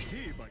that good.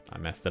 I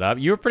messed it up.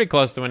 You were pretty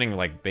close to winning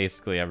like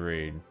basically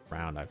every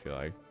round, I feel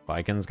like.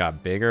 Baiken's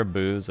got bigger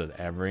boos with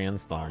every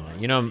installment.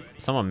 You know,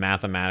 someone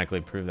mathematically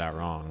proved that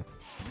wrong.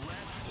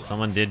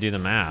 Someone did do the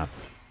math.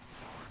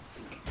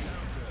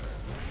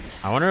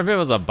 I wonder if it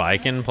was a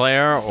Baiken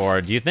player,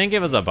 or do you think it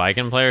was a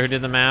Baiken player who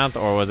did the math,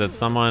 or was it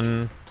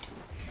someone...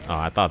 Oh,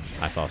 I thought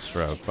I saw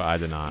Stroke, but I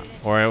did not.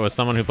 Or it was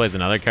someone who plays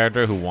another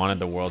character who wanted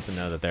the world to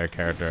know that their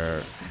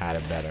character had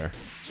it better.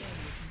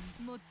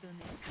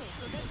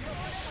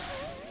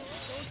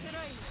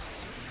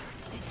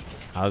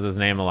 How's his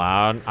name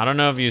allowed? I don't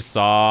know if you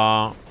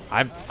saw...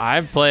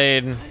 I've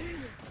played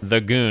the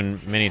Goon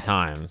many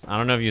times. I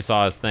don't know if you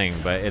saw his thing,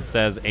 but it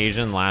says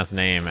Asian last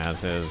name as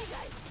his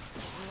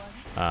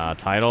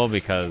title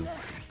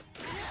because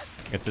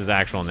it's his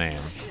actual name.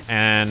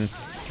 And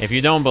if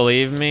you don't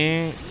believe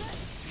me,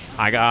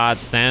 I got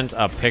sent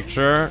a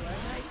picture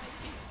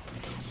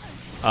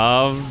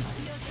of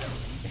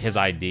his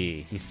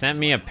ID. He sent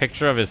me a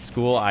picture of his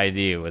school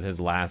ID with his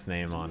last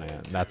name on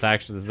it.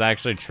 This is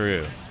actually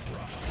true.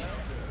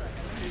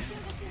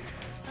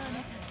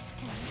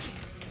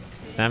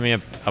 Send me a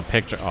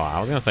picture. Oh, I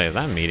was gonna say, is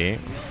that meaty?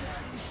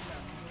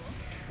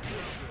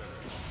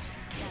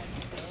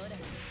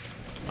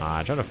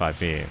 I tried to 5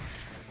 feet.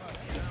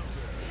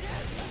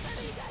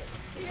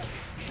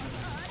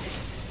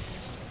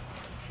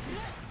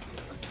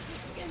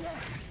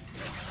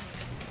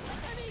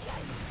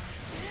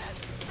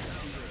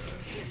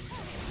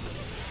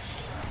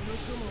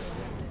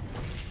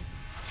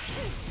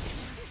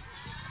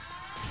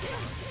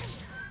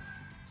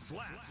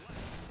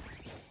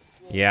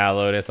 Yeah,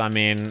 Lotus, I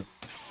mean,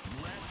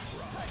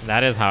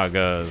 that is how it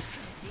goes.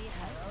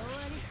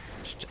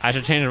 I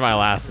should change my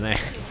last name.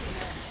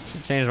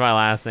 Change my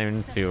last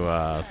name to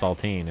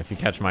Saltine. If you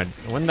catch my...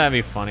 Wouldn't that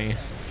be funny?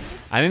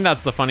 I think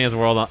that's the funniest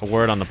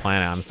word on the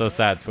planet. I'm so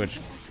sad Twitch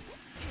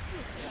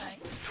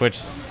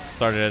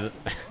started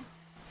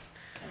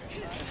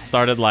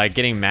like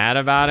getting mad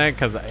about it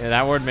because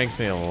that word makes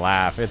me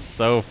laugh. It's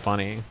so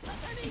funny.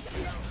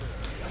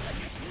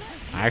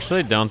 I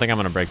actually don't think I'm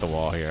gonna break the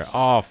wall here.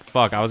 Oh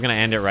fuck, I was gonna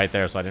end it right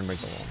there, so I didn't break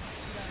the wall.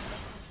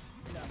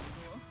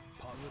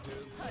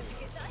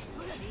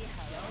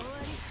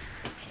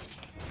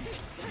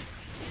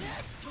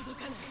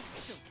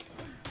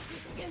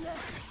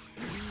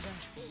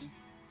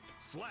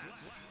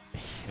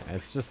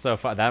 It's just so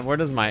fun. That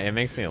word is it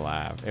makes me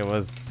laugh. He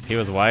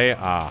was white.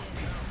 Ah.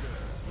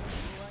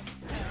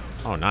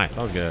 Oh, nice.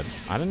 That was good.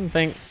 I didn't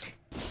think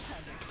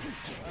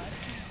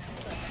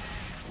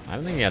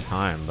he had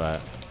time, but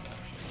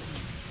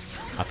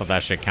I thought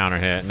that shit counter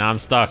hit. Now I'm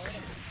stuck.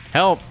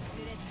 Help.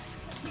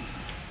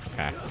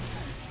 Okay.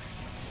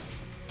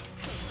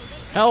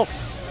 Help.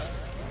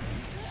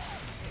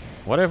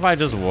 What if I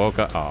just woke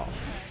up? Oh.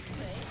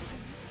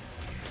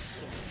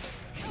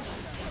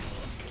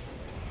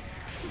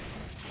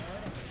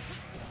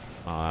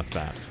 Oh, that's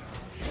bad.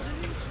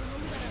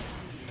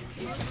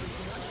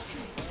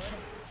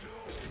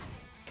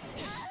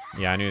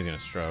 Yeah, I knew he was gonna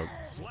stroke.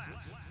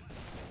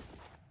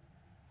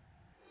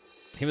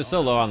 He was so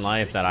low on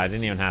life that I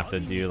didn't even have to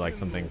do like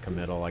something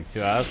committal like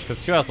 2S, because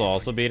 2S will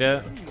also beat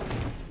it.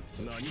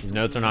 His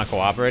notes are not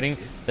cooperating.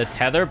 The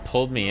tether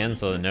pulled me in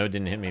so the node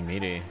didn't hit me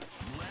meaty.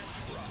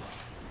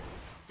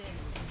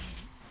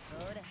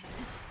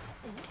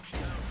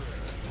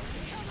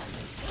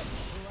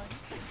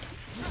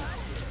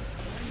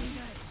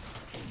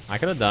 I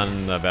could have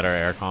done the better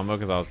air combo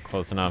because I was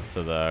close enough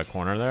to the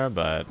corner there,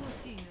 but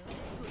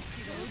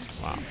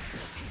wow.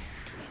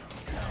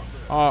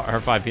 Oh, her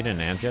 5P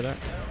didn't anti there.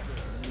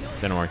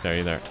 Didn't work there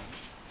either.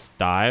 Just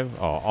dive.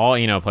 Oh, all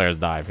Eno players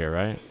dive here,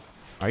 right?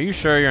 Are you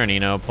sure you're an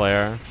Eno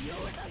player?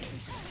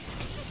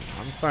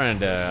 I'm starting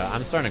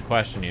to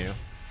question you.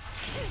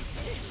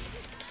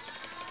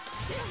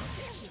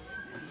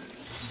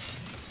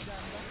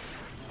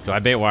 Do I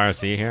bait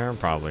YRC here?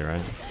 Probably,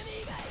 right?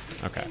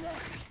 Okay.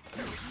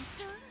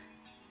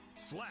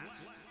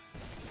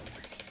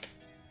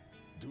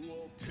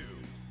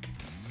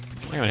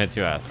 I'm gonna hit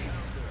 2S.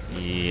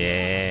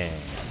 Yeah.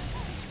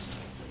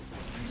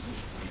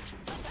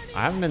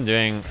 I haven't been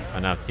doing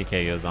enough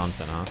TK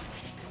Yozansen, huh?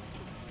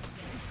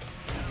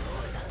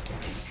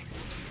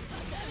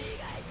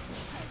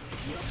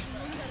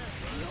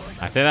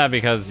 I say that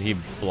because he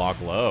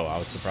blocked low. I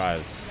was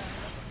surprised.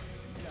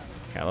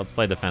 Okay, let's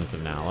play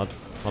defensive now.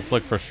 Let's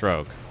look for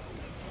stroke.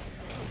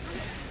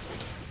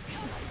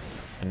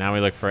 And now we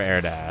look for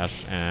air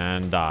dash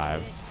and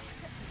dive.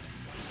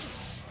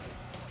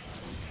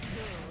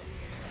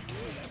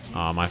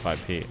 Oh, my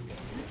 5P.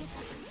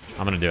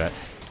 I'm gonna do it.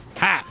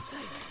 Ha!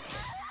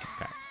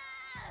 Okay.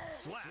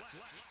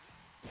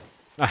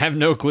 I have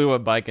no clue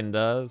what Baiken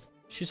does.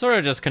 She sort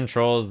of just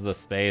controls the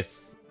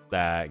space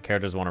that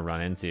characters want to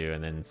run into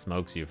and then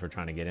smokes you for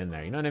trying to get in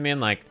there. You know what I mean?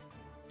 Like,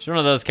 she's one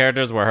of those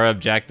characters where her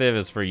objective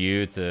is for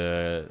you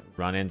to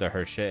run into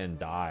her shit and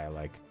die.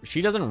 Like,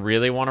 she doesn't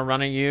really want to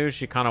run at you.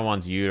 She kind of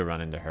wants you to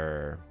run into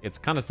her. It's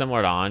kind of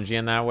similar to Anji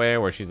in that way,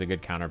 where she's a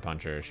good counter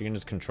puncher. She can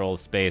just control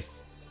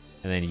space,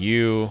 and then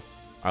you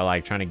are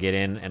like trying to get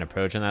in and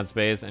approach in that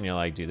space, and you're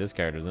like, dude, this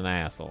character's an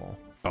asshole.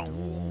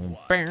 Boom,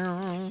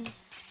 bam.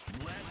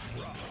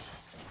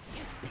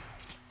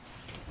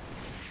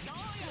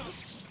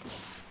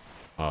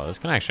 Oh, this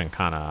connection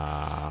kind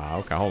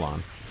of... Okay, hold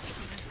on.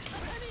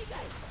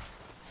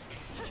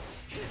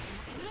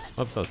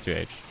 Oops, that was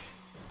 2H.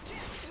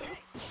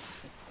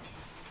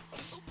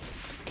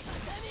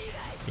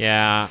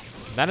 Yeah,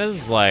 that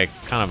is like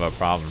kind of a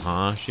problem,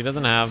 huh? She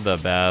doesn't have the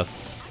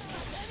best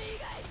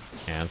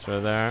answer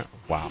there.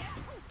 Wow.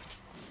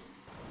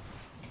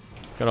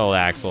 Good old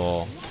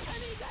Axel.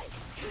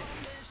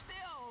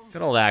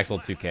 Good old Axel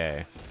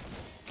 2K.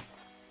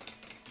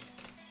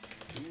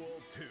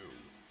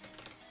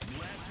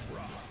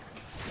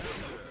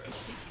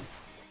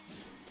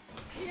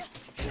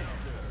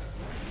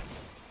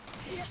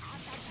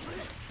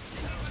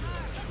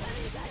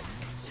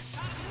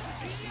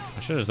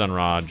 I should have done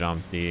raw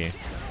jump D.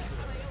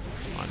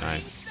 Oh,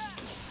 nice.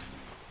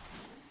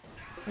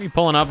 What are you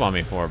pulling up on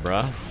me for,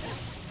 bruh?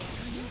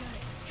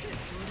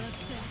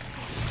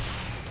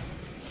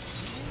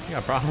 You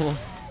got a problem?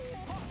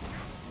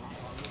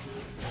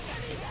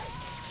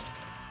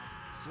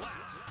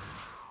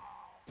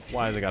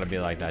 Why does it gotta be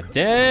like that?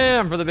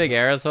 Damn, for the big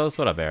Eris host.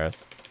 What up,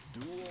 Eris?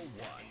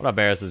 What up,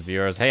 Eris's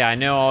viewers? Hey, I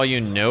know all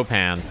you no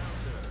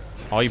pants.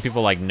 All you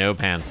people like no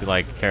pants who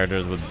like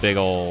characters with big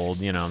old,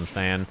 you know what I'm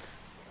saying,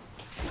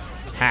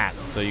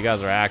 hats. So you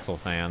guys are Axel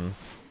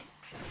fans.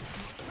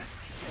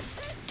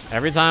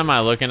 Every time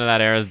I look into that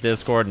Eris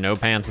Discord, No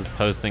Pants is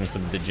posting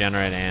some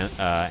degenerate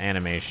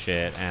anime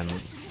shit, and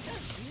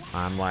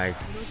I'm like,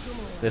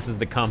 this is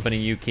the company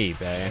you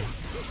keep, eh?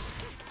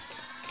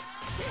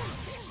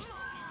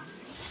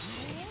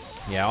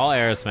 Yeah, all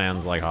Eris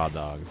fans like hot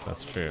dogs.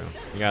 That's true.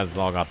 You guys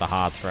all got the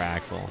hots for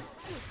Axel.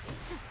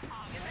 I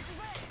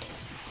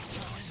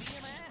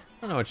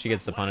don't know what she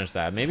gets to punish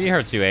that. Maybe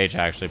her 2H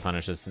actually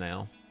punishes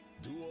Snail.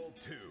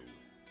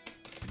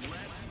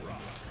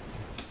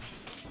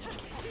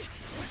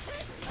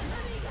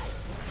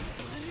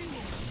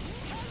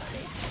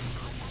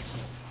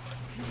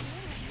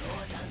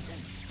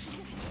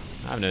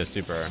 I have no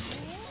super.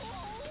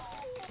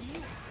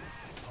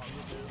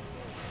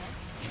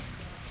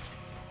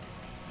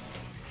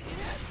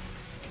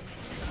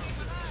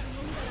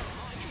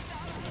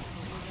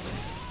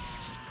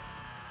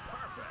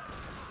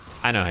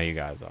 I know how you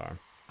guys are.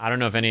 I don't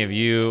know if any of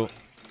you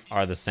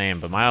are the same,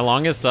 but my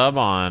longest sub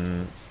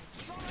on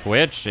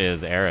Twitch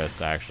is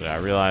Eris, actually. I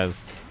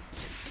realized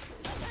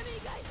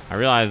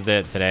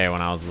it today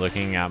when I was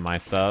looking at my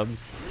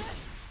subs.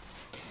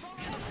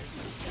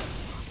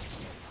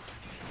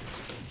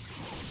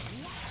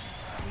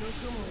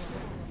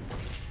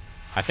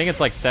 I think it's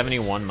like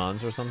 71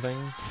 months or something.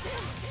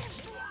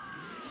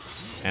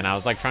 And I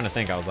was like trying to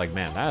think, I was like,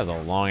 man, that is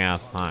a long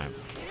ass time.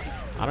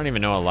 I don't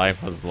even know what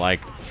life was like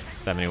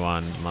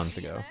 71 months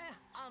ago.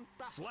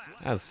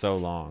 That's so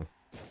long.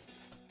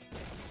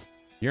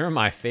 You're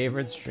my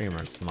favorite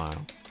streamer,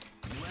 smile.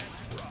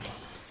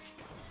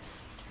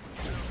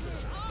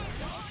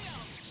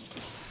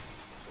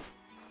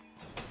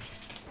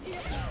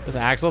 This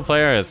Axel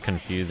player is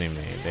confusing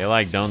me. They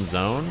like don't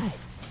zone.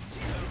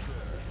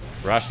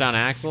 Rush down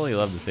Axel, you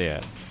love to see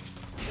it.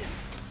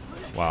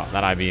 Wow,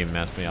 that IB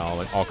messed me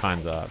all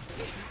kinds up.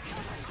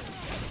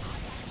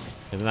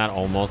 Isn't that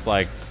almost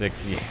like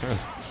 6 years?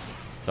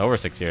 It's over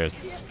 6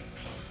 years,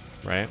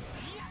 right?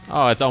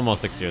 Oh, it's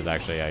almost 6 years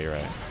actually. Yeah, you're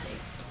right.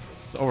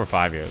 It's over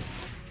 5 years.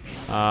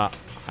 I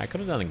could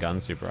have done a gun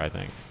super, I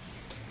think.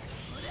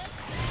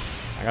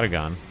 I got a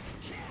gun.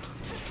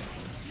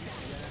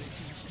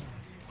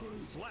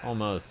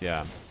 Almost,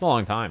 yeah. It's a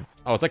long time.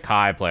 Oh, it's a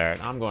Kai player.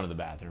 I'm going to the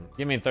bathroom.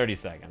 Give me 30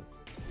 seconds.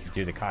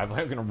 Dude, the Kai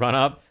player's gonna run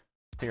up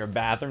to your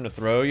bathroom to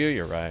throw you.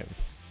 You're right.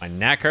 My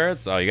neck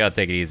hurts. Oh, you gotta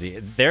take it easy.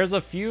 There's a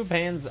few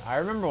pains. I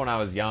remember when I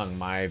was young,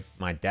 my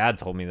dad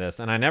told me this,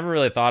 and I never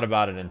really thought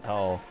about it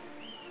until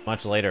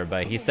much later,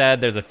 but he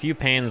said there's a few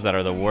pains that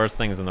are the worst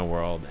things in the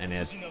world, and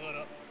it's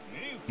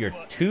your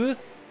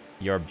tooth,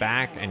 your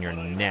back, and your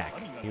neck.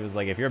 He was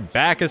like, if your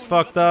back is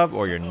fucked up,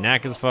 or your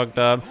neck is fucked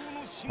up,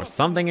 or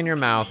something in your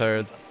mouth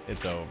hurts,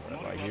 it's over.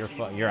 Like,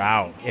 you're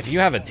out. If you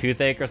have a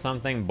toothache or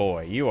something,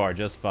 boy, you are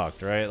just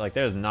fucked, right? Like,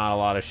 there's not a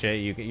lot of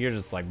shit. You're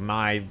just like,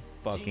 my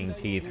fucking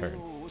teeth hurt.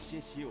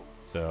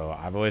 So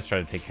I've always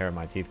tried to take care of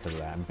my teeth because of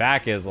that. And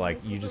back is like,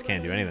 you just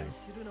can't do anything.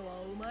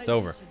 It's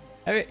over.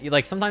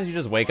 Like, sometimes you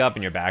just wake up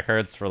and your back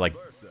hurts for like,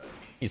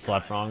 you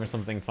slept wrong or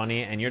something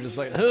funny, and you're just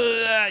like,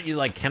 ugh, you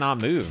like cannot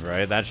move,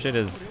 right? That shit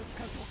is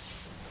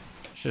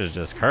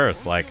just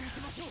cursed. Like,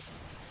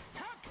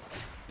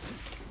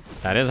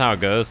 that is how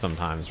it goes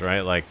sometimes,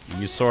 right? Like,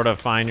 you sort of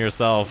find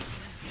yourself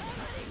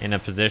in a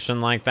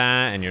position like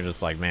that, and you're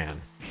just like,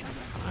 man,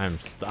 I'm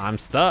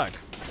stuck.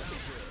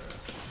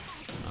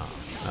 Oh,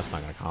 that's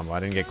not gonna combo. I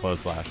didn't get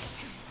close last.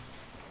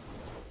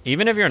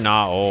 Even if you're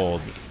not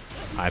old,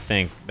 I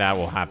think that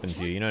will happen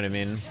to you. You know what I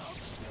mean?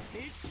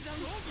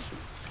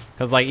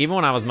 Because, like, even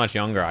when I was much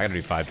younger, I gotta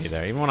do 5P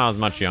there. Even when I was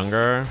much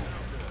younger,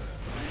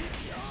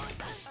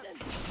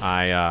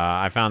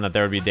 I found that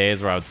there would be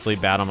days where I would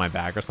sleep bad on my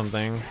back or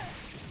something,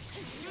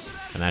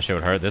 and that shit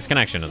would hurt. This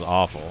connection is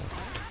awful.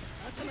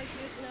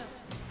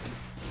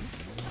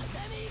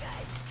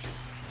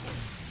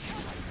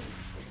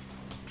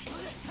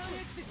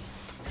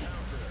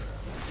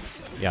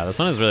 Yeah, this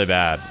one is really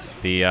bad.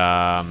 The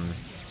a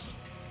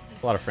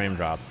lot of frame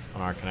drops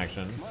on our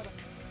connection.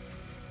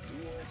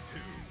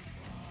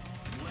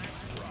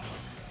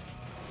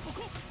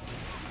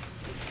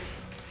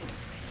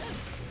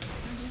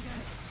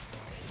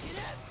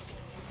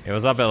 It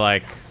was up at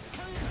like...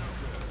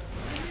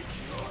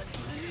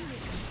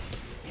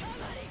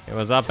 It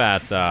was up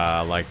at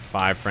like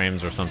 5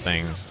 frames or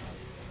something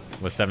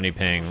with 70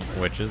 ping,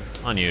 which is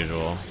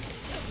unusual.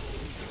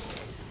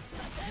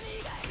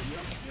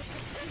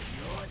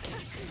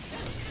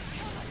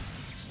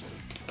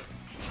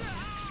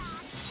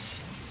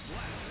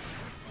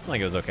 I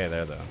think it was okay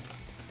there though.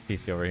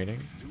 PC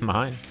overheating.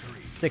 Mine.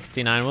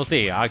 69. We'll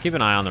see. I'll keep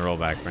an eye on the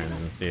rollback frames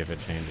and see if it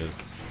changes.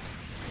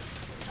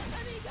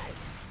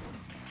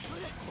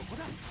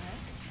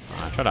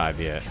 Try to IV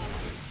it.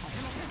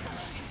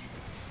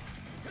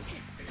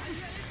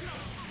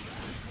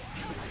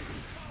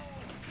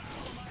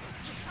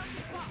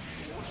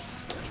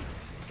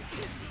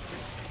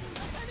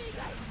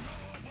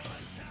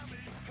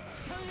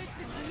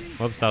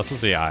 Whoops, that was supposed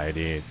to be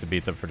IID to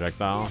beat the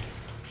projectile.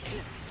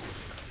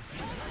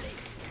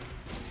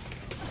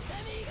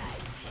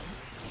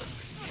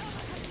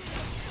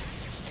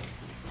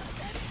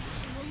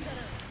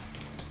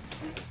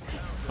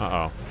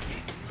 Uh-oh.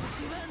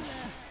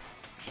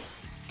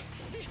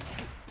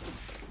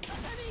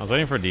 I was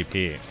waiting for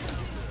DP.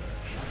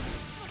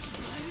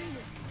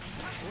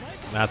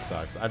 That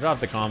sucks. I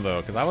dropped the combo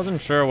because I wasn't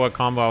sure what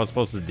combo I was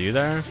supposed to do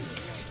there.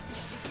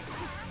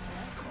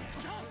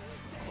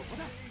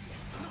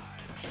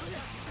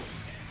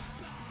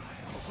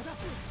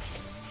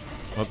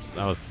 Whoops,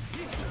 that was...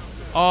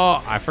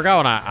 Oh, I forgot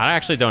what I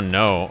actually don't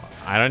know.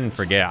 I didn't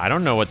forget. I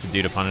don't know what to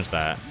do to punish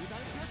that.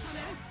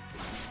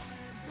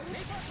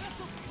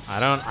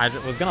 I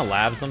was gonna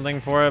lab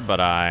something for it, but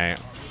I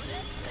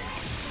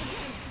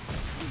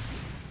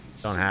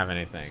don't have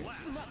anything.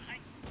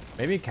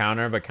 Maybe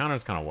counter, but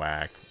counter's kind of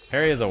whack.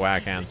 Parry is a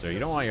whack answer. You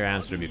don't want your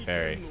answer to be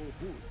parry.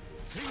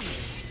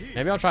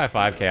 Maybe I'll try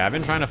 5K. I've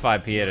been trying to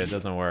 5P it. It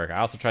doesn't work. I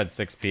also tried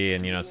 6P,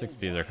 and you know,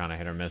 6Ps are kind of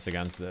hit or miss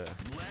against it.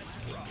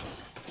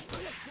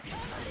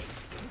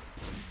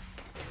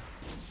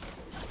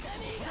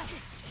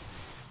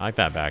 I like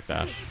that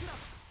backdash.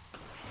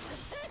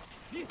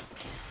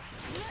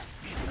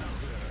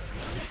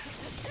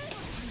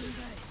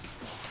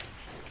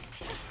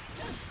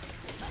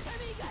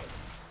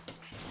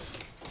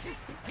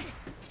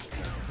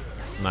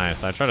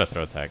 Nice. I try to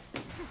throw tech.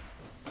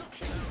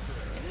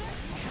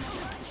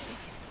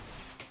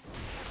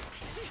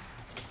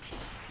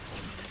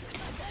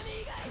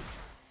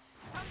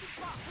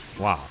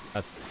 Wow,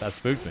 that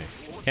spooked me.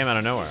 Came out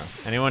of nowhere.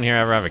 Anyone here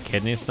ever have a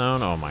kidney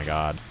stone? Oh my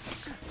god.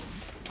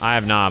 I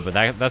have not, but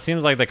that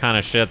seems like the kind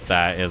of shit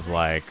that is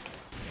like,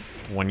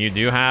 when you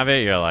do have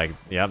it, you're like,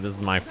 yep, this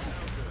is my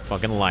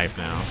fucking life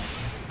now.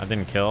 I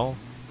didn't kill.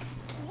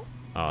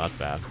 Oh, that's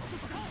bad.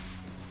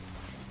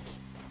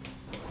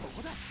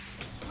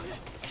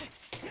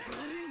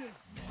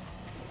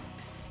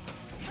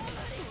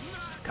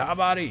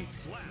 Kabaddi.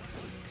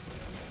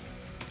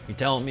 You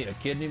telling me a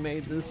kidney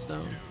made this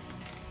stone?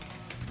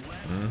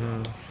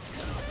 Mm-hmm.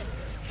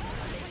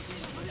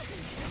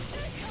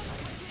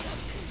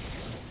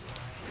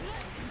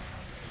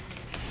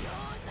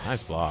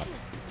 Nice block.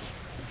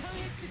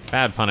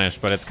 Bad punish,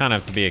 but it's kind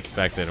of to be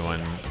expected when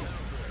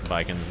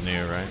Baiken's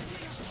new, right?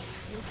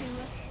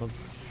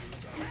 Whoops.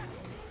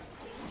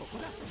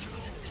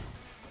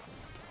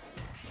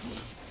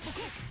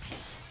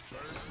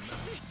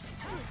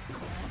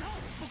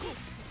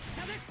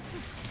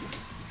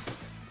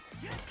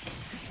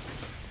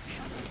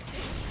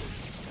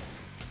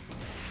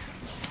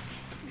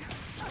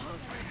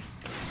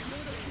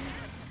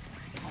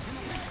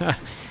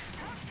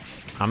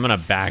 I'm gonna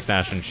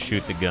backdash and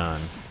shoot the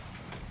gun.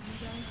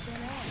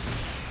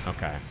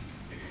 Okay.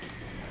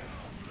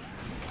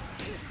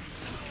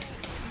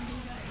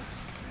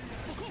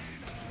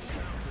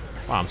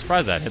 Wow, I'm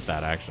surprised that hit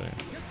that, actually.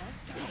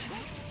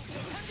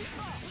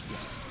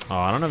 Oh,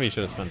 I don't know if he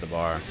should have spent the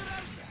bar.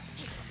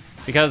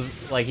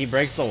 Because, like, he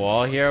breaks the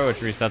wall here, which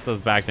resets us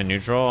back to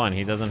neutral, and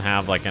he doesn't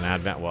have, like, an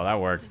advent... Well, that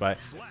worked, but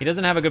he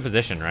doesn't have a good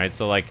position, right?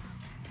 So, like,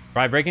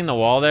 by breaking the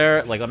wall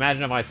there, like,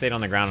 imagine if I stayed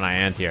on the ground and I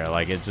anti-air.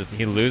 Like, it's just...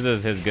 He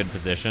loses his good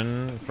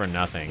position for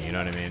nothing, you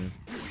know what I mean?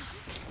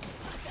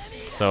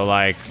 So,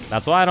 like,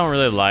 that's why I don't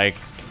really like...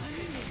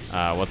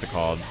 what's it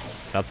called?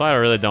 That's why I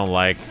really don't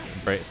like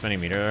spinning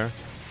meter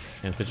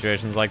in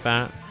situations like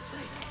that.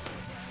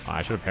 Oh,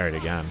 I should have parried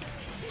again.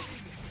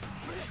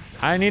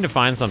 I need to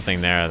find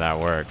something there that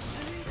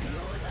works.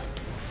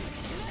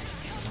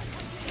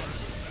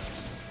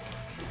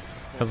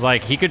 Because,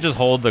 like, he could just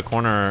hold the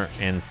corner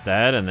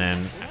instead, and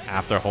then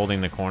after holding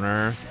the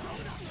corner,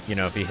 you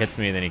know, if he hits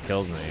me, then he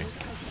kills me.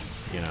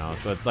 You know,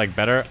 so it's, like,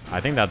 better.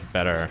 I think that's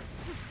better.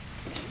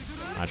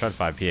 I tried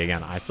 5P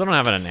again. I still don't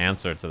have an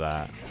answer to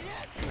that.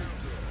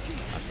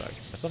 That sucks.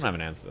 I still don't have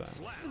an answer to that.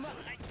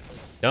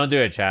 Don't do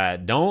it,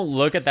 chat. Don't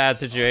look at that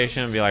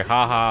situation and be like,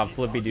 haha,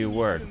 flippy-do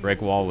worked.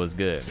 Brick wall was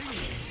good.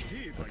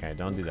 Okay,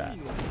 don't do that.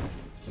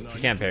 You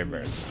can't parry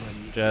burst.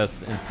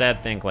 Just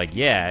instead think like,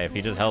 yeah, if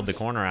he just held the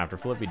corner after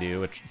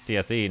flippy-do, which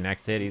CSE,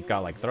 next hit, he's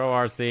got like throw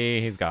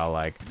RC, he's got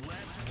like,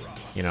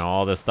 you know,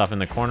 all this stuff in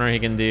the corner he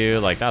can do.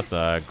 Like, that's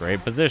a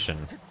great position.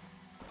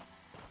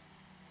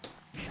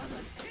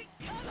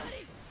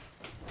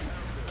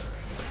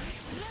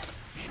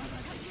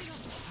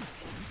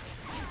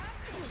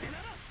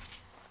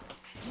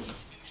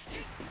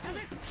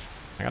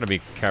 I gotta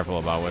be careful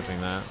about whipping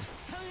that.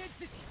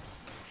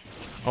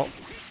 Oh.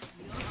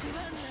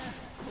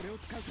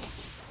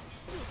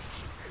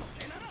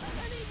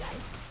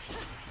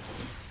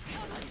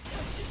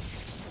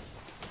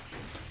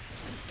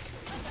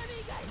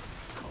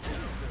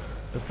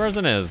 This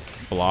person is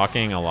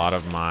blocking a lot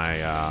of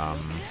my, I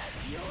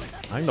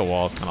think the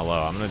wall's kind of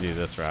low. I'm gonna do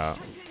this route.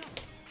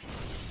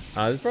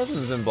 This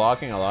person's been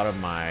blocking a lot of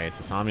my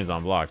tatamis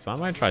on block, so I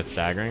might try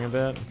staggering a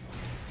bit.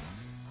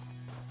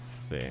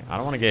 See. I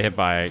don't want to get hit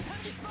by...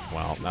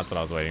 Well, that's what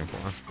I was waiting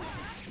for.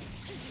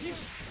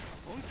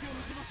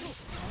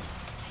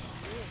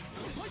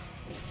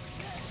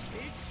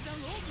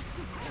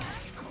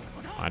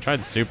 I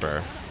tried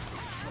super.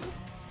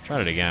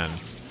 Tried it again.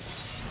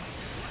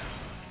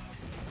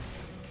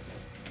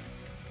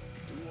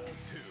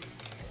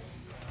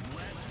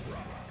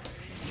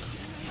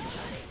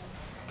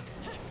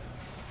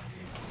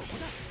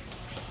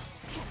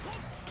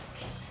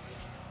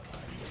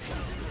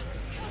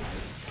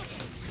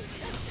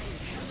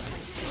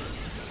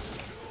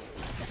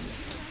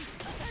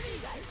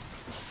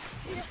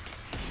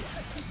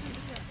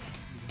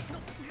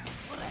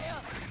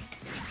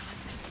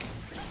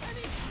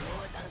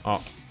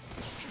 Oh.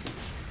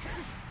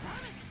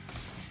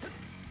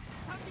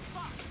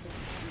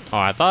 Oh,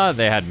 I thought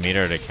they had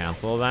meter to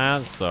cancel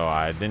that, so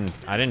I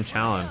didn't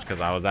challenge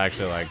because I was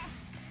actually like,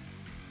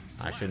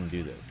 I shouldn't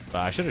do this.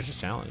 But I should have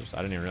just challenged. I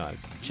didn't even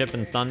realize. Chip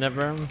and stun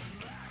dipper.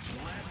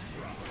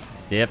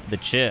 Dip the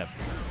chip.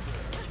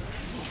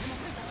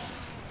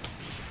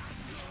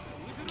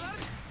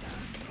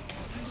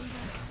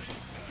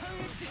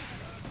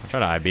 I try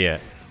to IB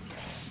it.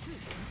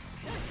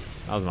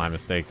 That was my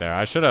mistake there.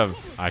 I should have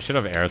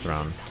air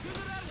thrown.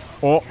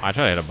 Oh, I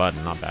tried to hit a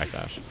button, not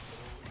backdash.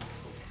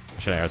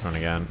 I should have air thrown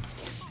again.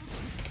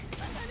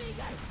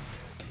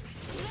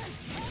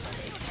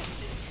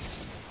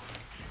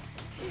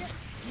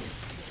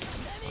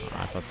 Oh,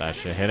 I thought that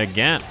should hit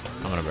again.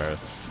 I'm gonna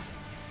burst.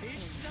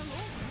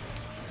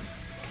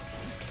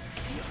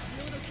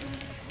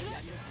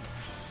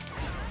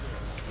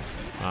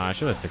 I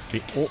should have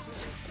 6P. Oh,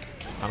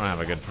 I don't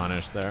have a good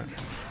punish there.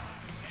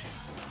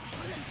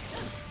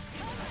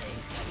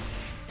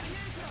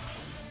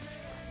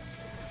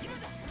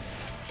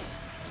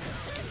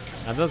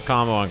 That does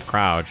combo on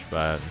crouch,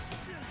 but...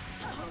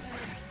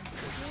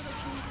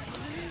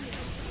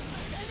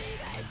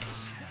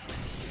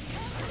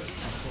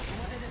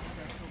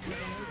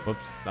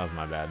 Whoops, that was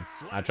my bad.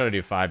 I tried to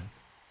do 5P,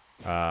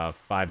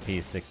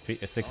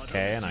 6K,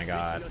 and I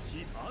got...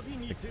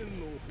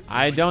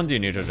 I don't do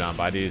neutral jump,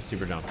 I do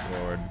super jump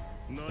forward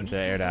into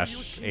air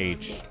dash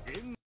H.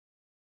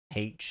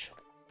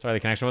 Sorry, the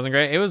connection wasn't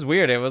great. It was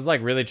weird. It was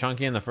like really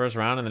chunky in the first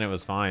round, and then it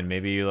was fine.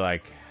 Maybe you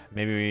like...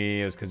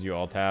 Maybe it was because you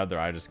all tabbed or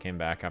I just came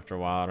back after a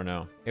while. I don't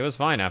know. It was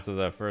fine after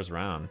the first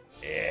round.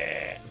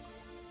 Yeah.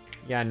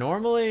 Yeah,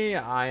 normally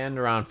I end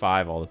around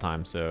 5 all the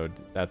time. So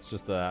that's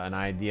just an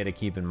idea to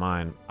keep in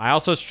mind. I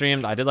also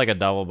streamed. I did like a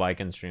double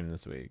Baiken stream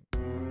this week.